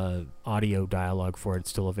real audio dialogue for it. It's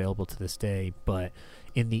still available to this day, but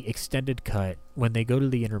in the extended cut, when they go to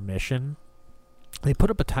the intermission, they put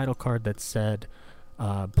up a title card that said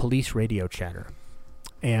police radio chatter.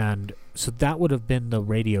 And so that would have been the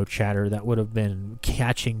radio chatter that would have been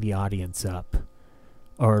catching the audience up,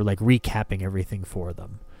 or like recapping everything for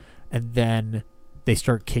them. And then they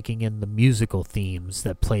start kicking in the musical themes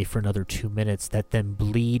that play for another 2 minutes, that then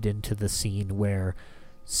bleed into the scene where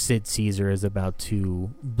Sid Caesar is about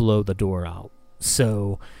to blow the door out.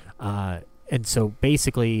 So, and so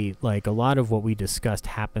basically, like, a lot of what we discussed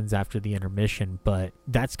happens after the intermission, but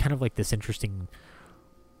that's kind of like this interesting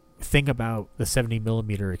thing about the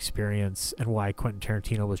 70mm experience, and why Quentin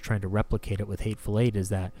Tarantino was trying to replicate it with Hateful Eight, is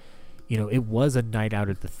that, it was a night out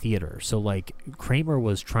at the theater. So like, Kramer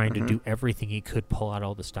was trying to do everything he could, pull out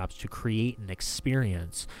all the stops to create an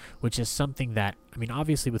experience, which is something that, I mean,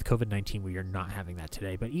 obviously with COVID-19 we are not having that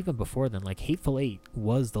today, but even before then, like, Hateful Eight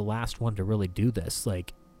was the last one to really do this,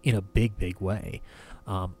 like, in a big way.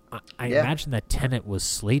 I imagine that Tenet was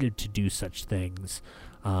slated to do such things,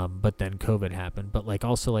 but then COVID happened. But like,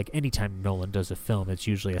 also, like, anytime Nolan does a film, it's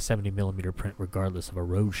usually a 70mm print, regardless of a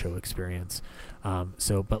roadshow experience.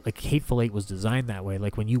 But like, Hateful Eight was designed that way.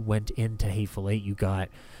 Like, when you went into Hateful Eight, you got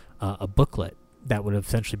a booklet that would have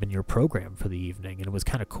essentially been your program for the evening, and it was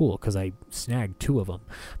kind of cool because I snagged 2 of them.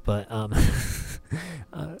 But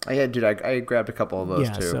yeah, dude, I grabbed a couple of those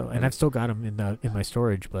too. So, and I've still got them in my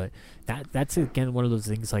storage. But that's again one of those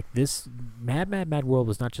things. Like, this Mad World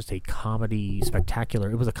was not just a comedy spectacular;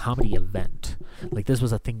 it was a comedy event. Like, this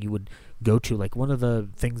was a thing you would go to. Like, one of the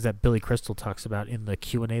things that Billy Crystal talks about in the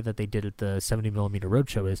Q&A that they did at the 70mm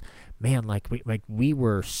Roadshow is, man, we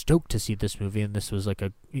were stoked to see this movie, and this was like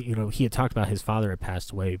a, he had talked about his father had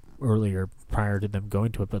passed away earlier prior to them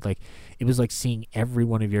going to it, but like, it was like seeing every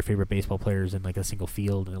one of your favorite baseball players in like a single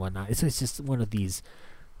field and whatnot. It's just one of these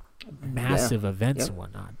massive events and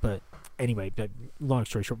whatnot. But anyway, long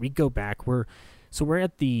story short, we go back. We're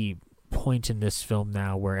at the point in this film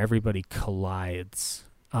now where everybody collides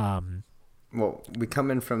Well, we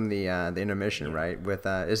come in from the intermission, right? With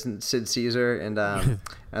isn't Sid Caesar and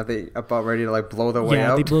are they about ready to like blow their way out?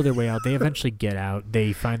 Yeah, they blow their way out. They eventually get out.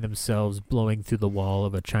 They find themselves blowing through the wall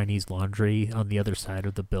of a Chinese laundry on the other side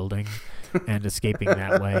of the building and escaping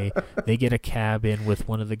that way. They get a cab in with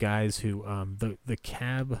one of the guys who the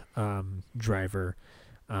cab driver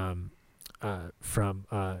from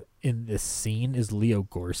in this scene is Leo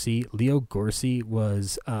Gorcey. Leo Gorcey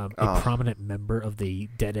was a prominent member of the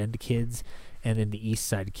Dead End Kids and in the East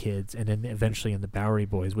Side Kids and then eventually in the Bowery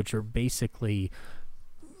Boys, which are basically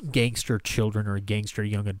gangster children or gangster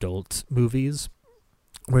young adult movies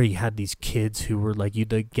where you had these kids who were like,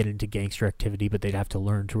 you'd get into gangster activity, but they'd have to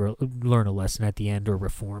learn a lesson at the end or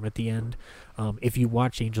reform at the end. If you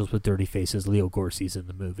watch Angels with Dirty Faces, Leo Gorcey's in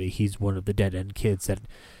the movie. He's one of the Dead End Kids that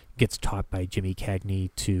gets taught by Jimmy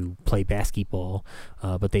Cagney to play basketball,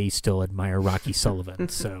 but they still admire Rocky Sullivan.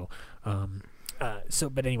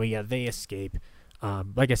 But anyway, yeah, they escape.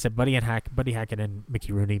 Like I said, Buddy Hackett and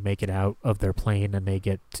Mickey Rooney make it out of their plane, and they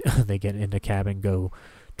get in a cab and go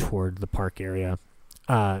toward the park area.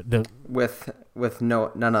 With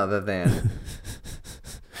none other than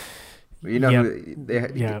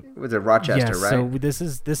was it Rochester, right? So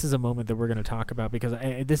this is a moment that we're going to talk about because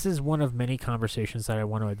this is one of many conversations that I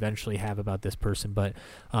want to eventually have about this person. But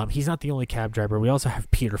he's not the only cab driver. We also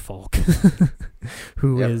have Peter Falk,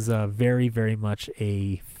 who is very, very much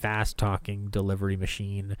a fast-talking delivery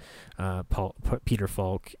machine. Peter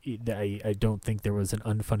Falk, I don't think there was an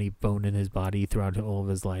unfunny bone in his body throughout all of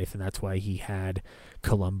his life, and that's why he had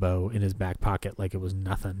Columbo in his back pocket like it was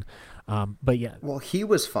nothing. But yeah. Well, he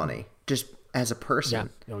was funny just as a person.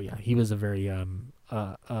 Yeah. Oh yeah. He was a very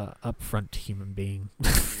upfront human being.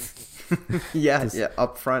 Yeah.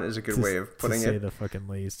 Upfront is a good way of putting to say it. the fucking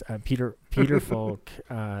least. Peter Falk.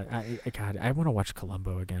 I want to watch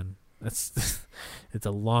Columbo again. It's a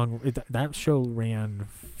long. That show ran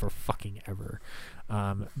for fucking ever.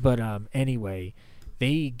 Anyway.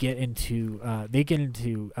 They get into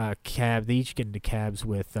cab. They each get into cabs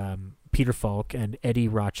with Peter Falk and Eddie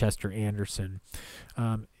Rochester Anderson.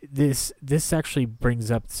 This actually brings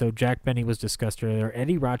up. So Jack Benny was discussed earlier.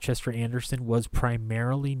 Eddie Rochester Anderson was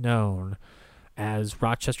primarily known as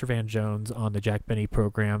Rochester Van Jones on the Jack Benny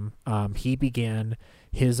program. He began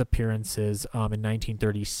his appearances in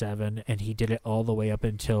 1937, and he did it all the way up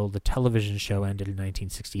until the television show ended in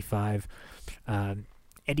 1965.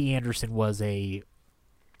 Eddie Anderson was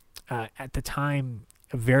at the time,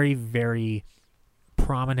 a very, very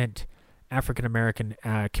prominent African-American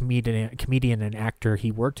comedian and actor. He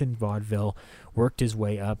worked in vaudeville, worked his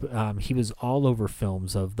way up. He was all over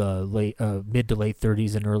films of the mid to late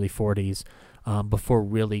 30s and early 40s before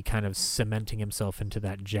really kind of cementing himself into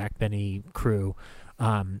that Jack Benny crew.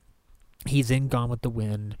 He's in Gone with the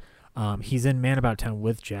Wind. He's in Man About Town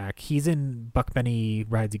with Jack. He's in Buck Benny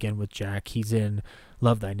Rides Again with Jack. He's in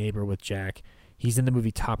Love Thy Neighbor with Jack. He's in the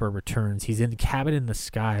movie Topper Returns. He's in Cabin in the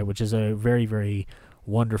Sky, which is a very, very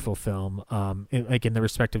wonderful film. Like in the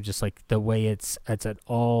respect of just like the way it's an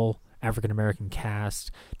all African-American cast,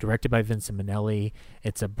 directed by Vincent Minnelli.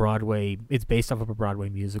 It's based off of a Broadway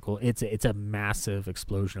musical. It's a massive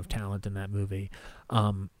explosion of talent in that movie.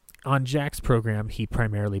 On Jack's program, he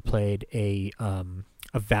primarily played a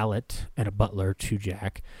valet and a butler to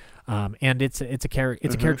Jack. And it's a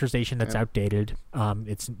characterization that's outdated.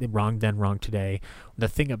 It's wrong then, wrong today. The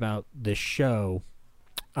thing about this show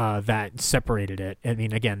that separated it, I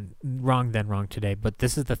mean, again, wrong then, wrong today, but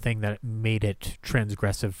this is the thing that made it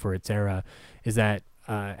transgressive for its era, is that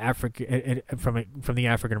from the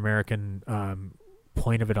African American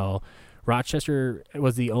point of it all, Rochester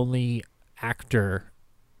was the only actor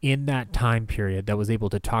in that time period that was able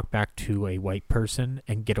to talk back to a white person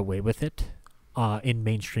and get away with it. In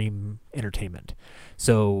mainstream entertainment.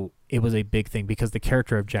 So it was a big thing because the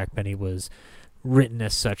character of Jack Benny was written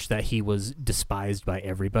as such that he was despised by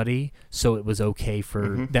everybody. So it was okay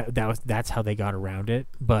for that's how they got around it.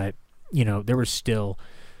 But you know, there's still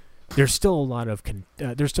a lot of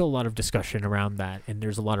discussion around that, and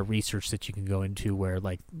there's a lot of research that you can go into where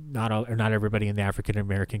like not everybody in the African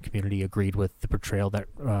American community agreed with the portrayal that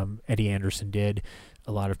Eddie Anderson did.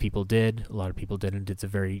 A lot of people did. A lot of people didn't. It's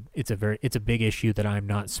a big issue that I'm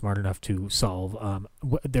not smart enough to solve.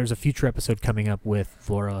 There's a future episode coming up with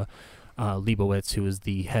Flora Leibowitz, who is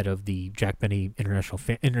the head of the Jack Benny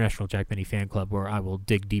International Jack Benny Fan Club, where I will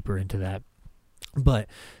dig deeper into that. But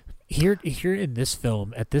here in this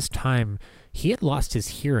film, at this time, he had lost his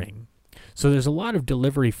hearing, so there's a lot of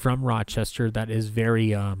delivery from Rochester that is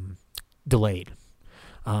very delayed.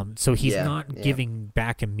 So he's not giving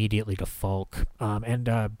back immediately to Falk. And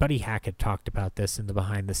Buddy Hackett talked about this in the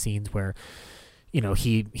behind the scenes where,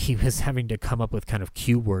 he was having to come up with kind of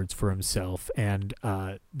cue words for himself, and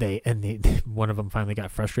they one of them finally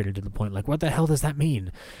got frustrated to the point like, what the hell does that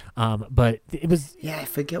mean? But it was, I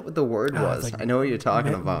forget what the word was. I know what you're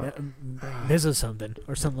talking about. Mezzo something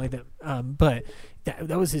or something like that. But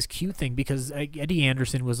that was his cue thing, because Eddie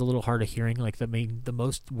Anderson was a little hard of hearing. Like the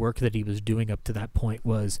most work that he was doing up to that point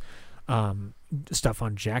was stuff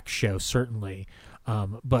on Jack's show, certainly,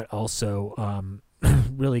 but also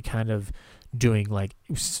really kind of doing like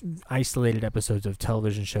isolated episodes of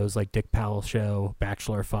television shows like Dick Powell Show,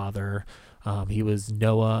 Bachelor Father. He was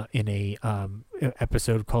Noah in a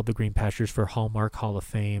episode called The Green Pastures for Hallmark Hall of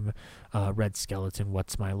Fame. Red Skeleton,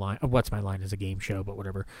 What's My Line? What's My Line is a game show, but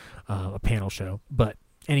whatever, a panel show. But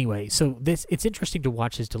anyway, so it's interesting to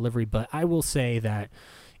watch his delivery, but I will say that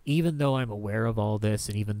even though I'm aware of all this,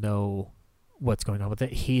 and even though what's going on with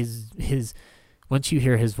it, his once you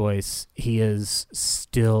hear his voice, he is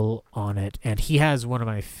still on it. And he has one of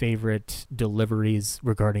my favorite deliveries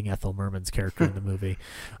regarding Ethel Merman's character in the movie.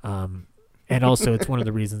 And also, it's one of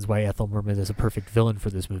the reasons why Ethel Merman is a perfect villain for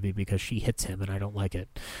this movie, because she hits him, and I don't like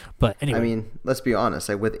it. But anyway. I mean, let's be honest.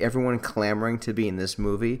 Like, with everyone clamoring to be in this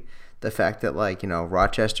movie, the fact that, like,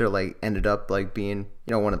 Rochester, like, ended up, like, being,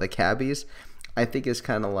 one of the cabbies, I think is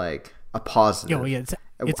kind of, like, a positive. Yeah,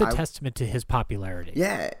 it's a testament to his popularity.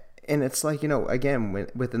 Yeah. And it's like, again,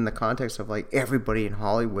 within the context of like everybody in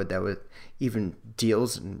Hollywood that was even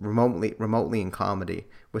deals remotely in comedy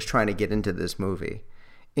was trying to get into this movie.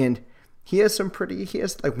 And he has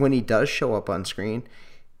like when he does show up on screen,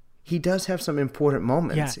 he does have some important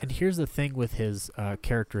moments. Yeah, and here's the thing with his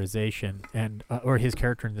characterization and or his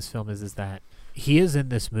character in this film is that he is in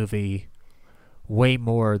this movie way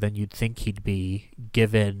more than you'd think he'd be,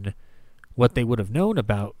 given what they would have known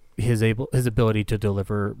about his ability to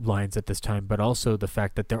deliver lines at this time, but also the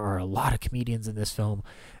fact that there are a lot of comedians in this film,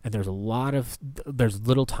 and there's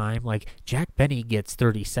little time. Like Jack Benny gets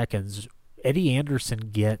 30 seconds, Eddie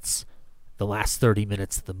Anderson gets the last 30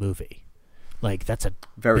 minutes of the movie. Like that's a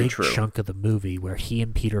very big true chunk of the movie where he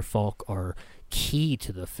and Peter Falk are key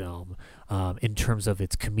to the film in terms of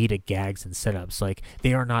its comedic gags and setups. Like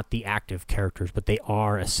they are not the active characters, but they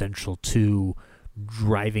are essential to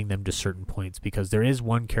driving them to certain points, because there is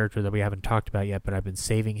one character that we haven't talked about yet, but I've been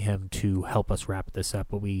saving him to help us wrap this up,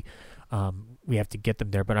 but we have to get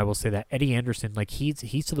them there. But I will say that Eddie Anderson, like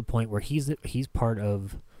he's to the point where he's part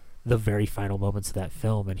of the very final moments of that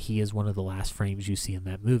film, and he is one of the last frames you see in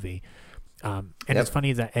that movie. And It's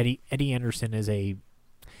funny that Eddie Anderson is a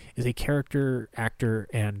character actor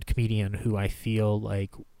and comedian who I feel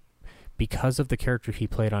like, because of the character he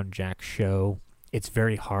played on Jack's show, it's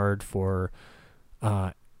very hard for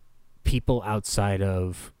people outside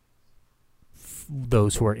of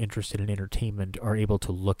those who are interested in entertainment are able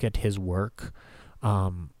to look at his work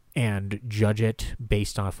and judge it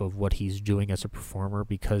based off of what he's doing as a performer,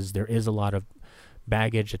 because there is a lot of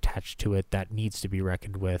baggage attached to it that needs to be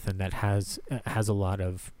reckoned with, and that has a lot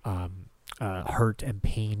of hurt and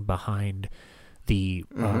pain behind the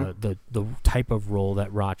type of role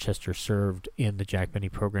that Rochester served in the Jack Benny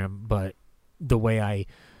program. But the way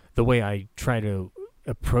I try to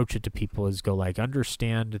approach it to people is go like,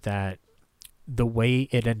 understand that the way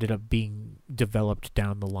it ended up being developed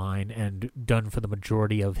down the line and done for the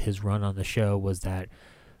majority of his run on the show was that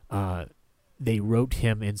they wrote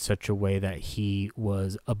him in such a way that he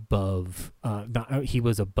was above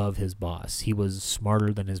his boss. He was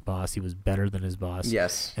smarter than his boss. He was better than his boss.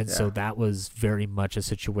 Yes. And so that was very much a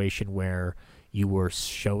situation where you were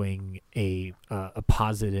showing a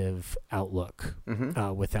positive outlook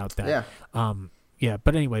without that. Yeah.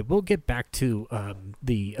 But anyway, we'll get back to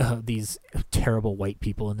these terrible white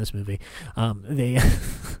people in this movie. They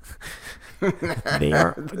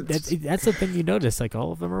are. That's the thing you notice. Like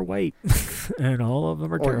all of them are white, and all of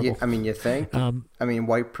them are terrible. You think?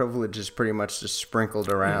 White privilege is pretty much just sprinkled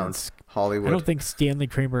around Hollywood. I don't think Stanley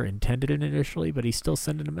Kramer intended it initially, but he's still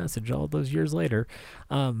sending a message all those years later.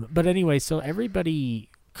 But anyway, so everybody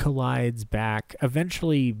collides back.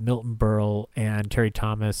 Eventually, Milton Berle and Terry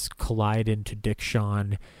Thomas collide into Dick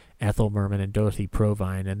Shawn, Ethel Merman, and Dorothy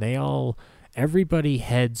Provine, and everybody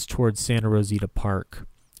heads towards Santa Rosita Park.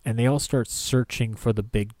 And they all start searching for the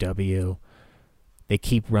Big W. They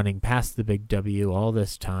keep running past the Big W all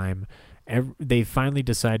this time. They finally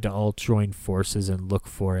decide to all join forces and look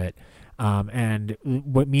for it.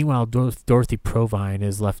 Meanwhile, Dorothy Provine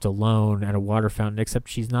is left alone at a water fountain, except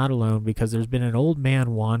she's not alone because there's been an old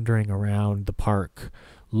man wandering around the park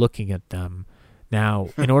looking at them. Now,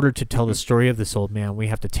 in order to tell the story of this old man, we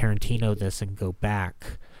have to Tarantino this and go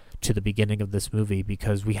back to the beginning of this movie,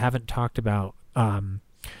 because we haven't talked about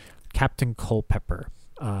Captain Culpepper.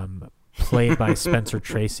 played by Spencer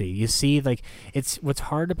Tracy. You see, like, it's what's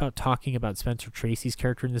hard about talking about Spencer Tracy's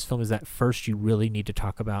character in this film is that first you really need to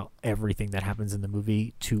talk about everything that happens in the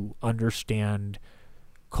movie to understand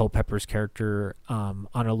Culpepper's character on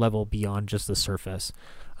a level beyond just the surface.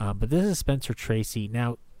 But this is Spencer Tracy.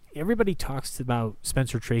 Now, everybody talks about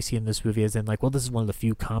Spencer Tracy in this movie as in, like, well, this is one of the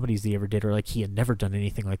few comedies he ever did, or like he had never done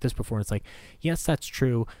anything like this before. And it's like, yes, that's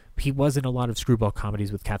true. He was in a lot of screwball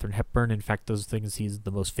comedies with Katharine Hepburn. In fact, those things he's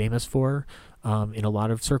the most famous for in a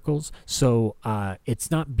lot of circles. So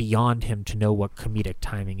it's not beyond him to know what comedic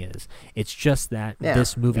timing is. It's just that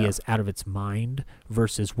this movie is out of its mind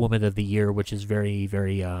versus Woman of the Year, which is very,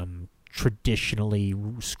 very traditionally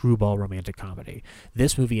screwball romantic comedy.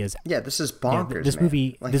 This movie is this is bonkers.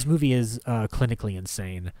 This movie is clinically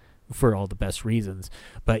insane for all the best reasons.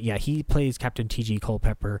 But yeah, he plays Captain T.G.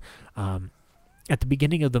 Culpepper. At the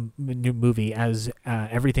beginning of the new movie, as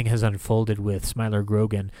everything has unfolded with Smiler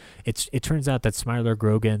Grogan, it turns out that Smiler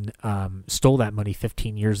Grogan stole that money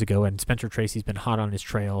 15 years ago, and Spencer Tracy's been hot on his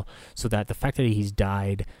trail. So that the fact that he's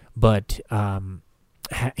died, but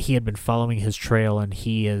he had been following his trail, and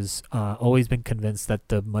he has always been convinced that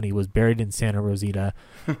the money was buried in Santa Rosita.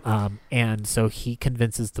 And so he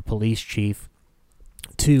convinces the police chief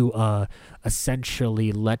to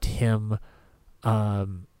essentially let him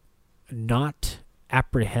not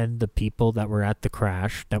apprehend the people that were at the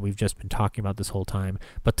crash that we've just been talking about this whole time,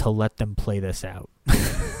 but to let them play this out.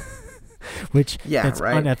 Which that's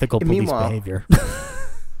unethical police behavior.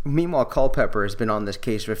 Meanwhile, Culpepper has been on this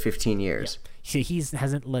case for 15 years. Yeah. He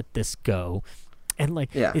hasn't let this go. And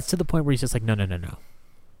it's to the point where he's just like, no.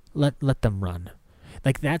 Let them run.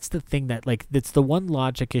 Like, that's the thing that, like, it's the one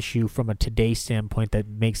logic issue from a today standpoint that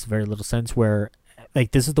makes very little sense, where,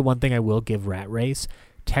 like, this is the one thing I will give Rat Race.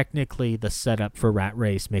 Technically, the setup for Rat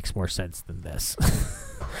Race makes more sense than this.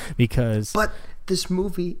 Because... But this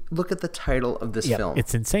movie, look at the title of this film.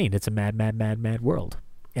 It's insane. It's a mad, mad, mad, mad world.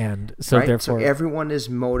 And so therefore... So everyone is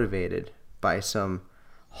motivated by some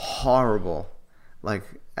horrible, like,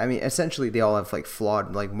 I mean, essentially they all have, like,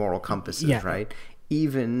 flawed, like, moral compasses, right?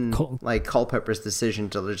 Even like Culpepper's decision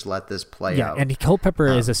to just let this play out. Yeah, and Culpepper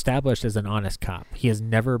is established as an honest cop. He has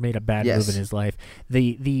never made a bad move in his life. But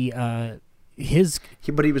he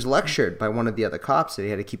was lectured by one of the other cops that he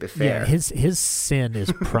had to keep it fair. Yeah, his sin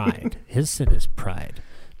is pride. His sin is pride.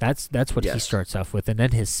 That's what he starts off with, and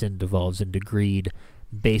then his sin devolves into greed,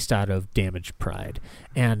 based out of damaged pride.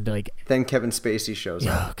 And like then Kevin Spacey shows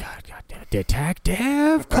up. Oh God damn,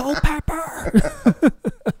 Detective Culpepper.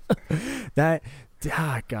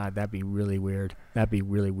 God, that'd be really weird. That'd be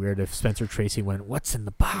really weird if Spencer Tracy went, "What's in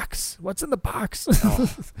the box? What's in the box?"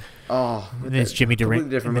 And then it's Jimmy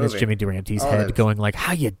Durant. And then it's Jimmy Durante's head going like,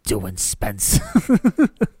 "How you doing, Spence?"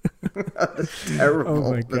 That's terrible.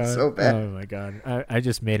 Oh my God. That's so bad. Oh my God. I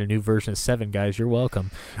just made a new version of Seven, guys. You're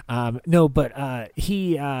welcome. So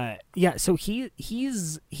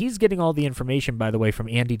he's getting all the information, by the way, from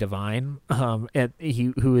Andy Devine,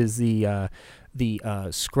 who is the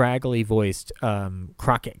scraggly voiced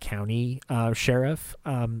Crockett County sheriff,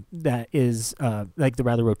 that is like the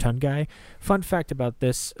rather rotund guy. Fun fact about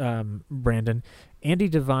this, Brandon, Andy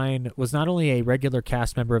Devine was not only a regular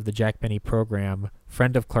cast member of the Jack Benny program,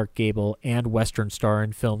 friend of Clark Gable, and Western star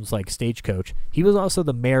in films like Stagecoach, he was also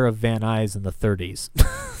the mayor of Van Nuys in the 30s.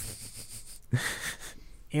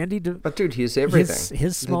 But dude, he's everything.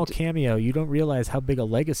 His small cameo, you don't realize how big a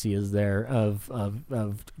legacy is there of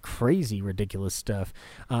crazy, ridiculous stuff.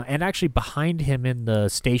 And actually, behind him in the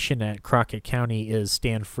station at Crockett County is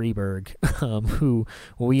Stan Freberg, who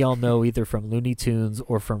we all know either from Looney Tunes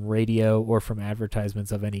or from radio or from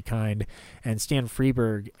advertisements of any kind. And Stan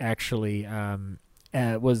Freberg actually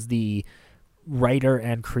was the writer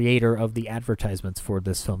and creator of the advertisements for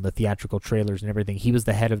this film, the theatrical trailers and everything. He was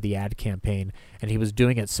the head of the ad campaign, and he was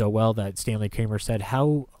doing it so well that Stanley Kramer said,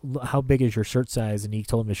 how big is your shirt size? And he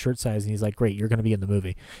told him his shirt size, and he's like, great, you're going to be in the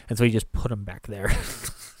movie. And so he just put him back there.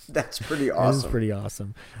 That's pretty awesome. That is pretty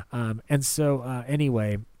awesome.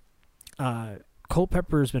 Anyway,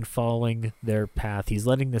 Culpepper's been following their path. He's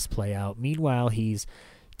letting this play out. Meanwhile, he's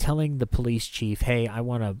telling the police chief, hey, I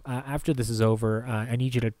want to, after this is over, I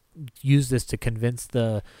need you to use this to convince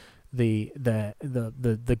the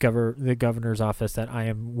governor's office that I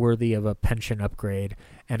am worthy of a pension upgrade.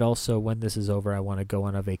 And also, when this is over, I want to go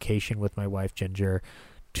on a vacation with my wife, Ginger,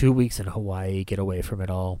 2 weeks in Hawaii, get away from it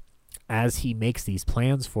all. As he makes these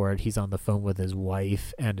plans for it, he's on the phone with his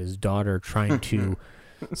wife and his daughter trying to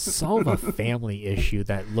solve a family issue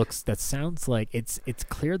that sounds like it's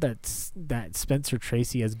clear that Spencer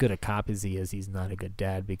Tracy, as good a cop as he is, he's not a good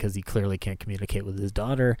dad because he clearly can't communicate with his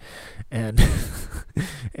daughter, and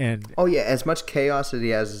oh yeah, as much chaos that he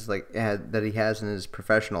has that he has in his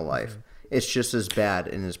professional life, it's just as bad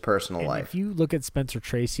in his personal life. If you look at Spencer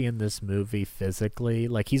Tracy in this movie physically,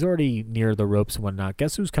 like he's already near the ropes and whatnot.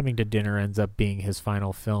 Guess Who's Coming to Dinner ends up being his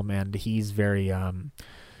final film, and he's very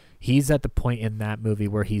he's at the point in that movie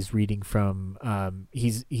where he's reading from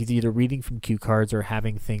he's either reading from cue cards or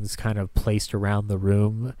having things kind of placed around the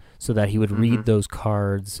room so that he would read those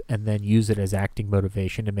cards and then use it as acting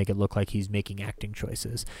motivation to make it look like he's making acting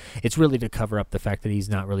choices. It's really to cover up the fact that he's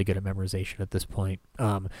not really good at memorization at this point.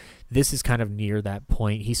 This is kind of near that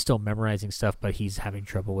point. He's still memorizing stuff, but he's having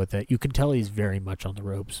trouble with it. You can tell he's very much on the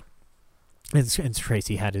ropes. And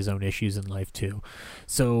Tracy had his own issues in life too,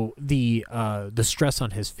 so the stress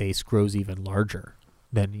on his face grows even larger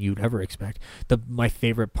than you'd ever expect. My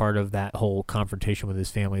favorite part of that whole confrontation with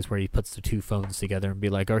his family is where he puts the two phones together and be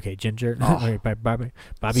like, "Okay, Ginger, Bobby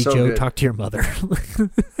So Joe, good. talk to your mother."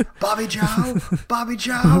 Bobby Joe, Bobby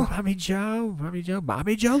Joe, Bobby Joe, Bobby Joe,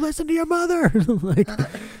 Bobby Joe, listen to your mother. Like,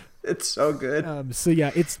 it's so good. So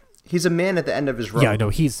yeah, he's a man at the end of his rope. Yeah, no,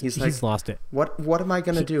 he's like, lost it. What am I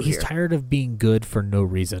gonna do He's here? tired of being good for no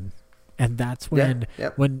reason. And that's when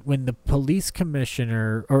when the police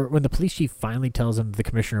commissioner, or when the police chief finally tells him the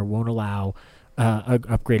commissioner won't allow an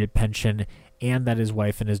upgraded pension and that his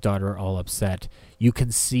wife and his daughter are all upset, you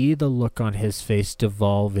can see the look on his face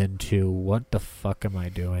devolve into, what the fuck am I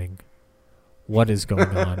doing? What is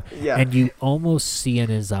going on? Yeah. And you almost see in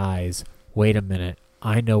his eyes, wait a minute,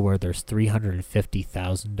 I know where there's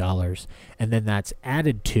 $350,000. And then that's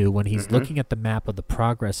added to when he's looking at the map of the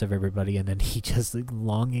progress of everybody, and then he just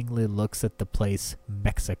longingly looks at the place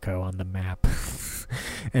Mexico on the map.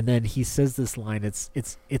 And then he says this line. It's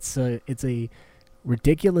a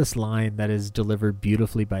ridiculous line that is delivered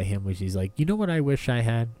beautifully by him, which he's like, "You know what I wish I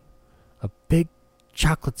had? A big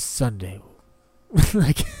chocolate sundae."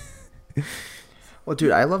 Like, well,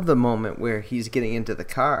 dude, I love the moment where he's getting into the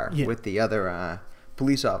car with the other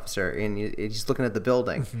police officer, and he's looking at the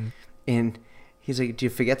building, and he's like, "Do you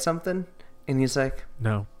forget something?" And he's like,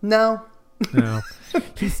 No.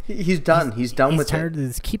 He's done. He's done with tired it. of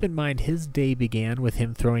this. Keep in mind, his day began with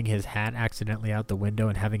him throwing his hat accidentally out the window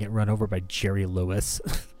and having it run over by Jerry Lewis.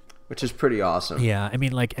 Which is pretty awesome. Yeah, I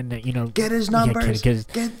mean, like, and you know, get his numbers.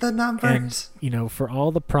 Get the numbers. And, you know, for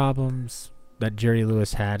all the problems that Jerry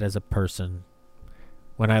Lewis had as a person,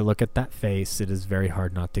 when I look at that face, it is very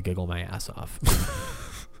hard not to giggle my ass off.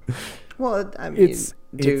 Well, I mean,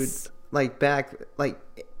 dude, like back, like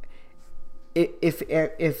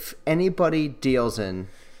if anybody deals in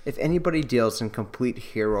complete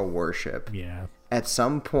hero worship, at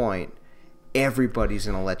some point, everybody's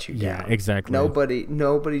gonna let you down. Yeah, exactly.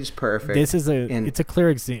 Nobody's perfect. It's a clear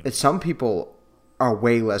example. Some people are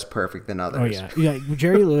way less perfect than others. Oh yeah.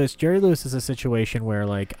 Jerry Lewis is a situation where,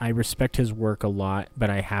 like, I respect his work a lot,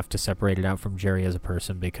 but I have to separate it out from Jerry as a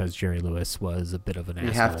person because Jerry Lewis was a bit of an asshole.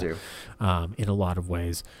 You have to, in a lot of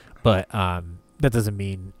ways, but that doesn't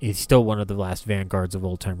mean he's still one of the last vanguards of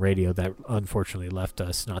old time radio that unfortunately left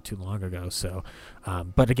us not too long ago. So,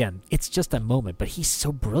 but again, it's just a moment. But he's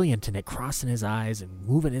so brilliant in it, crossing his eyes and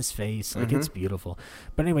moving his face, like it's beautiful.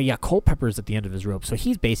 But anyway, yeah, Culpepper's at the end of his rope, so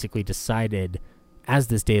he's basically decided, as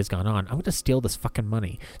this day has gone on, I'm going to steal this fucking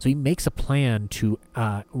money. So he makes a plan to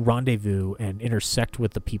rendezvous and intersect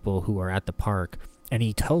with the people who are at the park. And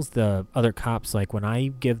he tells the other cops, like, when I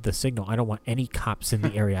give the signal, I don't want any cops in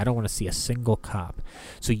the area. I don't want to see a single cop.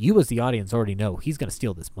 So you as the audience already know he's going to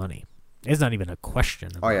steal this money. It's not even a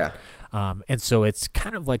question. Oh, yeah. And so it's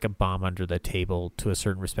kind of like a bomb under the table to a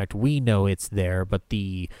certain respect. We know it's there, but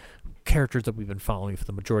the characters that we've been following for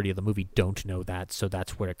the majority of the movie don't know that. So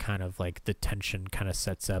that's where it kind of, like, the tension kind of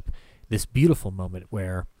sets up this beautiful moment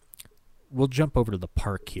where we'll jump over to the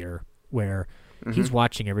park here, where he's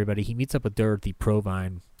watching everybody. He meets up with Dorothy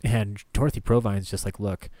Provine, and Dorothy Provine's just like,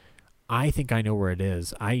 "Look, I think I know where it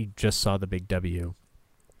is. I just saw the big W.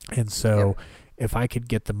 And so if I could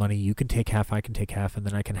get the money, you can take half, I can take half, and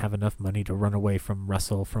then I can have enough money to run away from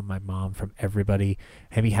Russell, from my mom, from everybody,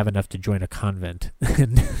 and me have enough to join a convent."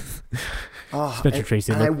 Spencer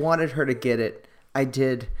Tracy. And I wanted her to get it. I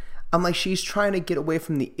did. I'm like, she's trying to get away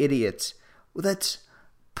from the idiots. Well,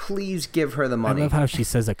 please give her the money. I love how she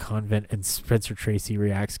says a convent, and Spencer Tracy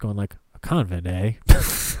reacts going like, "A convent, eh?"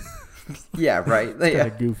 Yeah, right. It's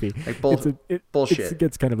kind of goofy. Like bullshit.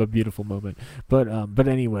 It's kind of a beautiful moment. But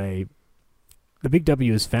anyway, the big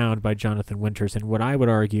W is found by Jonathan Winters, and what I would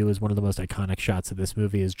argue is one of the most iconic shots of this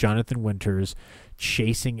movie is Jonathan Winters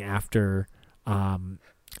chasing after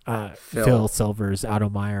Phil Silvers, Otto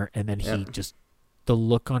Meyer, and then he just, the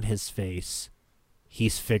look on his face,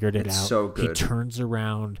 he's figured it out. So good. He turns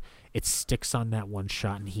around, it sticks on that one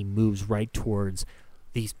shot, and he moves right towards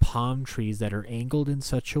these palm trees that are angled in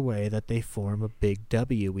such a way that they form a big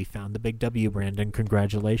W. We found the big W, Brandon.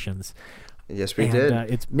 Congratulations. Yes, we did.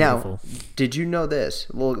 It's beautiful. Now, did you know this?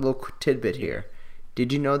 A little tidbit here.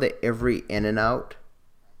 Did you know that every In-N-Out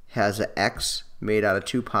has an X made out of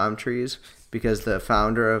 2 palm trees? Because the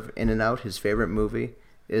founder of In-N-Out, his favorite movie,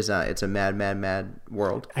 is it's a Mad, Mad, Mad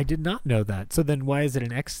World. I did not know that. So then why is it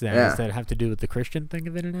an X then? Yeah. Does that have to do with the Christian thing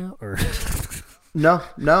of In-N-Out? Or...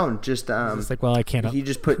 No, just it's like, well, I can't. He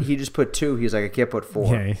just put 2. He's like, I can't put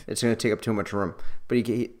 4. Yeah. It's going to take up too much room. But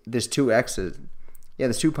there's 2 X's. Yeah,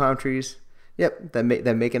 there's 2 palm trees. Yep, that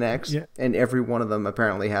make an X, and every one of them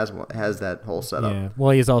apparently has that whole setup. Yeah.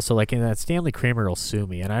 Well, he's also like, in that Stanley Kramer will sue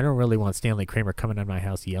me, and I don't really want Stanley Kramer coming in my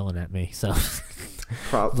house yelling at me. So,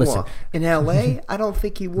 listen, well, in L.A., I don't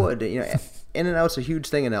think he would. In-N-Out's a huge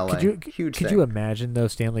thing in L.A. Could you imagine though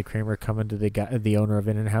Stanley Kramer coming to the owner of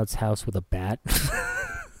In-N-Out's house with a bat?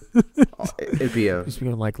 It'd be just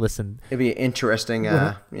being like, listen, it'd be an interesting, turn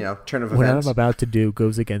of events. What I'm about to do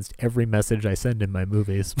goes against every message I send in my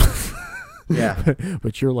movies. Yeah,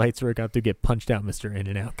 but your lights are about to get punched out, Mr.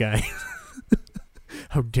 In-N-Out guy.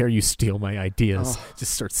 How dare you steal my ideas?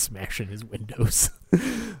 Just start smashing his windows.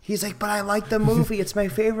 He's like, but I like the movie. It's my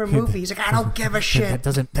favorite movie. He's like, I don't give a shit.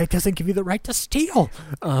 That doesn't give you the right to steal.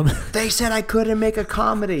 They said I couldn't make a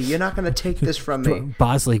comedy. You're not going to take this from me.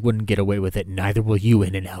 Bosley wouldn't get away with it. Neither will you,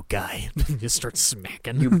 In-N-Out guy. Just start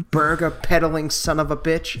smacking. You burger peddling son of a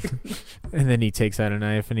bitch. And then he takes out a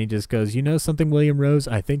knife and he just goes, you know something, William Rose?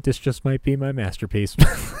 I think this just might be my masterpiece.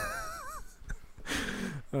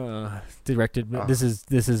 Directed. This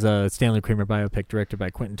is a Stanley Kramer biopic directed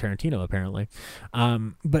by Quentin Tarantino, apparently.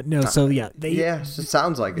 But no, so yeah, it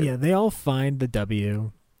sounds like it. Yeah, they all find the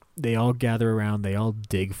W. They all gather around. They all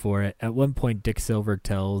dig for it. At one point, Dick Silver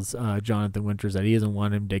tells Jonathan Winters that he doesn't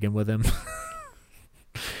want him digging with him.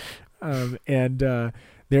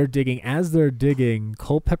 They're digging. As they're digging,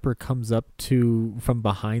 Culpepper comes up from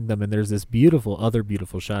behind them, and there's this other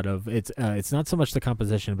beautiful shot of it's not so much the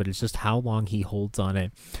composition, but it's just how long he holds on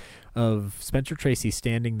it. Of Spencer Tracy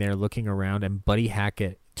standing there looking around, and Buddy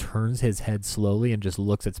Hackett turns his head slowly and just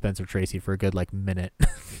looks at Spencer Tracy for a good minute,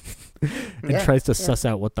 and tries to suss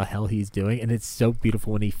out what the hell he's doing. And it's so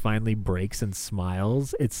beautiful when he finally breaks and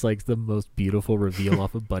smiles. It's like the most beautiful reveal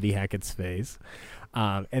off of Buddy Hackett's face,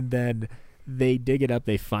 and then. They dig it up.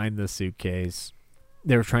 They find the suitcase.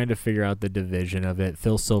 They're trying to figure out the division of it.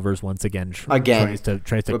 Phil Silvers once again tries to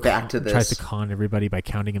con everybody by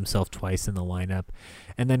counting himself twice in the lineup,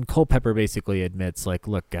 and then Culpepper basically admits, like,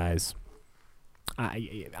 "Look, guys,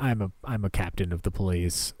 I'm a captain of the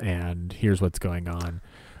police, and here's what's going on."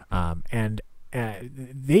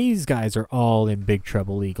 These guys are all in big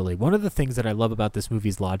trouble legally. One of the things that I love about this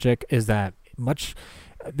movie's logic is that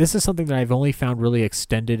this is something that I've only found really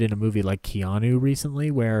extended in a movie like Keanu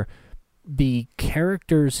recently, where the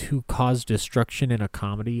characters who cause destruction in a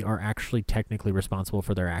comedy are actually technically responsible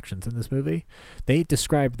for their actions in this movie. They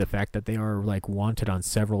described the fact that they are wanted on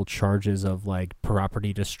several charges of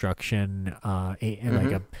property destruction,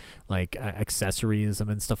 and accessoryism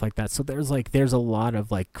and stuff like that. So there's a lot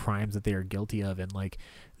of crimes that they are guilty of, and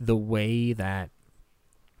the way that.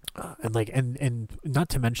 And not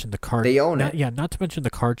to mention the car. They own it. Yeah, not to mention the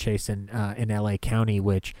car chase in LA County,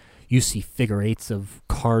 which you see figure eights of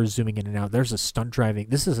cars zooming in and out. There's a stunt driving.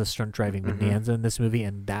 This is a stunt driving bonanza in this movie,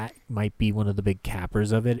 and that might be one of the big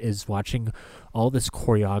cappers of it. Is watching all this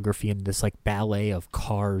choreography and this ballet of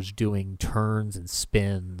cars doing turns and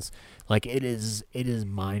spins. It is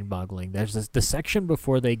mind boggling. There's the section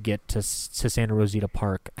before they get to Santa Rosita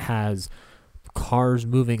Park has cars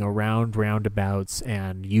moving around roundabouts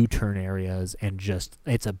and U-turn areas, and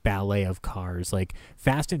it's a ballet of cars.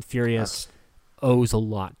 Fast and Furious owes a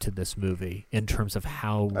lot to this movie in terms of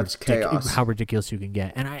how ridiculous you can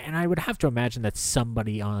get. And I would have to imagine that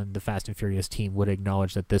somebody on the Fast and Furious team would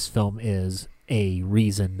acknowledge that this film is a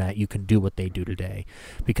reason that you can do what they do today,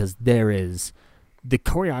 because the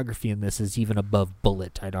choreography in this is even above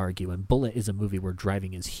Bullet, I'd argue. And Bullet is a movie where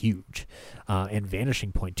driving is huge. And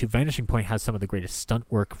Vanishing Point, too. Vanishing Point has some of the greatest stunt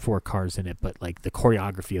work for cars in it, but the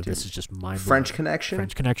choreography of this is just mind-blowing. French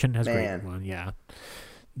Connection has a great one, yeah.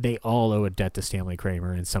 They all owe a debt to Stanley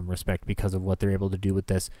Kramer in some respect because of what they're able to do with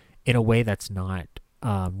this in a way that's not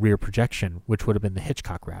rear projection, which would have been the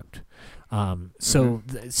Hitchcock route. So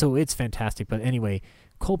it's fantastic. But anyway,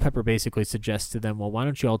 Culpepper basically suggests to them, well, why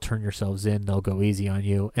don't you all turn yourselves in? They'll go easy on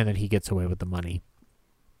you. And then he gets away with the money.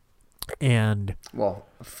 And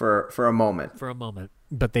for a moment.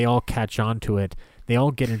 but they all catch on to it. They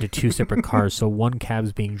all get into two separate cars. So one cab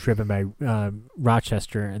is being driven by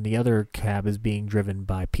Rochester, and the other cab is being driven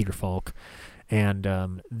by Peter Falk.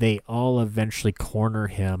 And they all eventually corner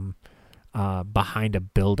him behind a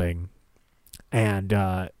building.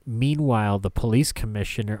 And meanwhile, the police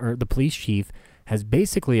commissioner or the police chief has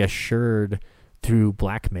basically assured through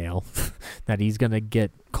blackmail that he's going to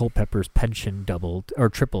get Culpepper's pension doubled or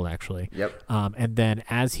tripled, actually. Yep. And then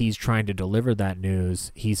as he's trying to deliver that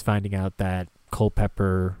news, he's finding out that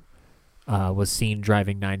Culpepper was seen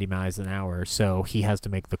driving 90 miles an hour. So he has to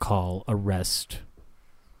make the call, arrest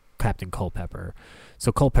Captain Culpepper.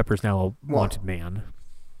 So Culpepper's now a wanted man.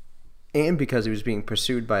 And because he was being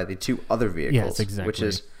pursued by the two other vehicles, yes, exactly. Which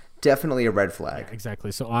is definitely a red flag. Yeah,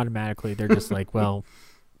 exactly. So automatically they're just like, well,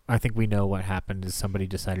 I think we know what happened is somebody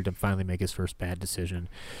decided to finally make his first bad decision.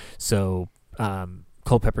 So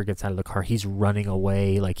Culpepper gets out of the car. He's running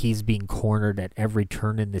away. Like, he's being cornered at every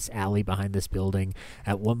turn in this alley behind this building.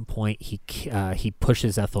 At one point, he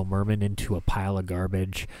pushes Ethel Merman into a pile of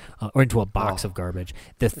garbage, or into a box of garbage.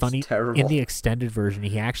 Terrible. In the extended version,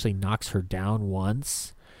 he actually knocks her down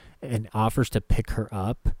once and offers to pick her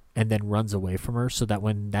up, and then runs away from her, so that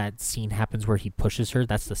when that scene happens where he pushes her,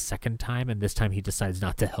 that's the second time, and this time he decides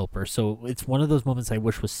not to help her. So it's one of those moments I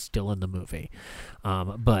wish was still in the movie,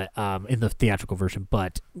 but in the theatrical version.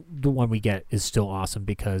 But the one we get is still awesome,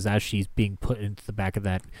 because as she's being put into the back of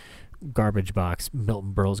that garbage box,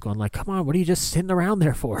 Milton Berle's going like, "Come on, what are you just sitting around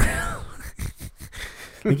there for?"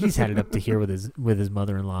 I think he's had it up to here with his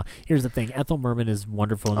mother-in-law. Here's the thing: Ethel Merman is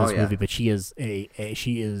wonderful in this movie, but she is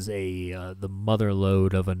the mother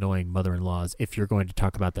lode of annoying mother-in-laws. If you're going to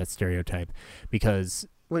talk about that stereotype, because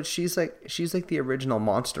she's like the original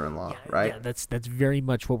monster-in-law, right? Yeah, that's very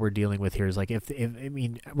much what we're dealing with here. Is like if I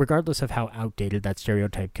mean, regardless of how outdated that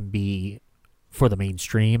stereotype can be for the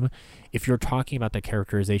mainstream, if you're talking about the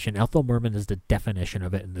characterization, Ethel Merman is the definition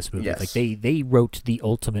of it in this movie. Yes. Like they wrote the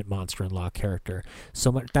ultimate monster-in-law character.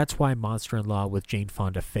 So much, that's why Monster-in-Law with Jane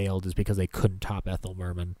Fonda failed, is because they couldn't top Ethel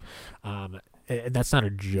Merman. And that's not a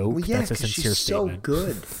joke. Well, yeah, that's a sincere she's statement. So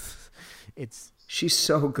good. She's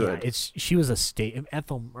so good. Yeah, she was a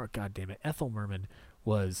God damn it, Ethel Merman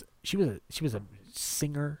was a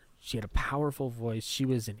singer. She had a powerful voice. She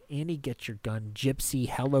was an Annie Get Your Gun, Gypsy,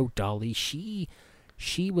 Hello Dolly. She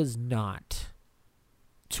was not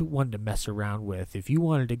one to mess around with. If you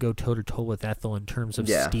wanted to go toe-to-toe with Ethel in terms of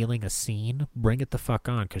stealing a scene, bring it the fuck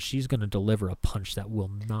on, because she's going to deliver a punch that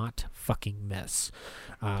will not fucking miss.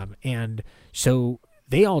 And so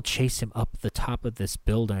they all chase him up the top of this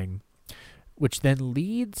building, which then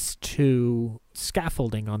leads to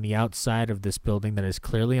scaffolding on the outside of this building that is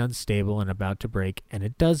clearly unstable and about to break, and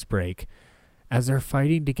it does break. As they're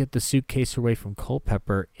fighting to get the suitcase away from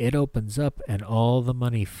Culpepper, it opens up, and all the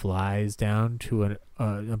money flies down to an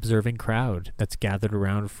observing crowd that's gathered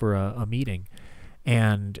around for a meeting.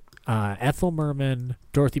 And Ethel Merman,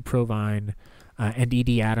 Dorothy Provine, and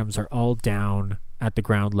Edie Adams are all down at the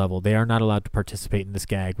ground level. They are not allowed to participate in this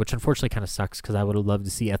gag, which unfortunately kind of sucks, because I would have loved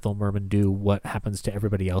to see Ethel Merman do what happens to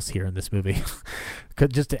everybody else here in this movie,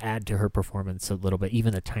 just to add to her performance a little bit,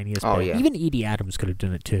 even the tiniest bit. Yeah. Even Edie Adams could have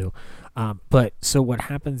done it too. But so what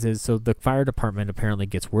happens is, so the fire department apparently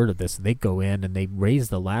gets word of this, and they go in and they raise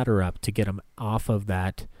the ladder up to get them off of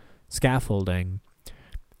that scaffolding.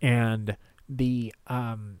 And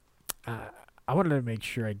I wanted to make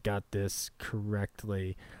sure I got this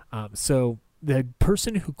correctly. So the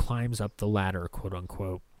person who climbs up the ladder, quote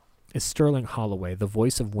unquote, is Sterling Holloway, the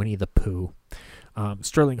voice of Winnie the Pooh.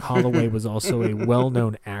 Sterling Holloway was also a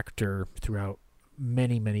well-known actor throughout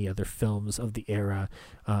many, many other films of the era,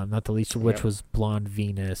 not the least of which was Blonde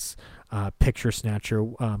Venus, Picture Snatcher,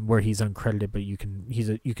 where he's uncredited, but you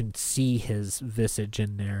can see his visage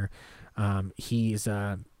in there. He's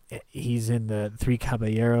in the Three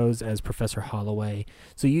Caballeros as Professor Holloway.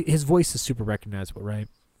 So his voice is super recognizable, right?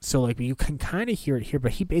 So like you can kind of hear it here,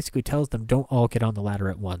 but he basically tells them don't all get on the ladder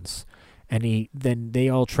at once. And then they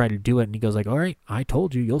all try to do it, and he goes like, "All right, I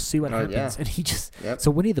told you, you'll see what happens." Yeah. And he just so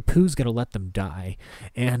Winnie the Pooh's gonna let them die,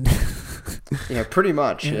 and yeah, pretty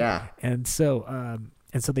much, And so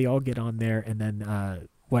they all get on there, and then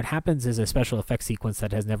what happens is a special effects sequence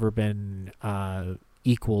that has never been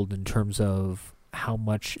equaled in terms of how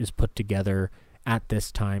much is put together at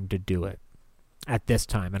this time to do it. At this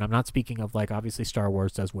time, and I'm not speaking of like obviously Star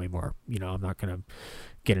Wars does way more. I'm not gonna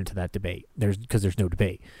get into that debate. Because there's no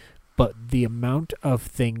debate. But the amount of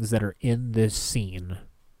things that are in this scene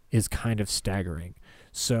is kind of staggering.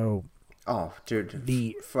 So, oh,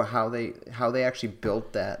 dude, for how they actually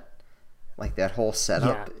built that, like that whole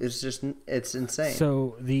setup is just it's insane.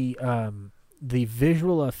 So the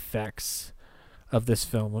visual effects of this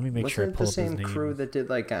film. Let me make sure I Wasn't it pull the up his same name. crew that did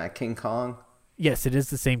like King Kong? Yes, it is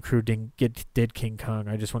the same crew did King Kong.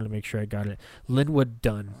 I just wanted to make sure I got it. Linwood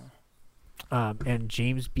Dunn and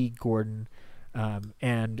James B. Gordon.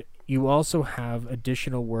 And you also have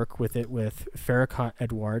additional work with it with Farrakhan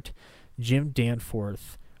Edward, Jim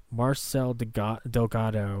Danforth, Marcel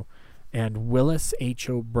Delgado, and Willis H.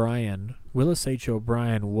 O'Brien. Willis H.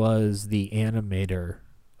 O'Brien was the animator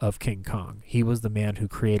of King Kong. He was the man who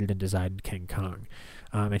created and designed King Kong.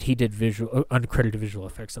 And he did uncredited visual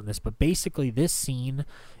effects on this. But basically, this scene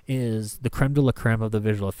is the creme de la creme of the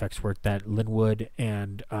visual effects work that Linwood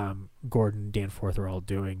and Gordon Danforth are all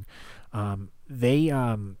doing.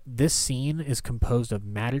 This scene is composed of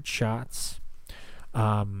matted shots,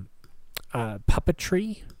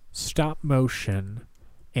 puppetry, stop motion,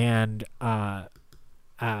 and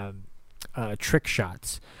trick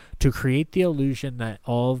shots to create the illusion that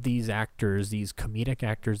all of these actors, these comedic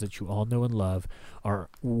actors that you all know and love, are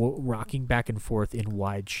rocking back and forth in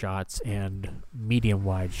wide shots and medium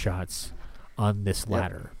wide shots on this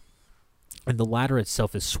ladder. And the ladder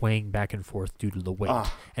itself is swaying back and forth due to the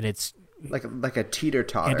weight, and it's like a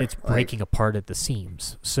teeter-totter, and it's breaking apart at the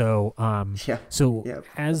seams. So,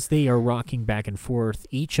 as they are rocking back and forth,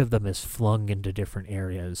 each of them is flung into different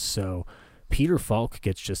areas. So, Peter Falk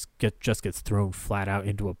just gets thrown flat out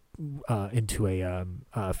into a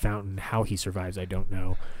fountain. How he survives, I don't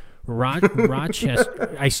know.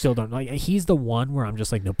 Rochester, I still don't know. He's the one where I'm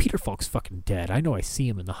just like, no, Peter Falk's fucking dead. I know I see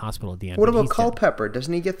him in the hospital at the end. What about Culpepper?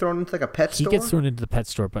 Doesn't he get thrown into like a pet store? He gets thrown into the pet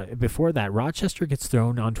store, but before that, Rochester gets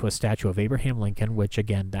thrown onto a statue of Abraham Lincoln, which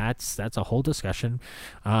again, that's a whole discussion.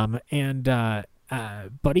 And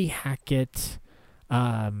Buddy Hackett,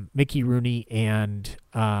 Mickey Rooney, and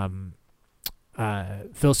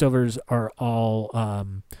Phil Silvers are all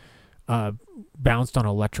bounced on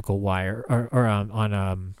electrical wire or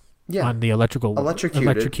on the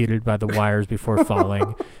electrocuted by the wires before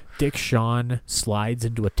falling. Dick Shawn slides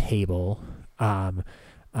into a table, and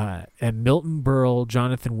Milton Berle,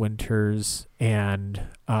 Jonathan Winters, and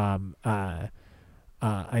I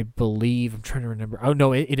believe, I'm trying to remember. Oh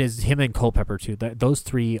no, it is him and Culpepper too. Those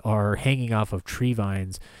three are hanging off of tree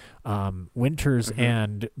vines. Winters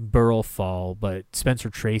and Burl fall, but Spencer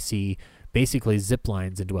Tracy basically zip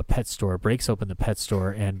lines into a pet store, breaks open the pet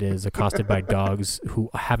store, and is accosted by dogs who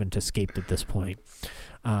haven't escaped at this point.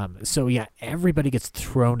 So yeah, everybody gets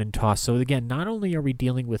thrown and tossed. So again, not only are we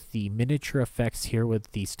dealing with the miniature effects here with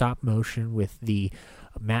the stop motion, with the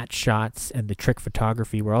matte shots and the trick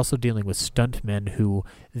photography, we're also dealing with stuntmen who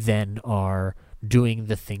then are doing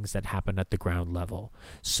the things that happen at the ground level.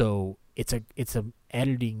 So it's a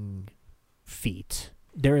editing feat.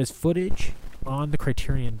 There is footage on the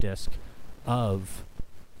Criterion disc of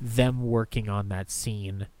them working on that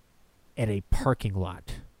scene at a parking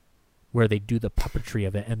lot where they do the puppetry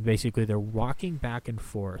of it, and basically they're walking back and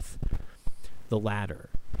forth the ladder,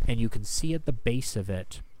 and you can see at the base of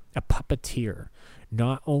it a puppeteer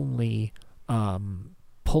not only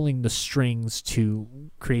pulling the strings to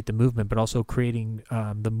create the movement, but also creating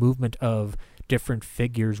the movement of different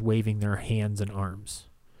figures waving their hands and arms.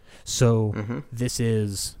 So this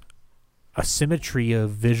is a symmetry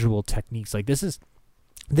of visual techniques. Like this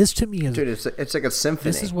to me is, dude, it's like a symphony.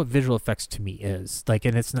 This is what visual effects to me is like,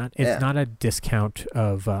 and it's not a discount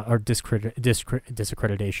of or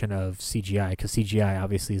discreditation of CGI, because CGI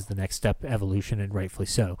obviously is the next step evolution, and rightfully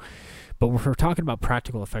so. But when we're talking about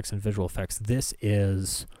practical effects and visual effects, this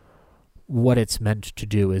is what it's meant to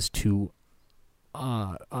do, is to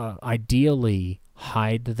ideally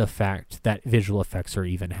hide the fact that visual effects are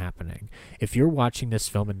even happening. If you're watching this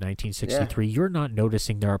film in 1963, you're not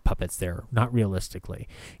noticing there are puppets there, not realistically.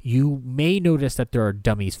 You may notice that there are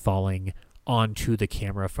dummies falling onto the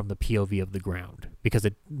camera from the POV of the ground, because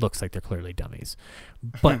it looks like they're clearly dummies.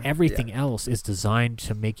 But everything else is designed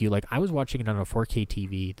to make you like, I was watching it on a 4K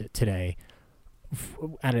TV today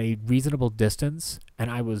at a reasonable distance,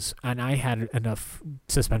 and I had enough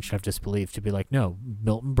suspension of disbelief to be like, no,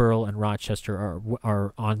 Milton Berle and Rochester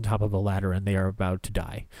are on top of a ladder and they are about to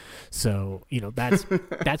die. So that's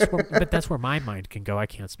where my mind can go. I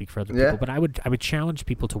can't speak for other people, but I would challenge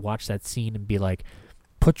people to watch that scene and be like,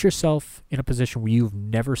 put yourself in a position where you've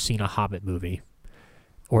never seen a Hobbit movie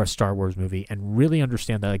or a Star Wars movie, and really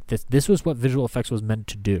understand that like this was what visual effects was meant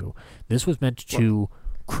to do. This was meant to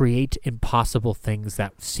create impossible things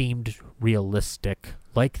that seemed realistic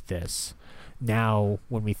like this. Now,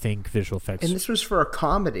 when we think visual effects, and this was for a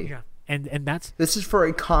comedy, and this is for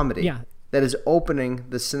a comedy, that is opening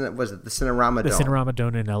the Cinerama Dome. The Cinerama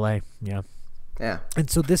Dome in LA, Yeah. And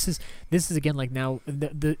so this is again like now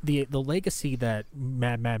the legacy that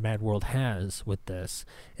Mad World has with this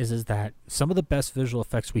is that some of the best visual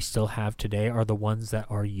effects we still have today are the ones that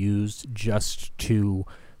are used just to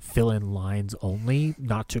fill in lines only,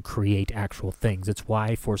 not to create actual things. It's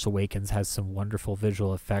why Force Awakens has some wonderful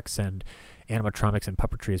visual effects and animatronics and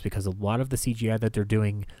puppetry, is because a lot of the CGI that they're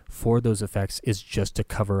doing for those effects is just to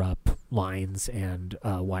cover up lines and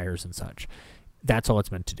wires and such. That's all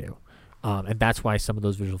it's meant to do. And that's why some of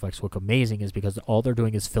those visual effects look amazing, is because all they're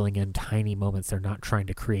doing is filling in tiny moments. They're not trying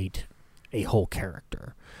to create a whole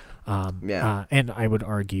character. And I would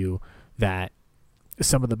argue that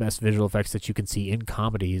some of the best visual effects that you can see in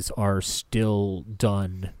comedies are still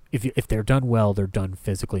done. If they're done well, they're done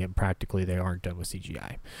physically and practically. They aren't done with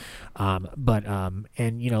CGI.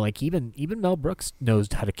 And you know, like even Mel Brooks knows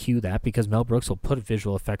how to cue that, because Mel Brooks will put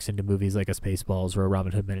visual effects into movies like a Spaceballs or a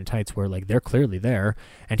Robin Hood Men in Tights, where like they're clearly there,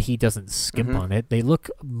 and he doesn't skimp on it. They look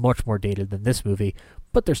much more dated than this movie,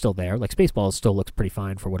 but they're still there. Like Spaceballs still looks pretty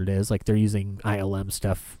fine for what it is. Like they're using ILM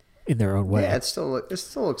stuff in their own way. Yeah, it still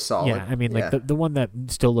looks solid. Yeah, I mean, like the one that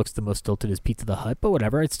still looks the most stilted is Pizza the Hut, but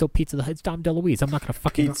whatever. It's still Pizza the Hut. It's Dom DeLuise. I'm not gonna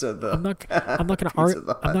fucking I'm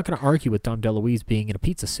not gonna argue with Dom DeLuise being in a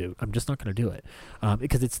pizza suit. I'm just not gonna do it,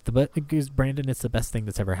 because Brandon, it's the best thing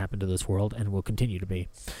that's ever happened to this world and will continue to be.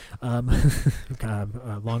 Long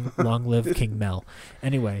live King Mel.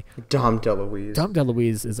 Anyway, Dom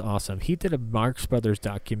DeLuise is awesome. He did a Marx Brothers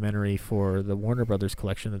documentary for the Warner Brothers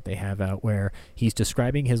collection that they have out, where he's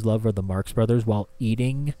describing his love of the Marx Brothers while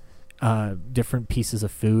eating different pieces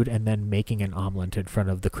of food and then making an omelet in front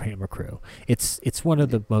of the camera crew. It's one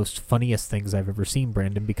of the most funniest things I've ever seen,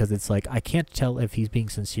 Brandon, because it's like I can't tell if he's being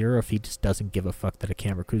sincere or if he just doesn't give a fuck that a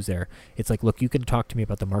camera crew's there. It's like, look, you can talk to me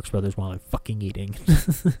about the Marx Brothers while I'm fucking eating.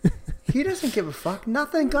 He doesn't give a fuck.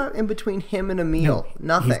 Nothing got in between him and a meal.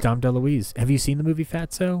 Nothing. He's Dom DeLuise. Have you seen the movie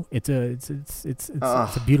Fatso? It's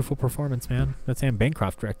a beautiful performance, man. That's Anne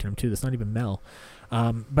Bancroft directing him too. That's not even Mel.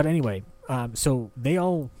 But anyway, so they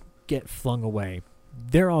all get flung away.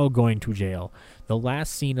 They're all going to jail. The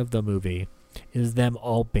last scene of the movie is them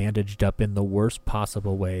all bandaged up in the worst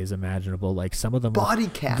possible ways imaginable. Like some of them body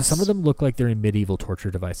casts. Some of them look like they're in medieval torture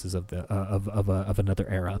devices of the of another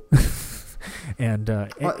era. And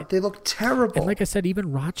they look terrible. And like I said,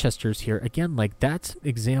 even Rochester's here again. Like that's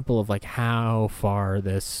example of like how far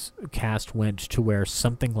this cast went to where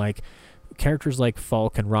something like characters like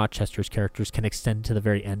Falk and Rochester's characters can extend to the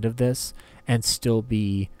very end of this and still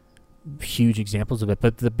be huge examples of it.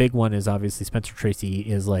 But the big one is obviously Spencer Tracy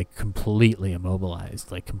is like completely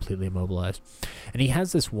immobilized. And he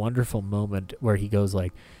has this wonderful moment where he goes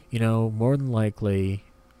like, you know, more than likely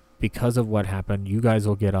because of what happened, you guys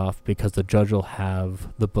will get off because the judge will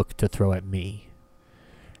have the book to throw at me.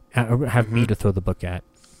 Have me to throw the book at.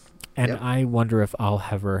 And I wonder if I'll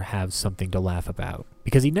ever have something to laugh about.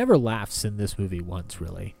 Because he never laughs in this movie once,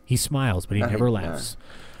 really. He smiles, but he never laughs.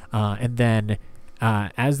 And then,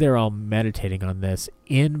 as they're all meditating on this,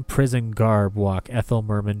 in prison garb walk Ethel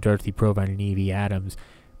Merman, Dorothy Provine, and Evie Adams.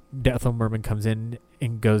 Ethel Merman comes in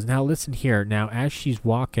and goes, now listen here. Now, as she's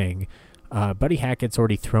walking, Buddy Hackett's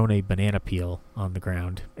already thrown a banana peel on the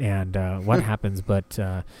ground. And what happens but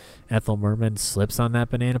Ethel Merman slips on that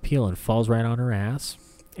banana peel and falls right on her ass.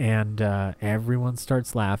 And everyone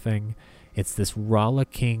starts laughing. It's this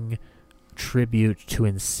rollicking tribute to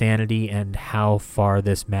insanity and how far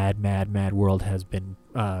this mad world has been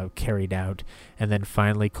carried out. And then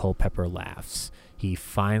finally Culpepper laughs. He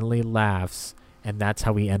finally laughs, and that's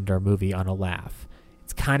how we end our movie, on a laugh.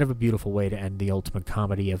 It's kind of a beautiful way to end the ultimate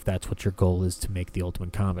comedy if that's what your goal is, to make the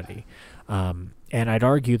ultimate comedy. And I'd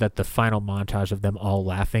argue that the final montage of them all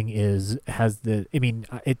laughing it's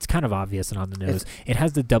kind of obvious and on the nose. It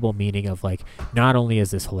has the double meaning of like, not only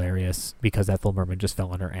is this hilarious because Ethel Merman just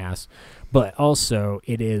fell on her ass, but also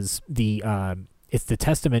it is it's the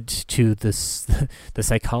testament to this. The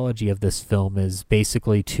psychology of this film is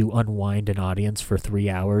basically to unwind an audience for 3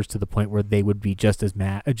 hours to the point where they would be just as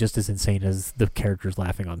insane as the characters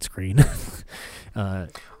laughing on screen.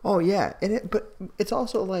 Oh yeah, but it's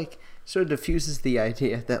also like sort of diffuses the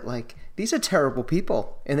idea that like these are terrible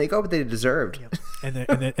people and they got what they deserved. Yep.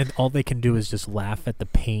 And all they can do is just laugh at the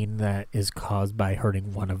pain that is caused by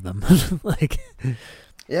hurting one of them. Like.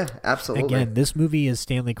 Yeah, absolutely. Again, this movie is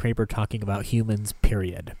Stanley Kramer talking about humans,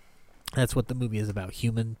 period. That's what the movie is about,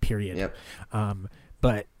 human, period. Yep.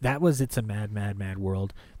 But it's a mad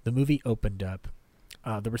world. The movie opened up.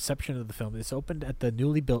 The reception of the film, this opened at the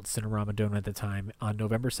newly built Cinerama Dome at the time on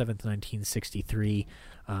November 7th, 1963.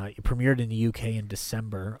 It premiered in the UK in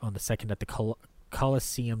December on the 2nd at the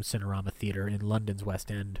Coliseum Cinerama Theatre in London's West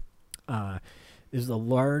End. there's a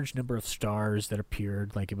large number of stars that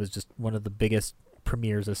appeared. Like, it was just one of the biggest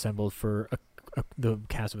premieres assembled for the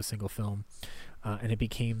cast of a single film. And it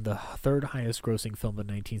became the third highest grossing film in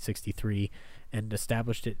 1963 and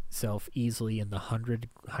established itself easily in the 100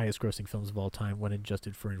 highest grossing films of all time when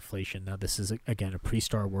adjusted for inflation. Now, this is, again, a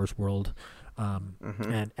pre-Star Wars world.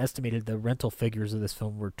 And estimated the rental figures of this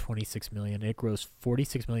film were $26 million. It grossed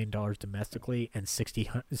 $46 million domestically and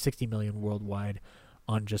 $60 million worldwide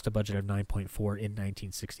on just a budget of 9.4 in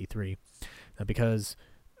 1963. Now,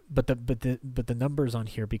 But the numbers on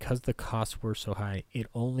here, because the costs were so high, it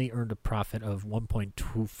only earned a profit of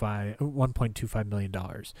 $1.25 million.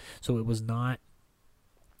 So it was not.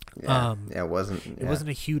 It wasn't. It wasn't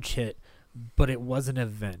a huge hit, but it was an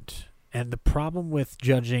event. And the problem with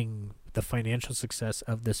judging the financial success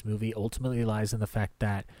of this movie ultimately lies in the fact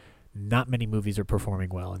that not many movies are performing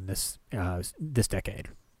well in this decade.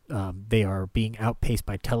 They are being outpaced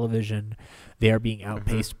by television. They are being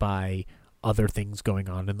outpaced by other things going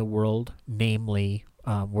on in the world, namely,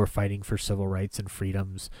 we're fighting for civil rights and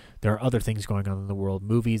freedoms. There are other things going on in the world.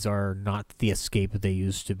 Movies are not the escape they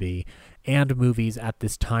used to be, and movies at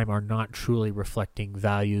this time are not truly reflecting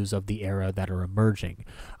values of the era that are emerging.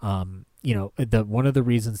 One of the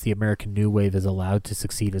reasons the American New Wave is allowed to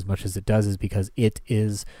succeed as much as it does is because it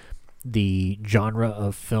is the genre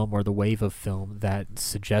of film or the wave of film that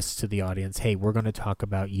suggests to the audience, hey, we're going to talk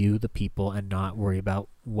about you, the people, and not worry about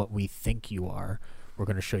what we think you are. We're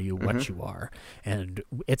going to show you what you are. And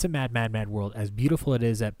it's a mad, mad, mad world. As beautiful it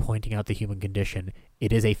is at pointing out the human condition,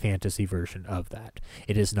 it is a fantasy version of that.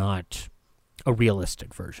 It is not a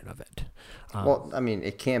realistic version of it. Well, I mean,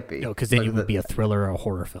 it can't be. Because then it would be a thriller or a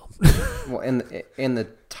horror film. Well, and the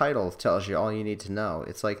title tells you all you need to know.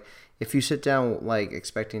 It's like, if you sit down like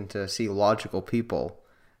expecting to see logical people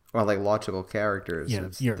or like logical characters,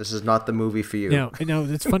 this is not the movie for you. No,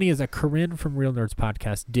 it's funny is that Corinne from Real Nerds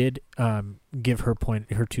Podcast did give her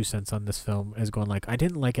 2 cents on this film as going like, I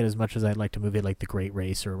didn't like it as much as I'd like a movie like The Great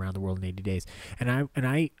Race or Around the World in 80 Days. And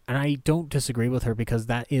I don't disagree with her, because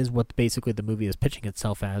that is what basically the movie is pitching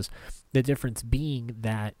itself as. The difference being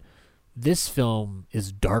that this film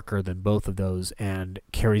is darker than both of those and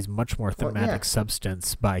carries much more thematic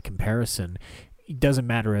substance by comparison. It doesn't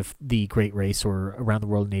matter if The Great Race or Around the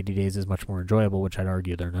World in 80 Days is much more enjoyable, which I'd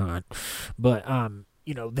argue they're not. But, Mad,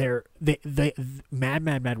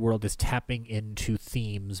 Mad, Mad World is tapping into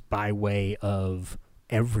themes by way of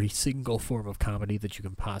every single form of comedy that you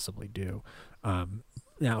can possibly do.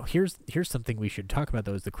 Now, here's something we should talk about,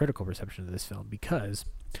 though, is the critical reception of this film, because...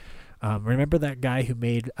 remember that guy who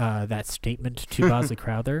made that statement to Bosley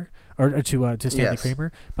Crowther or to Stanley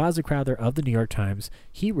Kramer? Bosley Crowther of the New York Times.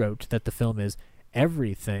 He wrote that the film is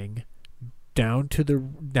everything down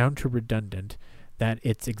to redundant that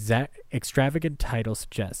its extravagant title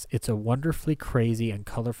suggests. It's a wonderfully crazy and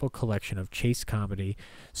colorful collection of chase comedy,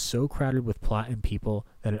 so crowded with plot and people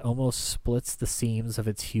that it almost splits the seams of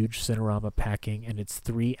its huge Cinerama packing and its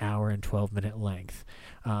 3-hour and 12-minute length.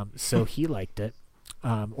 So he liked it.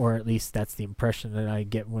 Or at least that's the impression that I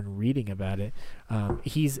get when reading about it.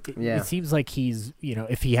 It seems like he's,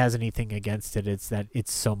 if he has anything against it, it's that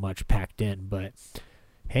it's so much packed in. But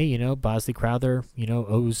hey, Bosley Crowther,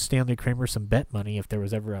 owes Stanley Kramer some bet money if there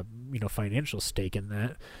was ever a, financial stake in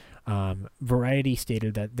that. Variety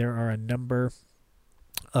stated that there are a number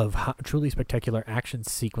of truly spectacular action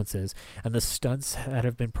sequences, and the stunts that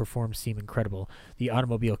have been performed seem incredible. The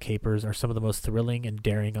automobile capers are some of the most thrilling and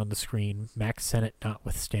daring on the screen, Mack Sennett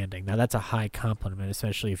notwithstanding. Now, that's a high compliment,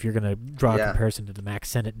 especially if you're going to draw a comparison to the Mack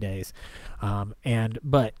Sennett days.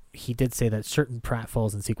 But he did say that certain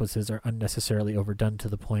pratfalls and sequences are unnecessarily overdone to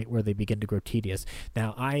the point where they begin to grow tedious.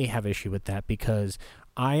 Now, I have issue with that, because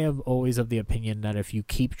I am always of the opinion that if you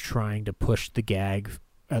keep trying to push the gag,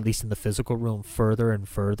 at least in the physical realm, further and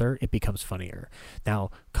further, it becomes funnier.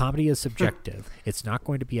 Now, comedy is subjective. It's not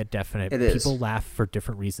going to be a definite. People laugh for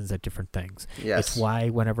different reasons at different things. Yes. It's why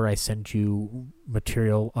whenever I send you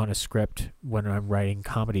material on a script when I'm writing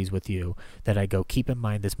comedies with you, that I go, keep in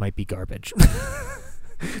mind this might be garbage.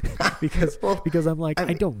 because I'm like,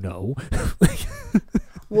 I don't know.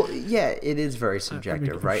 Well, yeah, it is very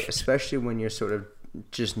subjective, right? Especially when you're sort of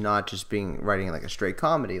not just writing like a straight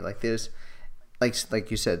comedy. Like there's... Like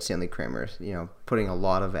you said, Stanley Kramer, putting a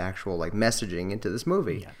lot of actual like messaging into this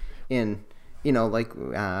movie. Yeah. And,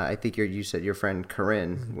 I think you said your friend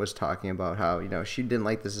Corinne was talking about how, she didn't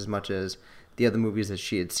like this as much as the other movies that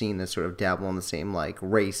she had seen that sort of dabble in the same like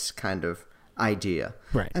race kind of idea.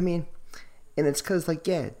 Right. I mean, and it's because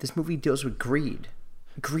this movie deals with greed.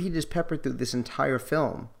 Greed is peppered through this entire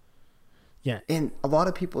film. Yeah. And a lot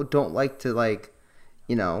of people don't like to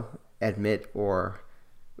admit or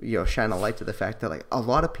shine a light to the fact that like a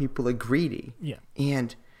lot of people are greedy. Yeah.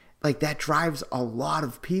 And like that drives a lot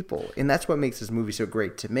of people. And that's what makes this movie so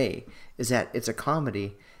great to me, is that it's a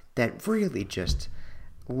comedy that really just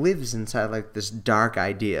lives inside like this dark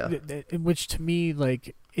idea. Which to me,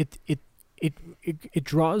 like it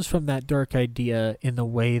draws from that dark idea in the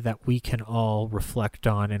way that we can all reflect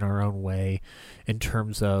on in our own way, in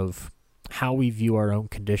terms of how we view our own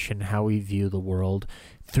condition, how we view the world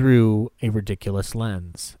through a ridiculous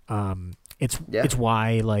lens. It's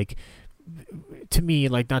why, like, to me,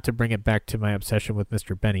 like, not to bring it back to my obsession with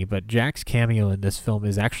Mr. Benny, but Jack's cameo in this film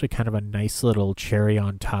is actually kind of a nice little cherry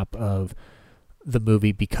on top of the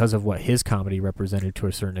movie because of what his comedy represented to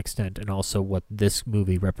a certain extent, and also what this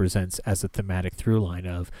movie represents as a thematic through line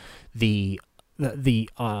of the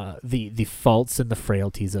faults and the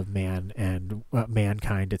frailties of man and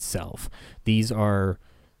mankind itself. These are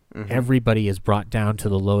everybody is brought down to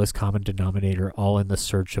the lowest common denominator, all in the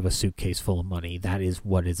search of a suitcase full of money. That is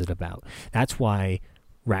what is it about. That's why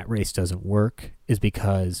Rat Race doesn't work, is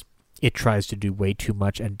because it tries to do way too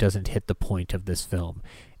much and doesn't hit the point of this film.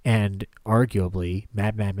 And arguably,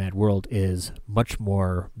 Mad Mad Mad World is much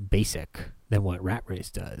more basic than what Rat Race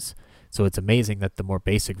does. So it's amazing that the more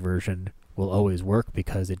basic version will always work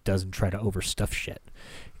because it doesn't try to overstuff shit.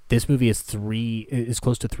 This movie is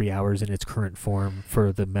close to 3 hours in its current form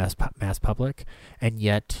for the mass public, and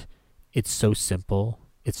yet it's so simple.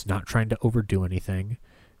 It's not trying to overdo anything.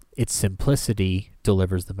 Its simplicity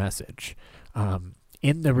delivers the message.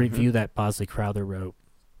 In the review that Bosley Crowther wrote,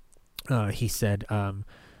 he said,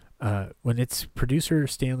 when its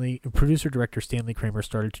producer-director Stanley Kramer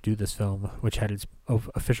started to do this film, which had its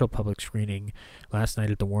official public screening last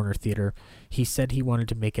night at the Warner Theater, he said he wanted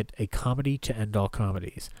to make it a comedy to end all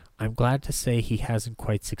comedies. I'm glad to say he hasn't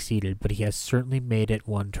quite succeeded, but he has certainly made it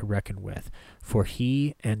one to reckon with. For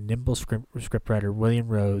he and nimble scriptwriter William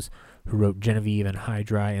Rose, who wrote Genevieve and High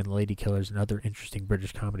Dry and Lady Killers and other interesting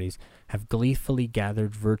British comedies, have gleefully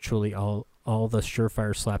gathered virtually all the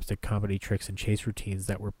surefire slapstick comedy tricks and chase routines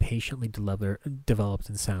that were patiently developed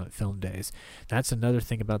in silent film days. That's another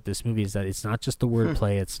thing about this movie, is that it's not just the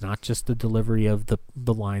wordplay, it's not just the delivery of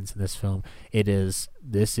the lines in this film.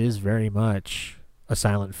 This is very much a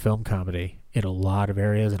silent film comedy in a lot of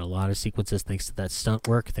areas, in a lot of sequences, thanks to that stunt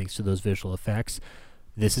work, thanks to those visual effects.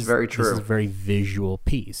 This is very true. This is a very visual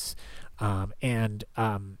piece. Not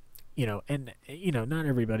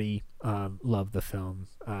everybody loved the film.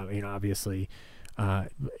 Obviously,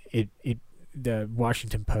 the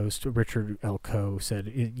Washington Post, Richard L. Coe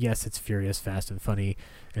said, yes, it's furious, fast, and funny,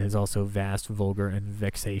 and is also vast, vulgar, and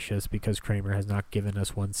vexatious because Kramer has not given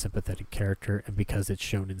us one sympathetic character, and because it's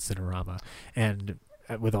shown in Cinerama. And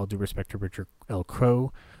with all due respect to Richard L.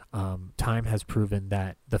 Coe, time has proven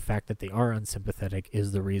that the fact that they are unsympathetic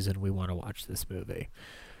is the reason we want to watch this movie.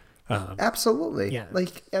 Absolutely. Yeah.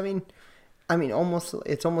 Like, I mean,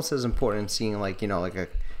 it's almost as important seeing like a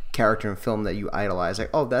character in film that you idolize. Like,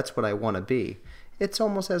 oh, that's what I want to be. It's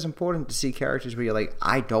almost as important to see characters where you're like,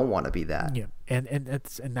 I don't want to be that. Yeah, and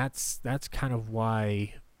that's kind of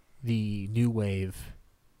why the new wave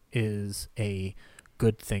is a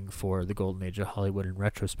good thing for the golden age of Hollywood in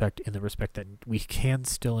retrospect, in the respect that we can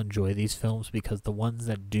still enjoy these films, because the ones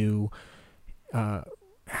that do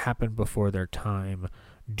happen before their time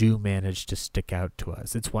do manage to stick out to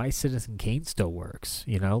us. It's why Citizen Kane still works.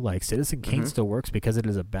 Citizen Kane still works because it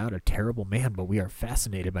is about a terrible man, but we are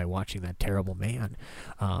fascinated by watching that terrible man.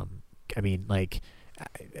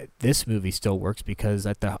 This movie still works because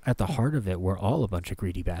at the heart of it, we're all a bunch of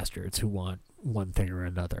greedy bastards who want one thing or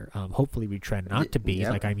another. Hopefully we try not to be.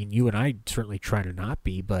 Yep. You and I certainly try to not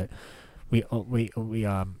be, but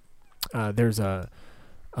there's a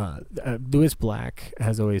Lewis Black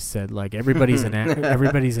has always said, like, everybody's an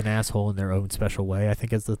asshole in their own special way, I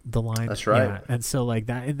think is the line. That's right. Yeah. And so like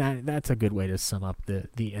that's a good way to sum up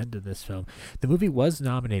the end of this film. The movie was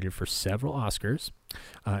nominated for several Oscars.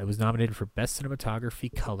 It was nominated for Best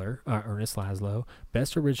Cinematography Color, Ernest Laszlo,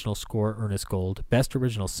 Best Original Score, Ernest Gold, Best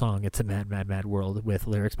Original Song, It's a Mad Mad Mad World, with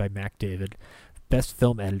lyrics by Mac David, Best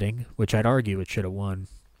Film Editing, which I'd argue it should have won,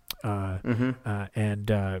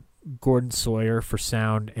 and Gordon Sawyer for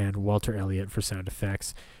sound, and Walter Elliott for sound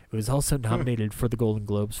effects. It was also nominated for the Golden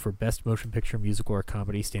Globes for Best Motion Picture, Musical, or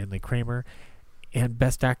Comedy, Stanley Kramer, and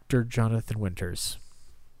Best Actor, Jonathan Winters.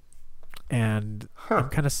 And I'm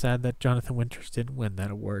kind of sad that Jonathan Winters didn't win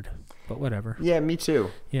that award, but whatever. Yeah, me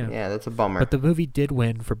too. Yeah, that's a bummer. But the movie did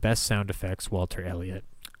win for Best Sound Effects, Walter Elliott.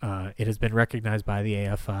 It has been recognized by the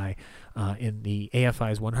AFI in the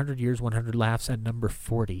AFI's 100 Years, 100 Laughs at number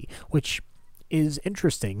 40, which is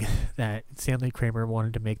interesting that Stanley Kramer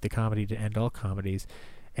wanted to make the comedy to end all comedies,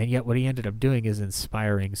 and yet what he ended up doing is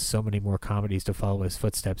inspiring so many more comedies to follow his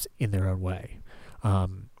footsteps in their own way.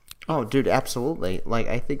 Oh, dude, absolutely. Like,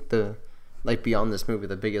 I think beyond this movie,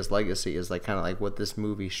 the biggest legacy is like kind of like what this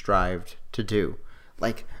movie strived to do,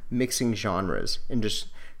 like mixing genres and just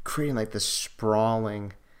creating like this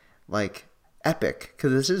sprawling, like epic,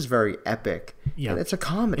 because this is very epic. Yeah, and it's a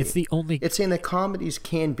comedy. It's saying that comedies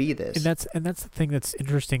can be this, and that's the thing that's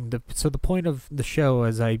interesting. So the point of the show,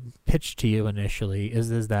 as I pitched to you initially,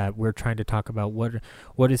 is that we're trying to talk about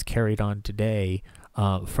what is carried on today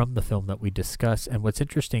from the film that we discuss. And what's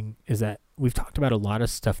interesting is that we've talked about a lot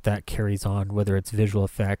of stuff that carries on, whether it's visual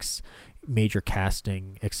effects, major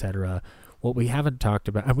casting, etc. What we haven't talked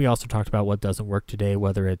about, and we also talked about what doesn't work today,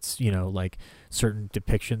 whether it's, like certain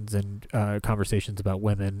depictions and conversations about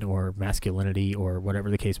women or masculinity or whatever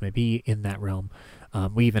the case may be in that realm.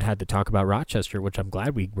 We even had to talk about Rochester, which I'm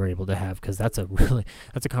glad we were able to have, because that's a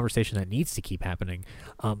conversation that needs to keep happening.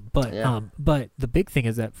 But the big thing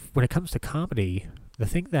is that when it comes to comedy, the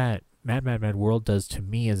thing that Mad Mad Mad World does to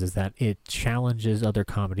me is that it challenges other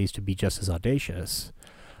comedies to be just as audacious.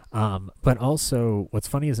 But also, what's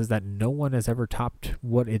funny is that no one has ever topped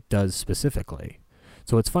what it does specifically.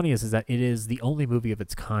 So what's funny is that it is the only movie of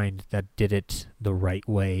its kind that did it the right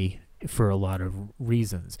way for a lot of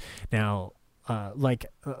reasons. Now, like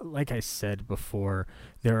I said before,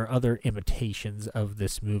 there are other imitations of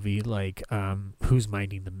this movie, like Who's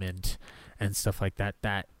Minding the Mint and stuff like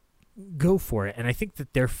that go for it, and I think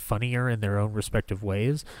that they're funnier in their own respective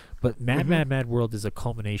ways, but Mad Mad World is a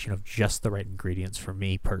culmination of just the right ingredients for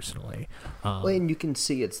me personally. And you can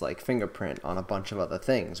see its like fingerprint on a bunch of other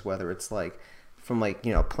things, whether it's like from like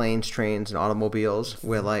planes, trains, and automobiles,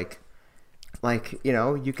 where like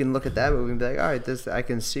you can look at that movie and be like, all right, this I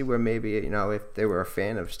can see where maybe if they were a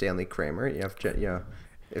fan of Stanley Kramer,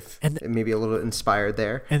 if maybe a little inspired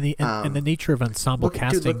there, and the nature of ensemble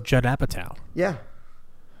casting, Judd Apatow.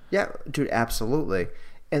 Yeah, dude, absolutely.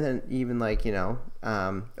 And then even like,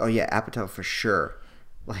 Apatow for sure.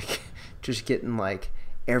 Like, just getting like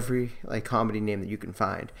every like comedy name that you can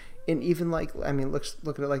find. And even like, I mean, look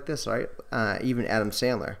at it like this, right? Even Adam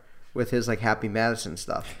Sandler with his like Happy Madison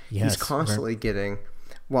stuff. Yes, he's constantly getting,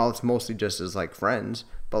 while it's mostly just as like friends,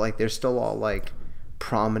 but like they're still all like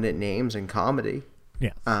prominent names in comedy.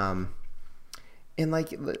 Yeah. And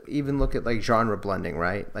like even look at like genre blending,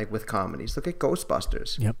 right? Like with comedies, look at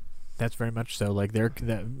Ghostbusters. Yep, that's very much so. Like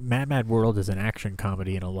the Mad Mad World is an action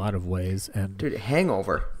comedy in a lot of ways, and dude,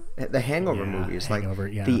 Hangover, the Hangover movies,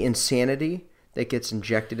 the insanity that gets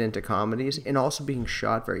injected into comedies, and also being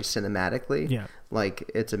shot very cinematically. Yeah, like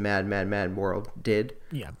it's a Mad Mad Mad World did.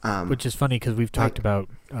 Yeah, which is funny because we've talked about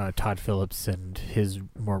Todd Phillips and his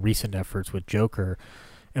more recent efforts with Joker,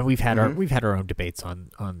 and we've had our own debates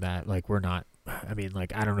on that. Like we're not. I mean,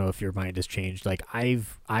 like, I don't know if your mind has changed. Like,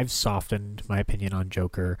 I've softened my opinion on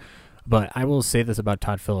Joker, but I will say this about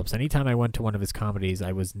Todd Phillips. Anytime I went to one of his comedies,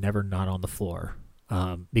 I was never not on the floor,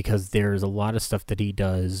 because there's a lot of stuff that he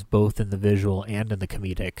does, both in the visual and in the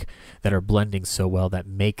comedic, that are blending so well that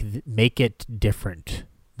make it different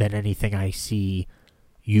than anything I see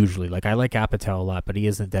usually. Like, I like Apatow a lot, but he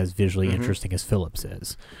isn't as visually interesting as Phillips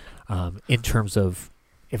is, in terms of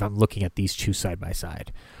if I'm looking at these two side by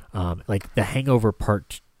side. Like The Hangover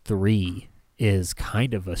Part 3 is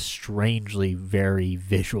kind of a strangely very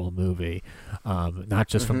visual movie, not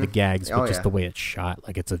just from the gags, but just the way it's shot.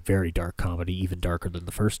 Like it's a very dark comedy, even darker than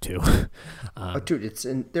the first two. Dude,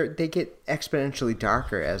 they get exponentially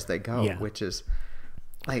darker as they go, which is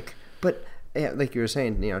like, but yeah, like you were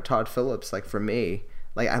saying, Todd Phillips, like for me,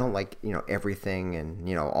 like I don't like everything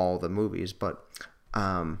and all the movies, but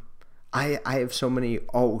I have so many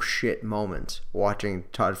oh shit moments watching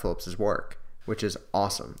Todd Phillips' work, which is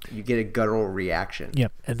awesome. You get a guttural reaction.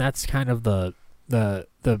 Yep, and that's kind of the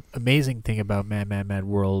amazing thing about Mad Mad Mad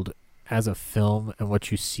World as a film, and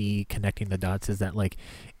what you see connecting the dots is that like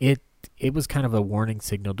it was kind of a warning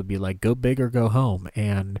signal to be like, go big or go home.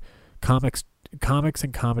 And comics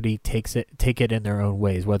and comedy take it in their own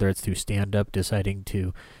ways, whether it's through stand-up, deciding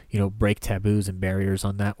to break taboos and barriers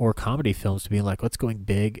on that, or comedy films to be like, let's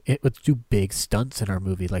do big stunts in our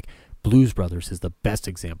movie. Like Blues Brothers is the best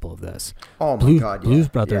example of this. Oh my God, Blues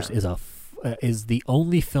Brothers is the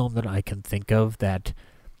only film that I can think of that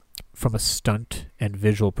from a stunt and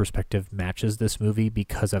visual perspective matches this movie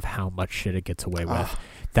because of how much shit it gets away with.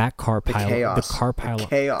 That car pile, the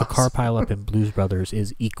car pile up in Blues Brothers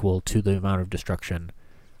is equal to the amount of destruction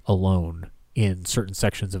alone in certain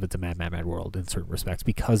sections of It's a Mad Mad Mad World in certain respects,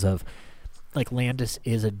 because of like Landis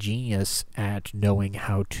is a genius at knowing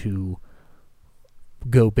how to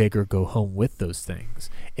go big or go home with those things.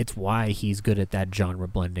 It's why he's good at that genre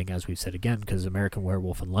blending, as we've said again, because American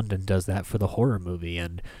Werewolf in London does that for the horror movie,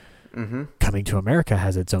 and Coming to America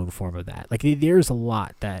has its own form of that. Like, there's a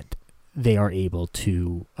lot that they are able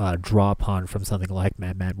to draw upon from something like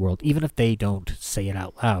Mad Mad World, even if they don't say it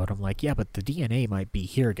out loud. I'm like, yeah, but the DNA might be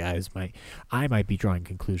here, guys. I might be drawing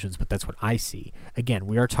conclusions, but that's what I see. Again,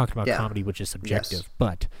 we are talking about comedy, which is subjective,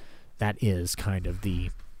 but that is kind of the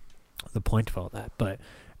point of all that. But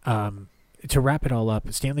to wrap it all up,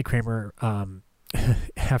 Stanley Kramer,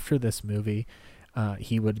 after this movie,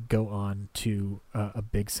 he would go on to a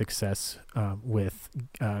big success with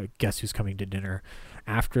Guess Who's Coming to Dinner.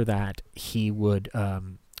 After that, he would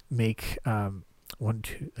make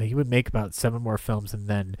he would make about 7 more films and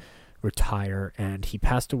then retire. And he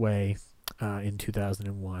passed away in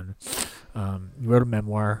 2001. He wrote a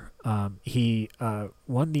memoir. He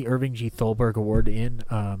won the Irving G. Thalberg Award in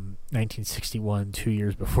 1961, 2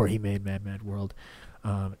 years before he made Mad Mad World.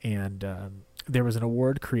 And there was an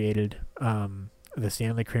award created, the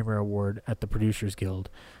Stanley Kramer Award at the Producers Guild,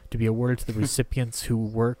 to be awarded to the recipients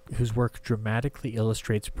whose work dramatically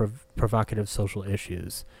illustrates provocative social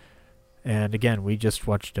issues. And again, we just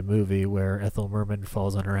watched a movie where Ethel Merman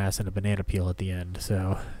falls on her ass in a banana peel at the end.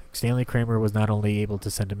 So Stanley Kramer was not only able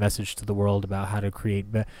to send a message to the world about how to create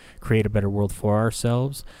a better world for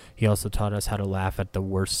ourselves, he also taught us how to laugh at the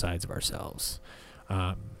worst sides of ourselves.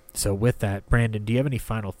 So with that, Brandon, do you have any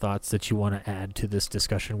final thoughts that you want to add to this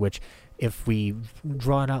discussion, which, if we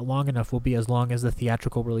draw it out long enough, will be as long as the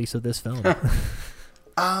theatrical release of this film?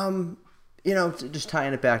 Just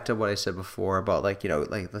tying it back to what I said before about, like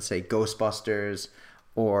let's say Ghostbusters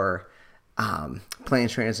or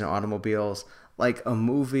Planes, Trains, and Automobiles. Like, a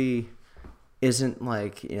movie isn't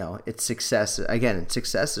like, its success. Again,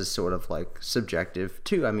 success is sort of like subjective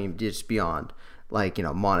too. I mean, just beyond like,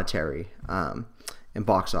 monetary and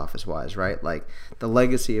box office wise, right? Like, the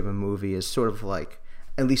legacy of a movie is sort of like,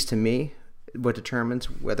 at least to me, what determines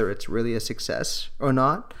whether it's really a success or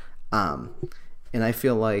not. And I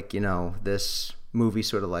feel like, this movie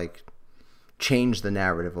sort of like changed the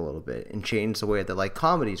narrative a little bit and changed the way that like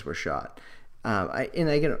comedies were shot. I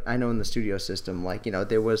know in the studio system, like,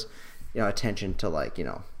 there was, attention to like,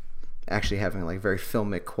 actually having like very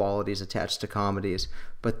filmic qualities attached to comedies.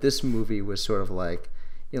 But this movie was sort of like,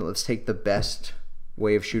 let's take the best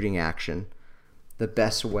way of shooting action, the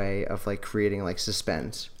best way of like creating like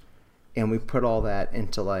suspense, and we put all that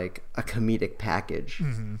into like a comedic package.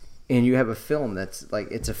 And you have a film that's like,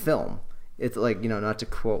 it's a film. It's like, not to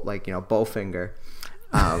quote like, Bowfinger,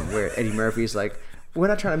 where Eddie Murphy's like, we're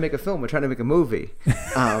not trying to make a film, we're trying to make a movie.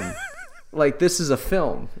 Like, this is a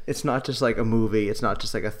film. It's not just like a movie. It's not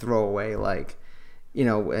just like a throwaway, like,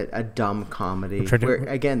 a dumb comedy. Where,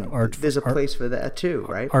 again, there's a place for that too,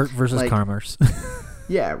 right? Art versus like, commerce.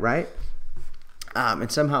 Yeah, right? And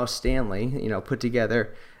somehow Stanley, put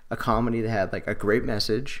together a comedy that had like a great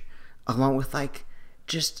message, along with like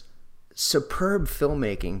just superb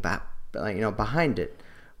filmmaking behind it,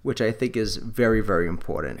 which I think is very, very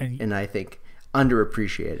important, and I think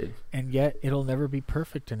underappreciated. And yet it'll never be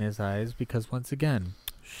perfect in his eyes, because once again,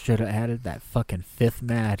 should have added that fucking fifth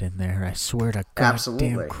Mad in there. I swear to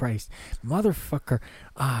goddamn Christ, motherfucker.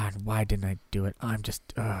 Why didn't I do it? I'm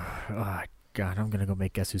just God, I'm gonna go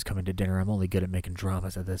make Guess Who's Coming to Dinner. I'm only good at making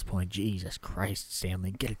dramas at this point. Jesus Christ,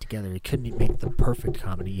 Stanley, get it together. He couldn't make the perfect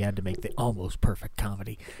comedy. He had to make the almost perfect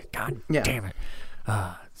comedy. God damn it.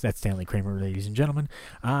 That's Stanley Kramer, ladies and gentlemen.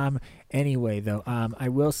 Anyway, though, I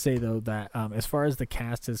will say, though, that as far as the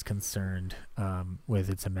cast is concerned, with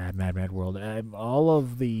It's a Mad, Mad, Mad World, all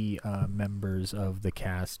of the members of the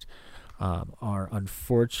cast are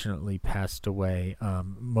unfortunately passed away,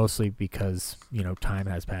 mostly because, time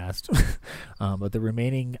has passed. But the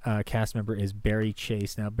remaining cast member is Barry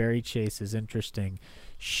Chase. Now, Barry Chase is interesting.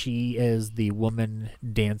 She is the woman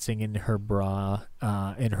dancing in her bra,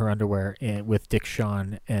 in her underwear, with Dick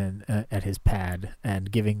Shawn and at his pad,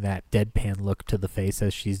 and giving that deadpan look to the face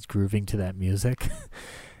as she's grooving to that music.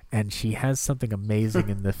 And she has something amazing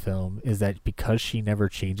in the film, is that because she never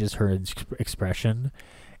changes her expression,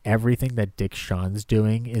 everything that Dick Shawn's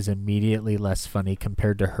doing is immediately less funny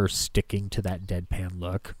compared to her sticking to that deadpan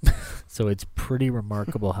look. So it's pretty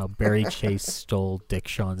remarkable how Barry Chase stole Dick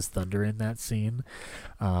Shawn's thunder in that scene.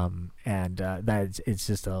 It's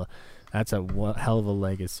just that's a hell of a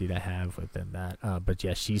legacy to have within that. But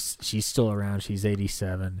yeah, she's still around. She's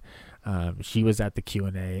 87. She was at the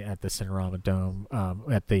Q&A at the Cinerama Dome,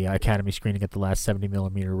 at the Academy screening at the last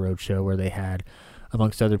 70mm Roadshow, where they had,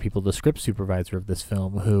 amongst other people, the script supervisor of this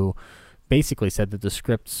film, who basically said that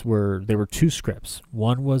there were two scripts.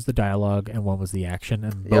 One was the dialogue and one was the action,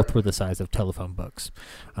 and both were the size of telephone books.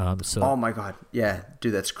 Oh my God. Yeah,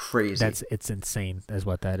 dude, that's crazy. It's insane is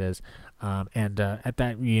what that is. And at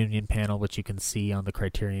that reunion panel, which you can see on the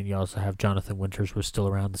Criterion, you also have Jonathan Winters was still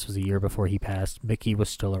around. This was a year before he passed. Mickey was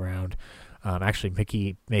still around. Actually,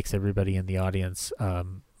 Mickey makes everybody in the audience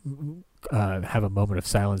have a moment of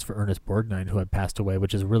silence for Ernest Borgnine, who had passed away,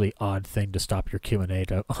 which is a really odd thing to stop your Q&A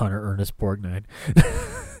to honor Ernest Borgnine.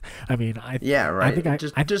 I mean, I think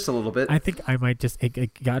just a little bit. I think I might just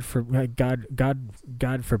God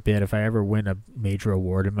forbid if I ever win a major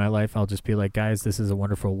award in my life, I'll just be like, guys, this is a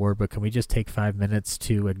wonderful award, but can we just take 5 minutes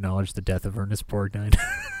to acknowledge the death of Ernest Borgnine?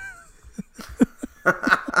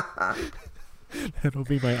 That'll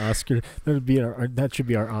be my Oscar. That should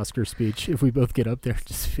be our Oscar speech. If we both get up there,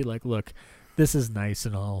 just be like, "Look, this is nice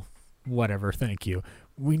and all, whatever. Thank you.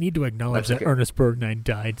 We need to acknowledge that Ernest Borgnine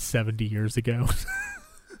died 70 years ago."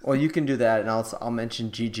 Well, you can do that, and I'll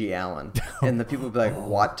mention G.G. Allen, and the people will be like,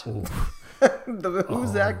 "What?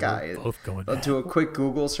 Who's that guy?" Both going. They'll do a quick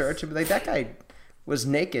Google search and be like, "That guy was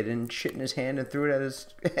naked and shit in his hand and threw it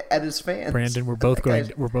at his fans." Brandon, we're both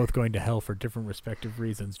going to hell for different respective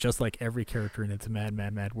reasons, just like every character in It's a Mad,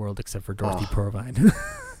 Mad, Mad World except for Dorothy Purvine.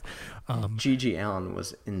 G.G. Allen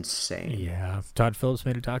was insane. Yeah, Todd Phillips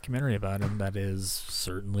made a documentary about him that is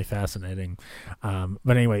certainly fascinating.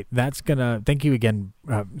 But anyway, thank you again,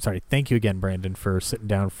 Brandon, for sitting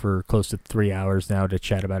down for close to 3 hours now to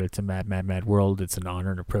chat about It's a Mad, Mad, Mad World. It's an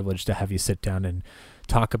honor and a privilege to have you sit down and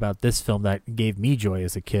talk about this film that gave me joy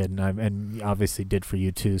as a kid, and obviously did for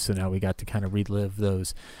you too. So now we got to kind of relive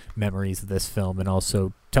those memories of this film, and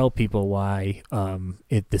also tell people why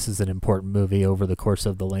this is an important movie over the course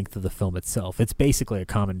of the length of the film itself. It's basically a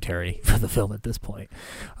commentary for the film at this point.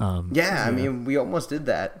 I mean, we almost did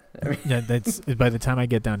that. That's by the time I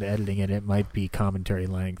get down to editing it might be commentary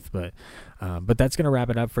length, but that's going to wrap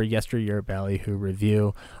it up for Yesteryear Ballyhoo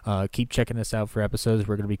Review. Keep checking us out for episodes.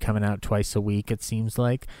 We're going to be coming out twice a week, it seems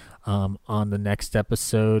like. On the next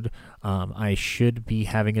episode, I should be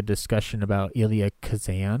having a discussion about Elia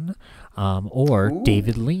Kazan or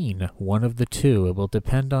David Lean, one of the two. It will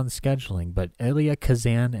depend on scheduling, but Elia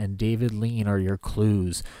Kazan and David Lean are your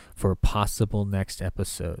clues for possible next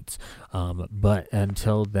episodes. But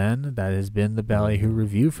until then, that has been the Ballyhoo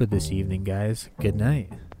Review for this evening, guys. Good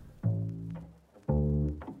night.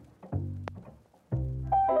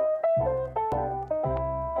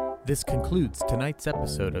 This concludes tonight's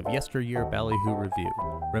episode of Yesteryear Ballyhoo Review.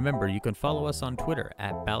 Remember, you can follow us on Twitter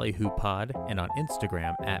at BallyhooPod and on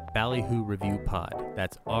Instagram at Ballyhoo Review Pod.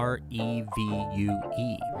 That's REVUE.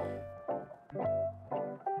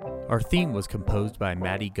 Our theme was composed by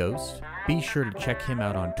Matty Ghost. Be sure to check him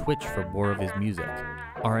out on Twitch for more of his music.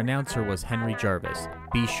 Our announcer was Henry Jarvis.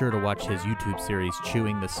 Be sure to watch his YouTube series,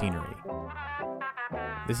 Chewing the Scenery.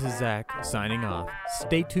 This is Zach, signing off.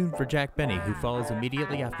 Stay tuned for Jack Benny, who follows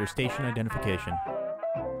immediately after station identification.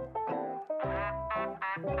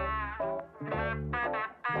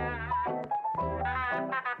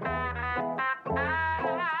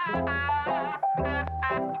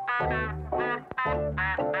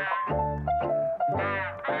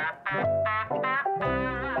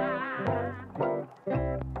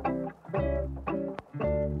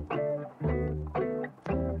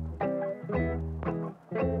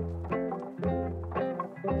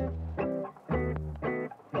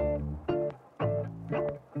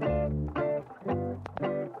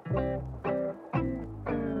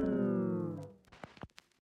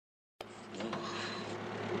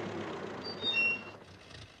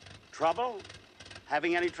 Trouble?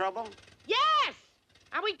 Having any trouble? Yes!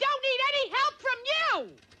 And we don't need any help from you!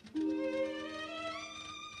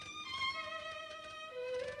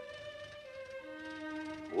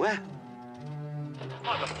 Well.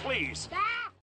 Mother, please. Stop!